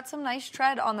 but it's got some nice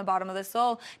tread on the bottom of the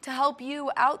sole to help you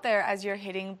out there as you're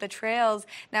hitting the trails.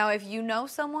 Now, if you know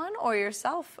someone or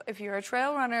yourself, if you're a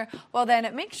trail runner, well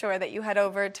then make sure that you head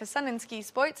over to Sun and Ski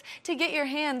Sports to get your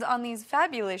hands on these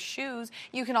fabulous shoes.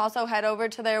 You can also head over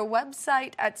to their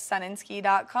website at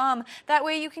sunandski.com. That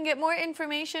way you can get more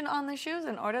information on the shoes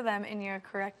and order them in your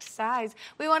correct size.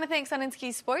 We want to thank Sun and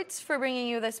Ski Sports for bringing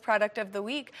you this product of the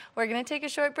week. We're going to take a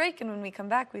short break, and when we come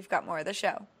back, we've got more of the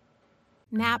show.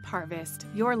 Nap Harvest,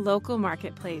 your local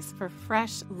marketplace for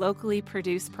fresh, locally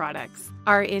produced products.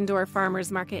 Our indoor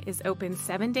farmers market is open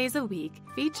 7 days a week,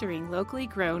 featuring locally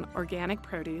grown organic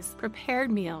produce,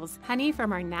 prepared meals, honey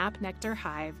from our Nap Nectar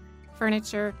hive,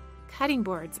 furniture, cutting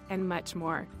boards, and much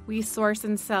more. We source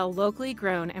and sell locally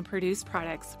grown and produced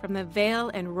products from the Vail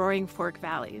and Roaring Fork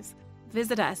Valleys.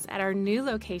 Visit us at our new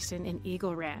location in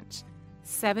Eagle Ranch,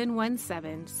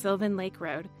 717 Sylvan Lake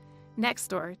Road, next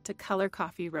door to Color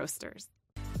Coffee Roasters.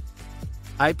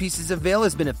 Eyepieces of Vail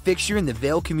has been a fixture in the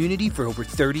Vail community for over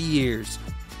 30 years.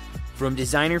 From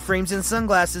designer frames and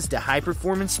sunglasses to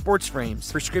high-performance sports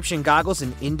frames, prescription goggles,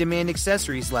 and in-demand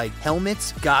accessories like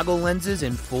helmets, goggle lenses,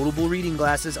 and foldable reading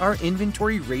glasses, our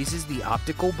inventory raises the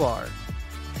optical bar.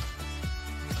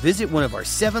 Visit one of our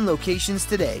 7 locations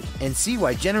today and see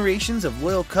why generations of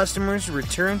loyal customers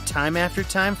return time after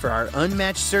time for our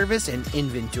unmatched service and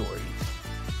inventory.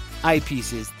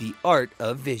 Eyepieces, the art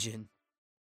of vision.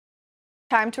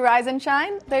 Time to rise and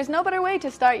shine? There's no better way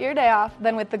to start your day off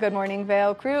than with the Good Morning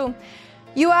Vail crew.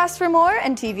 You asked for more,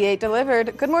 and TV8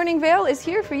 delivered. Good Morning Vail is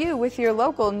here for you with your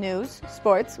local news,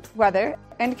 sports, weather,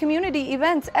 and community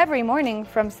events every morning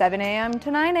from 7 a.m.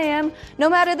 to 9 a.m. No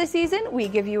matter the season, we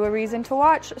give you a reason to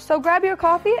watch, so grab your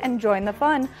coffee and join the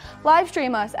fun. Live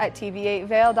stream us at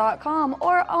tv8vail.com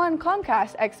or on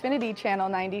Comcast Xfinity Channel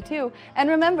 92. And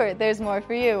remember, there's more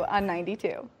for you on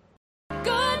 92.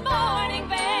 Good morning,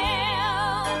 Vail.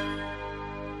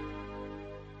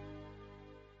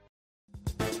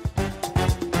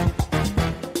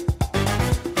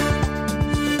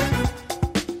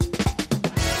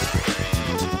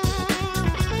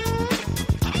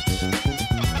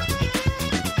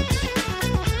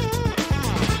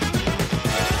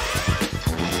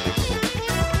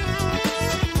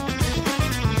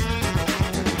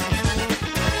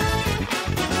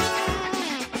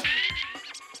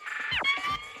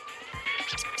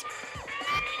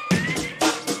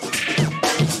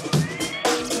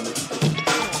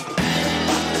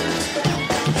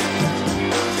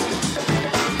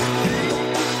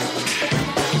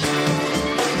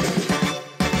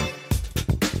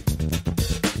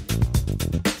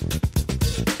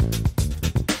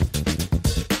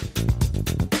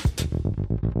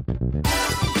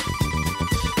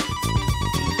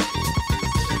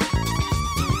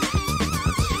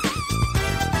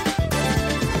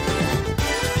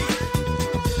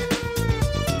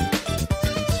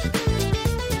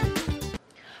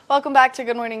 Welcome back to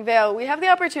Good Morning Vail. We have the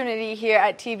opportunity here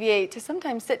at TV8 to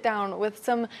sometimes sit down with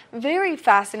some very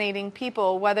fascinating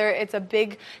people, whether it's a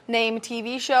big name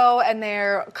TV show and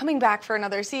they're coming back for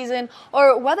another season,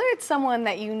 or whether it's someone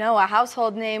that you know, a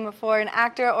household name for an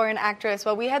actor or an actress.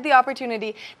 Well, we had the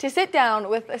opportunity to sit down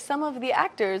with some of the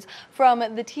actors from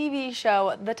the TV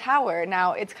show The Tower.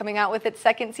 Now, it's coming out with its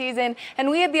second season, and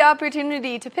we had the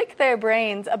opportunity to pick their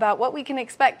brains about what we can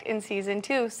expect in season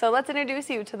 2. So let's introduce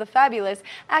you to the fabulous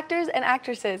actors and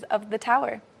actresses of The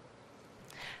Tower.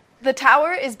 The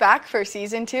Tower is back for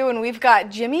season 2, and we've got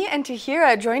Jimmy and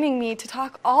Tahira joining me to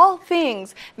talk all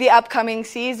things the upcoming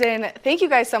season. Thank you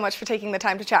guys so much for taking the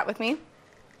time to chat with me.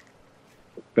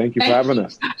 Thank you for having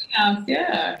us.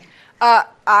 Yeah.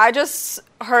 I just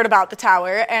heard about The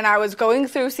Tower, and I was going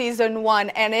through season 1,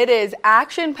 and it is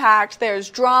action-packed. There's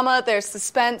drama, there's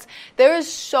suspense. There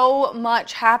is so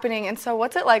much happening. And so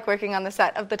what's it like working on the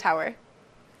set of The Tower?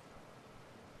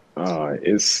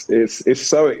 It's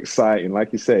so exciting.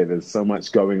 Like you say, there's so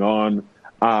much going on.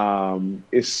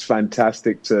 It's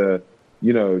fantastic to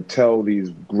tell these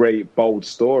great, bold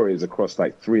stories across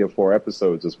like 3 or 4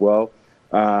 episodes as well.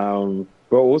 But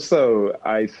also,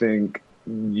 I think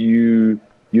you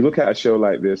look at a show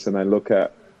like this, and I look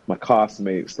at my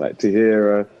castmates like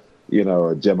Tahira,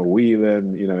 Gemma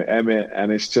Whelan, Emmett,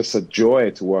 and it's just a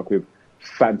joy to work with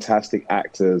fantastic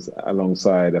actors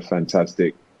alongside a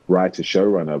fantastic writer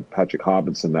showrunner, Patrick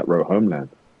Harbinson, that wrote Homeland.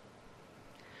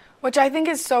 Which I think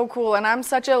is so cool, and I'm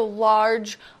such a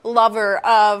large lover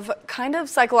of kind of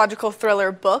psychological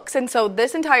thriller books, and so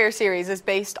this entire series is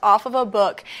based off of a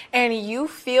book, and you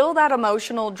feel that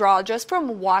emotional draw just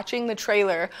from watching the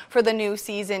trailer for the new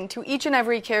season to each and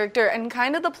every character and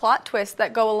kind of the plot twists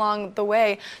that go along the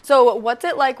way. So what's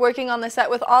it like working on the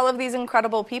set with all of these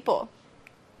incredible people?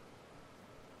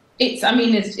 As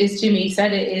Jimmy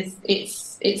said,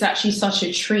 it's actually such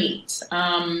a treat.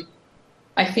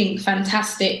 I think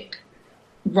fantastic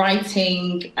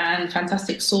writing and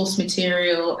fantastic source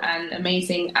material and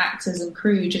amazing actors and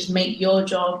crew just make your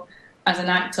job as an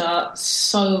actor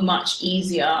so much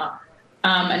easier.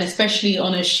 And especially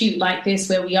on a shoot like this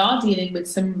where we are dealing with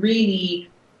some really,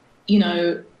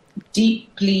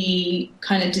 deeply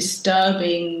kind of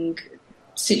disturbing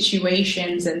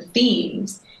situations and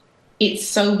themes, it's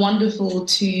so wonderful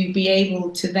to be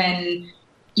able to then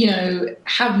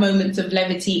have moments of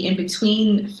levity in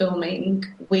between filming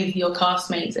with your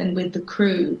castmates and with the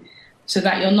crew so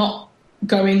that you're not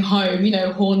going home,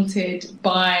 haunted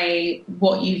by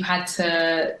what you've had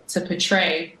to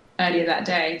portray earlier that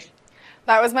day.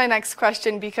 That was my next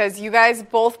question, because you guys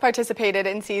both participated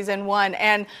in season 1,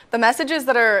 and the messages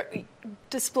that are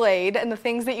displayed and the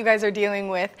things that you guys are dealing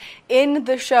with in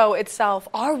the show itself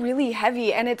are really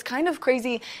heavy, and it's kind of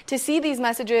crazy to see these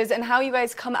messages and how you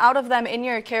guys come out of them in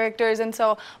your characters. And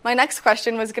so my next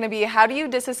question was going to be, how do you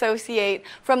disassociate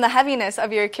from the heaviness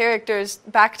of your characters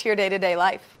back to your day-to-day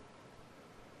life?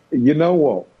 You know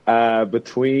what?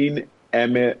 Between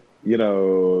Emmett,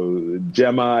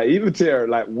 Gemma, even Tara,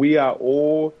 like, we are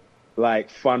all like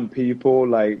fun people,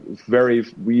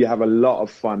 we have a lot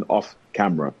of fun off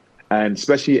camera. And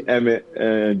especially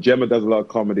Emmett, Gemma does a lot of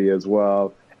comedy as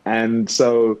well. And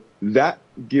so that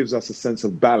gives us a sense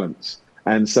of balance.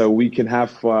 And so we can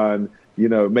have fun,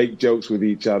 make jokes with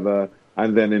each other.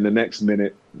 And then in the next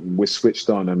minute, we're switched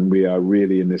on and we are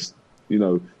really in this,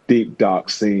 deep, dark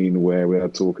scene where we are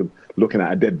looking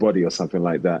at a dead body or something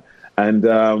like that. And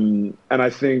I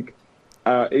think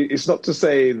it's not to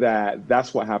say that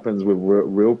that's what happens with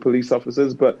real police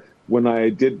officers, but when I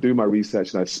did do my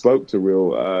research and I spoke to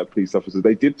real police officers,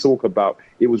 they did talk about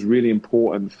it was really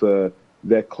important for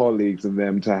their colleagues and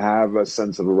them to have a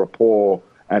sense of a rapport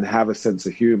and have a sense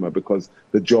of humor because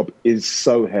the job is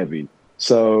so heavy.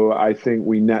 So I think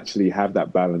we naturally have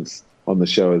that balance on the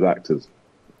show as actors.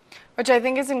 Which I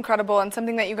think is incredible and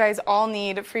something that you guys all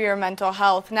need for your mental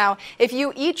health. Now, if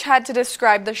you each had to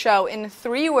describe the show in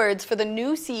 3 words for the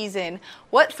new season,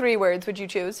 what 3 words would you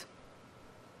choose?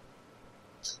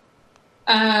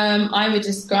 I would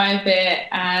describe it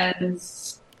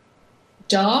as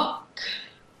dark,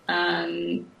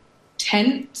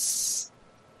 tense,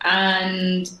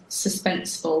 and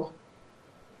suspenseful.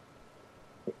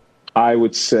 I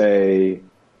would say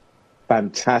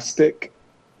fantastic,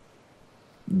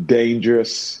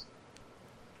 dangerous,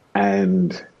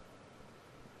 and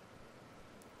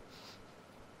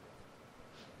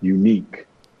unique.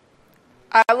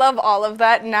 I love all of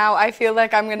that. Now I feel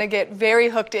like I'm going to get very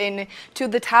hooked in to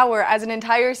The Tower as an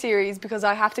entire series because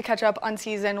I have to catch up on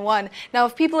season 1. Now,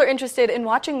 if people are interested in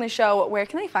watching the show, where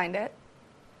can they find it?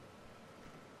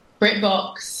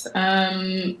 BritBox.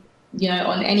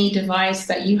 On any device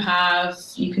that you have,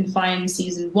 you can find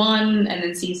season 1, and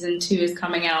then season 2 is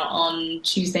coming out on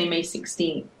Tuesday, May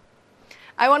 16th.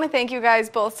 I want to thank you guys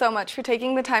both so much for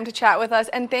taking the time to chat with us,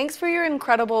 and thanks for your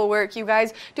incredible work. You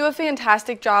guys do a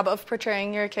fantastic job of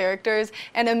portraying your characters,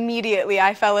 and immediately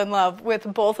I fell in love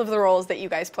with both of the roles that you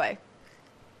guys play.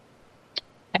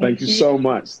 Thank you so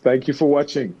much. Thank you for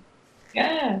watching.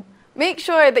 Yeah. Make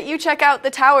sure that you check out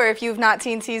The Tower. If you've not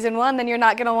seen season 1, then you're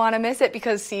not going to want to miss it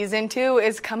because season 2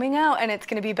 is coming out and it's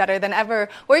going to be better than ever.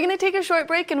 We're going to take a short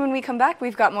break, and when we come back,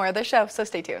 we've got more of the show, so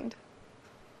stay tuned.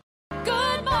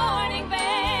 Good morning, Vale.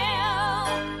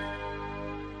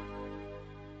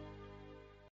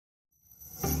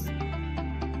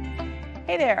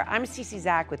 Hey there, I'm Cece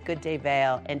Zach with Good Day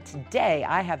Vale, and today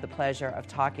I have the pleasure of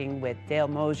talking with Dale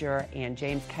Mosier and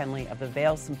James Kenley of the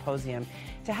Vale Symposium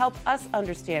to help us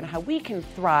understand how we can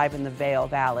thrive in the Vale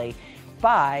Valley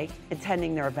by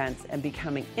attending their events and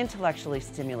becoming intellectually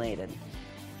stimulated.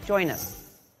 Join us.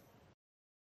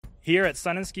 Here at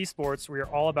Sun and Ski Sports, we are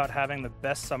all about having the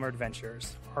best summer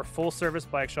adventures. Our full-service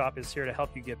bike shop is here to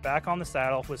help you get back on the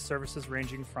saddle with services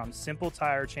ranging from simple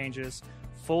tire changes,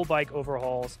 full bike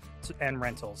overhauls, and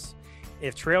rentals.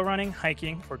 If trail running,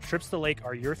 hiking, or trips to the lake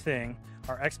are your thing,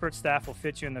 our expert staff will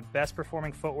fit you in the best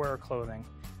performing footwear or clothing.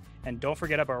 And don't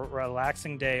forget about a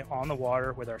relaxing day on the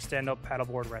water with our stand-up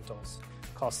paddleboard rentals.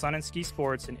 Call Sun and Ski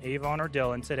Sports in Avon or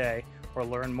Dillon today, or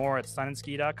learn more at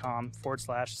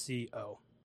sunandski.com/CO.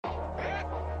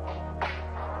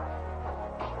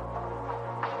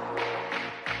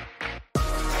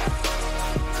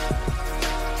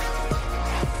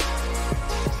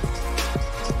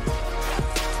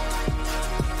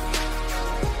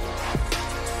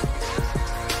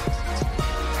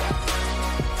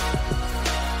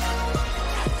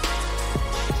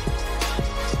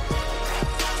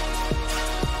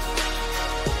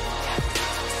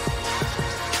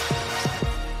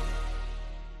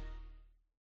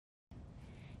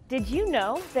 Did you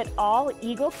know that all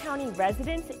Eagle County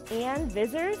residents and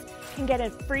visitors can get a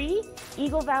free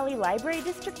Eagle Valley Library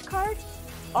District card?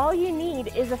 All you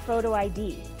need is a photo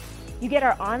ID. You get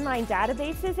our online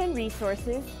databases and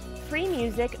resources, free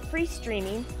music, free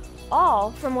streaming,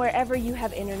 all from wherever you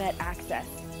have internet access.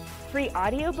 Free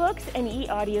audiobooks and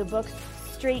e-audiobooks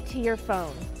straight to your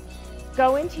phone.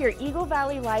 Go into your Eagle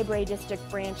Valley Library District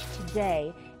branch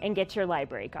today and get your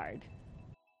library card.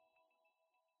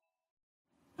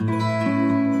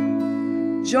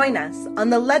 Join us on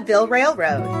the Leadville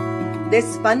Railroad.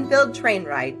 This fun-filled train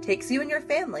ride takes you and your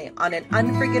family on an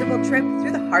unforgettable trip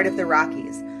through the heart of the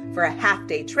Rockies for a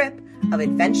half-day trip of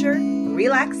adventure,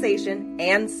 relaxation,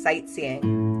 and sightseeing.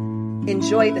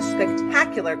 Enjoy the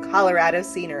spectacular Colorado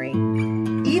scenery.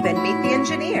 Even meet the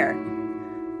engineer.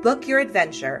 Book your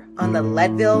adventure on the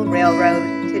Leadville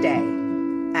Railroad today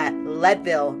at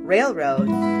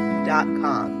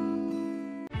leadvillerailroad.com.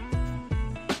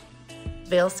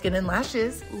 Vail Skin and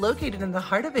Lashes, located in the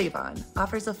heart of Avon,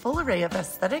 offers a full array of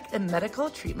aesthetic and medical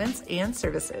treatments and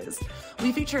services.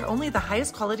 We feature only the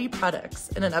highest quality products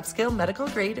in an upscale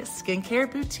medical-grade skincare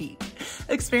boutique.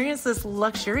 Experience this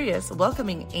luxurious,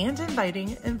 welcoming, and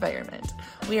inviting environment.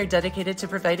 We are dedicated to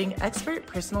providing expert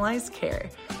personalized care,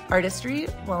 artistry,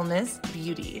 wellness,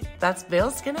 beauty. That's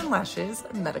Vail Skin and Lashes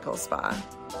Medical Spa.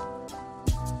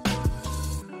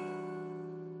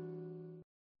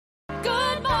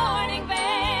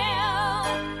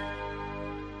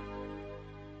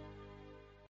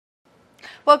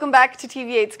 Welcome back to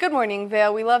TV8's Good Morning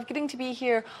Vail. We love getting to be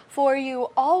here for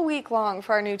you all week long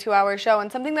for our new 2-hour show. And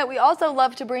something that we also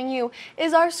love to bring you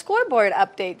is our scoreboard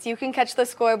updates. You can catch the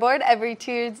scoreboard every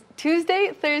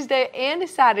Tuesday, Thursday, and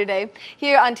Saturday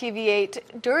here on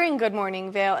TV8 during Good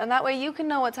Morning Vail. And that way you can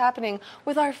know what's happening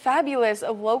with our fabulous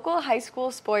local high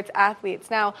school sports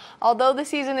athletes. Now, although the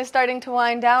season is starting to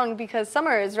wind down because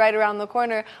summer is right around the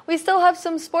corner, we still have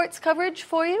some sports coverage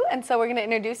for you. And so we're going to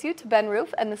introduce you to Ben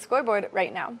Roof and the scoreboard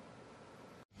right now.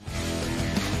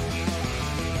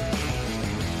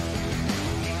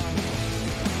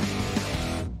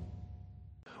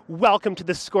 Welcome to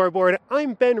the scoreboard.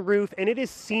 I'm Ben Roof, and it is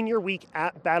senior week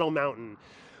at Battle Mountain.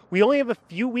 We only have a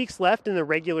few weeks left in the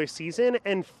regular season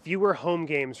and fewer home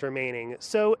games remaining.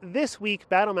 So this week,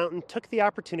 Battle Mountain took the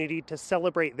opportunity to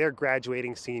celebrate their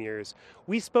graduating seniors.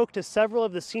 We spoke to several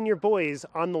of the senior boys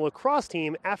on the lacrosse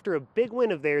team after a big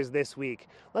win of theirs this week.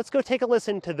 Let's go take a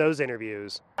listen to those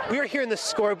interviews. We are here in the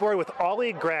scoreboard with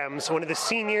Ollie Grems, one of the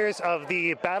seniors of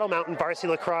the Battle Mountain varsity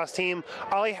lacrosse team.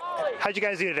 Ollie, how'd you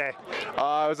guys do today?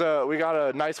 We got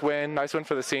a nice win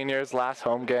for the seniors, last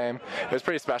home game. It was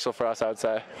pretty special for us, I would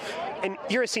say. And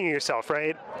you're a senior yourself,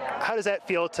 right? How does that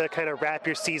feel to kind of wrap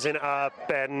your season up,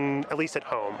 and at least at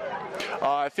home?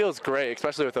 It feels great,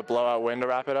 especially with a blowout win to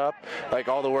wrap it up. Like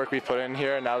all the work we put in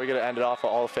here, and now we get to end it off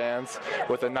with all the fans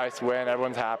with a nice win.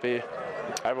 Everyone's happy.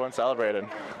 Everyone celebrated.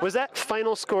 Was that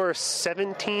final score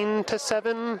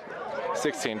 17-7?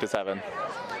 16-7.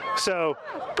 So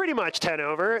pretty much 10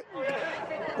 over.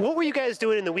 What were you guys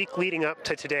doing in the week leading up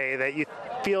to today that you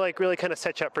feel like really kind of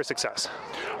set you up for success?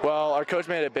 Well, our coach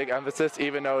made a big emphasis,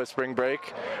 even though it's spring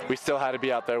break, we still had to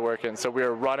be out there working. So we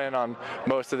were running on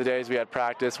most of the days we had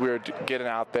practice. We were getting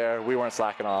out there. We weren't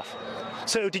slacking off.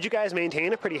 So did you guys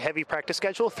maintain a pretty heavy practice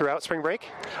schedule throughout spring break?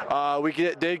 We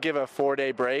did give a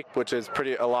 4-day break, which is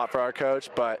a lot for our coach.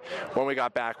 But when we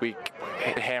got back, we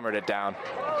hammered it down.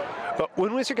 But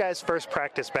when was your guys' first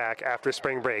practice back after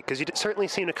spring break? Because you certainly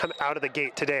seem to come out of the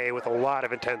gate today with a lot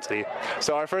of intensity.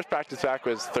 So our first practice back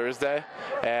was Thursday,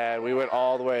 and we went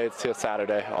all the way to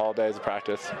Saturday, all days of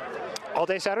practice. All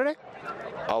day Saturday?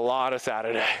 A lot of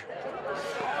Saturday.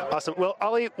 Awesome. Well,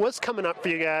 Ollie, what's coming up for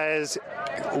you guys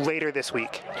later this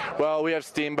week? Well, we have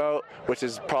Steamboat, which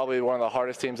is probably one of the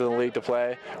hardest teams in the league to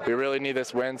play. We really need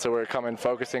this win, so we're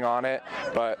focusing on it,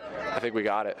 but I think we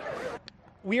got it.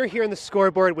 We are here on the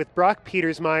scoreboard with Brock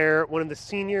Petersmeyer, one of the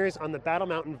seniors on the Battle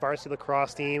Mountain varsity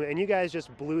lacrosse team, and you guys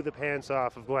just blew the pants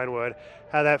off of Glenwood.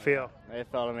 How'd that feel? It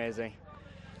felt amazing.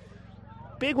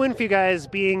 Big win for you guys,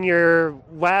 being your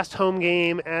last home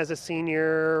game as a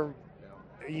senior.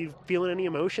 Are you feeling any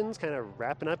emotions, kind of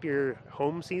wrapping up your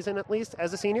home season at least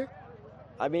as a senior?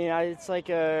 I mean, it's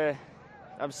like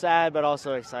I'm sad but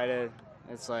also excited.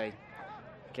 It's like,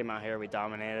 came out here, we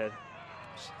dominated.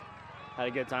 Had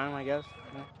a good time, I guess.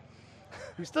 Yeah.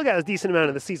 You still got a decent amount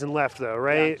of the season left, though,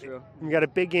 right? Yeah, true. You got a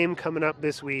big game coming up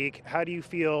this week. How do you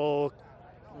feel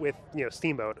with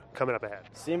Steamboat coming up ahead?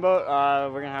 Steamboat,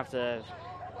 we're gonna have to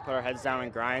put our heads down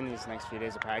and grind these next few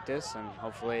days of practice, and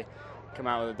hopefully come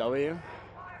out with a W.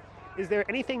 Is there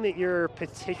anything that you're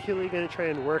particularly going to try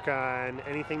and work on?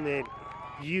 Anything that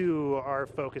you are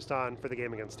focused on for the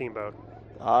game against Steamboat?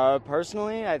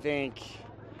 Personally, I think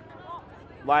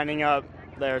lining up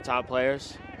their top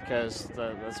players, because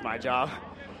that's my job.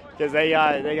 Because they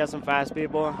got some fast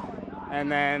people, and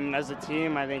then as a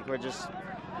team, I think we're just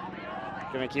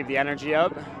gonna keep the energy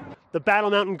up. The Battle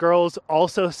Mountain girls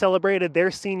also celebrated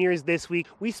their seniors this week.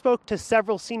 We spoke to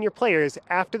several senior players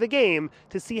after the game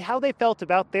to see how they felt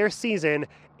about their season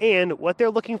and what they're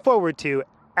looking forward to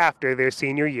after their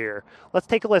senior year. Let's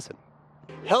take a listen.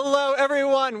 Hello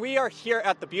everyone, we are here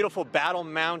at the beautiful Battle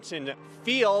Mountain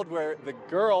field where the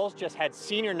girls just had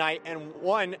senior night and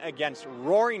won against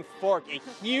Roaring Fork, a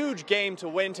huge game to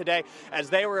win today as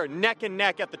they were neck and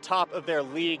neck at the top of their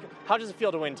league. How does it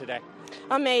feel to win today?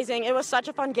 Amazing. It was such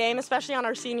a fun game, especially on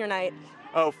our senior night.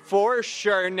 Oh, for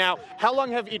sure. Now, how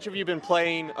long have each of you been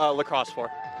playing lacrosse for?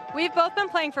 We've both been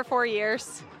playing for 4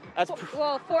 years.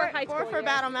 Four high school for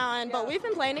Battle Mountain, but we've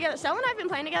been playing together. Stella and I have been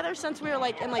playing together since we were in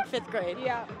 5th grade.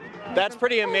 Yeah. That's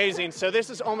pretty amazing. So this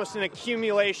is almost an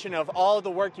accumulation of all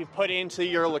the work you've put into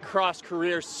your lacrosse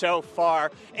career so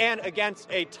far, and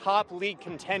against a top league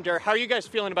contender. How are you guys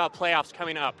feeling about playoffs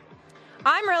coming up?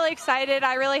 I'm really excited.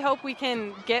 I really hope we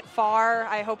can get far.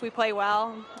 I hope we play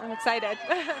well. I'm excited.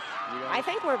 I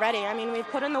think we're ready. I mean, we've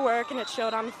put in the work and it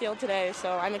showed on the field today,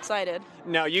 so I'm excited.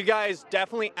 No, you guys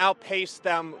definitely outpaced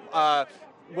them.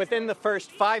 Within the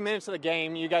first 5 minutes of the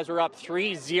game, you guys were up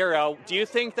 3-0. Do you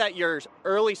think that your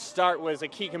early start was a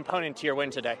key component to your win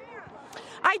today?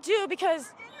 I do,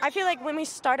 because I feel like when we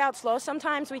start out slow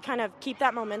sometimes we kind of keep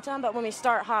that momentum, but when we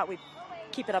start hot, we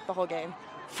keep it up the whole game.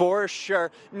 For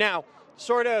sure. Now,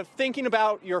 sort of thinking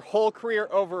about your whole career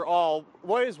overall,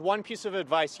 what is one piece of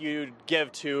advice you'd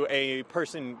give to a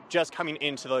person just coming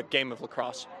into the game of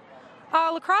lacrosse?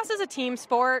 Lacrosse is a team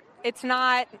sport. It's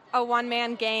not a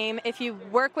one-man game. If you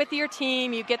work with your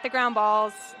team, you get the ground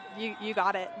balls, you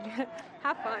got it.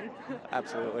 Have fun.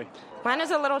 Absolutely. Mine is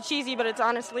a little cheesy, but it's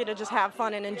honestly to just have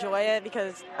fun and enjoy it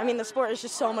because, I mean, the sport is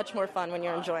just so much more fun when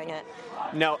you're enjoying it.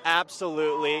 No,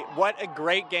 absolutely. What a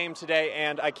great game today,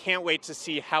 and I can't wait to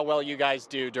see how well you guys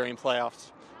do during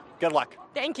playoffs. Good luck.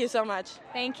 Thank you so much.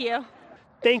 Thank you.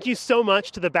 Thank you so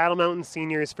much to the Battle Mountain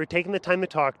seniors for taking the time to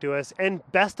talk to us, and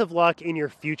best of luck in your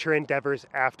future endeavors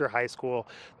after high school.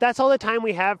 That's all the time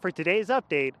we have for today's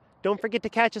update. Don't forget to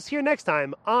catch us here next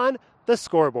time on The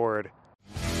Scoreboard.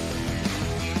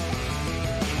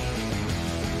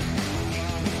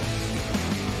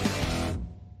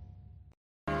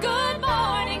 Good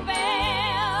morning,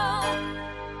 Vale.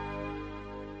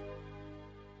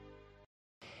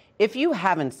 If you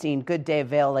haven't seen Good Day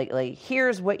Vale lately,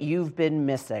 here's what you've been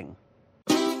missing.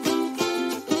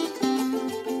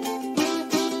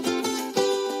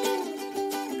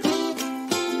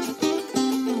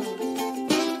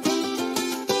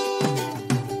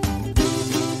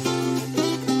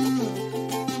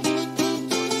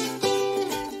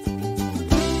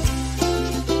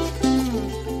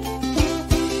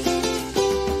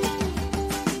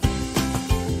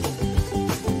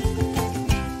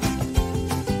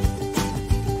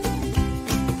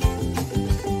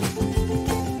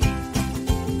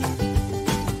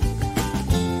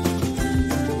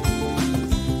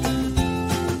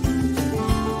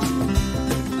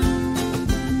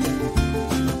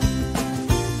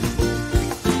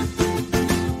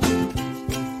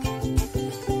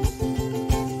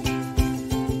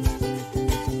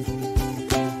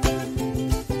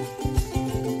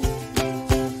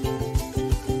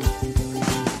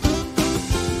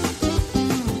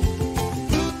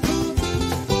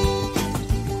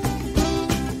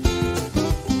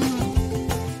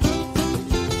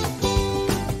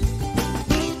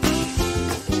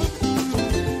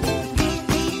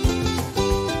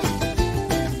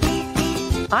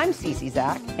 I'm Cece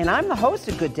Zach, and I'm the host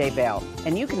of Good Day Vale,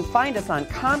 and you can find us on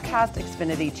Comcast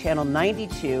Xfinity Channel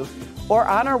 92 or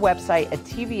on our website at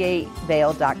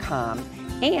tv8vale.com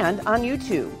and on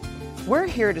YouTube. We're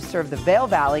here to serve the Vail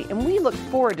Valley, and we look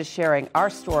forward to sharing our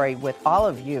story with all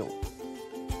of you.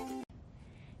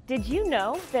 Did you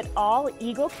know that all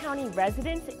Eagle County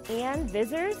residents and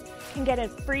visitors can get a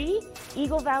free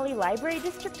Eagle Valley Library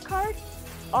District card?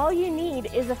 All you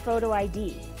need is a photo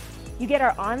ID. You get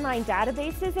our online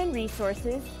databases and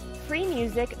resources, free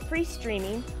music, free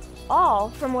streaming, all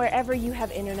from wherever you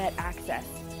have internet access.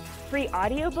 Free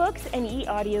audiobooks and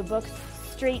e-audiobooks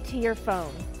straight to your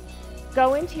phone.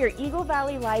 Go into your Eagle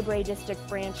Valley Library District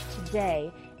branch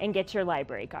today and get your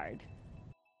library card.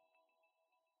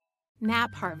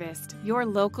 Nap Harvest, your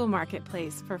local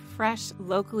marketplace for fresh,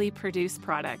 locally produced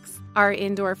products. Our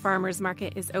indoor farmers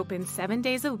market is open 7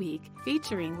 days a week,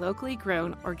 featuring locally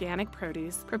grown organic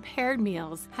produce, prepared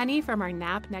meals, honey from our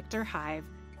Nap Nectar hive,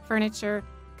 furniture,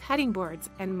 cutting boards,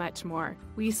 and much more.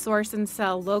 We source and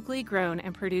sell locally grown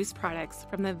and produced products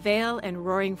from the Vail and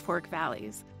Roaring Fork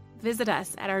Valleys. Visit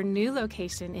us at our new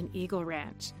location in Eagle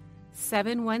Ranch,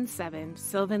 717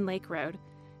 Sylvan Lake Road,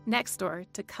 next door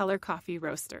to Color Coffee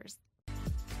Roasters.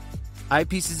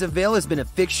 Eyepieces of Vail has been a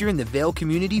fixture in the Vail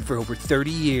community for over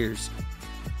 30 years.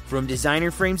 From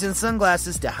designer frames and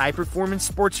sunglasses to high-performance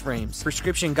sports frames,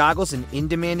 prescription goggles, and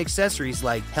in-demand accessories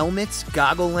like helmets,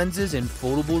 goggle lenses, and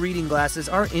foldable reading glasses,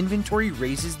 our inventory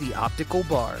raises the optical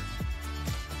bar.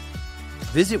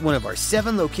 Visit one of our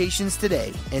 7 locations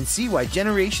today and see why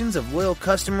generations of loyal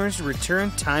customers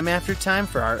return time after time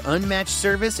for our unmatched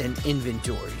service and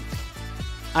inventory.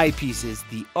 Eyepieces,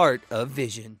 the art of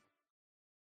vision.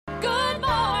 Good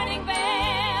morning, Vail.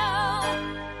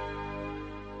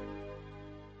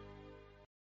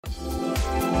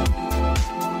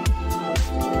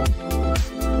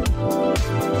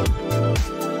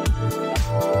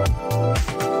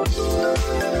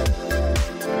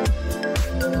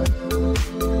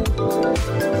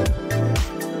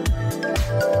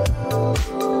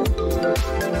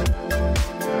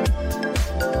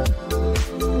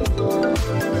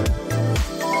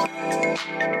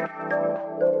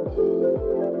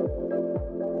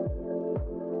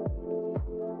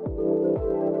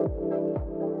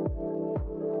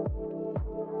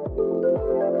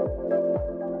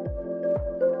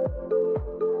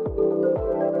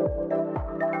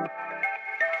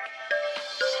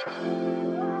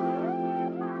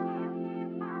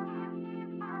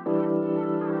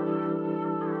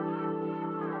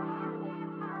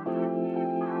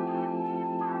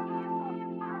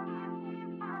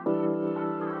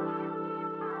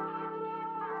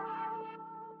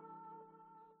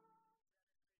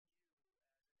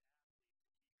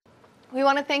 We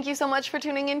want to thank you so much for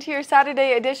tuning into your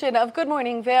Saturday edition of Good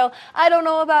Morning Vail. I don't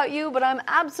know about you, but I'm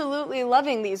absolutely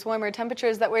loving these warmer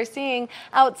temperatures that we're seeing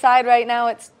outside right now.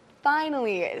 It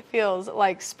feels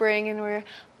like spring, and we're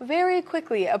very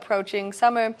quickly approaching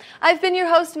summer. I've been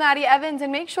your host, Maddie Evans,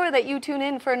 and make sure that you tune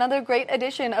in for another great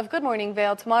edition of Good Morning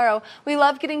Vail tomorrow. We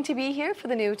love getting to be here for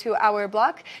the new 2-hour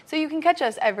block, so you can catch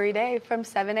us every day from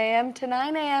 7 a.m. to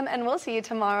 9 a.m., and we'll see you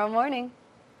tomorrow morning.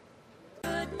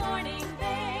 Good morning,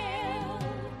 Vail.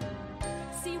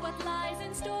 See what lies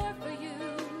in store for you.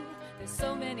 There's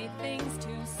so many things to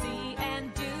see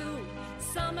and do.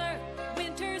 Summer,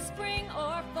 winter, spring,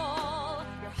 or fall.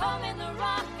 You're home in the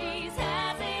Rockies.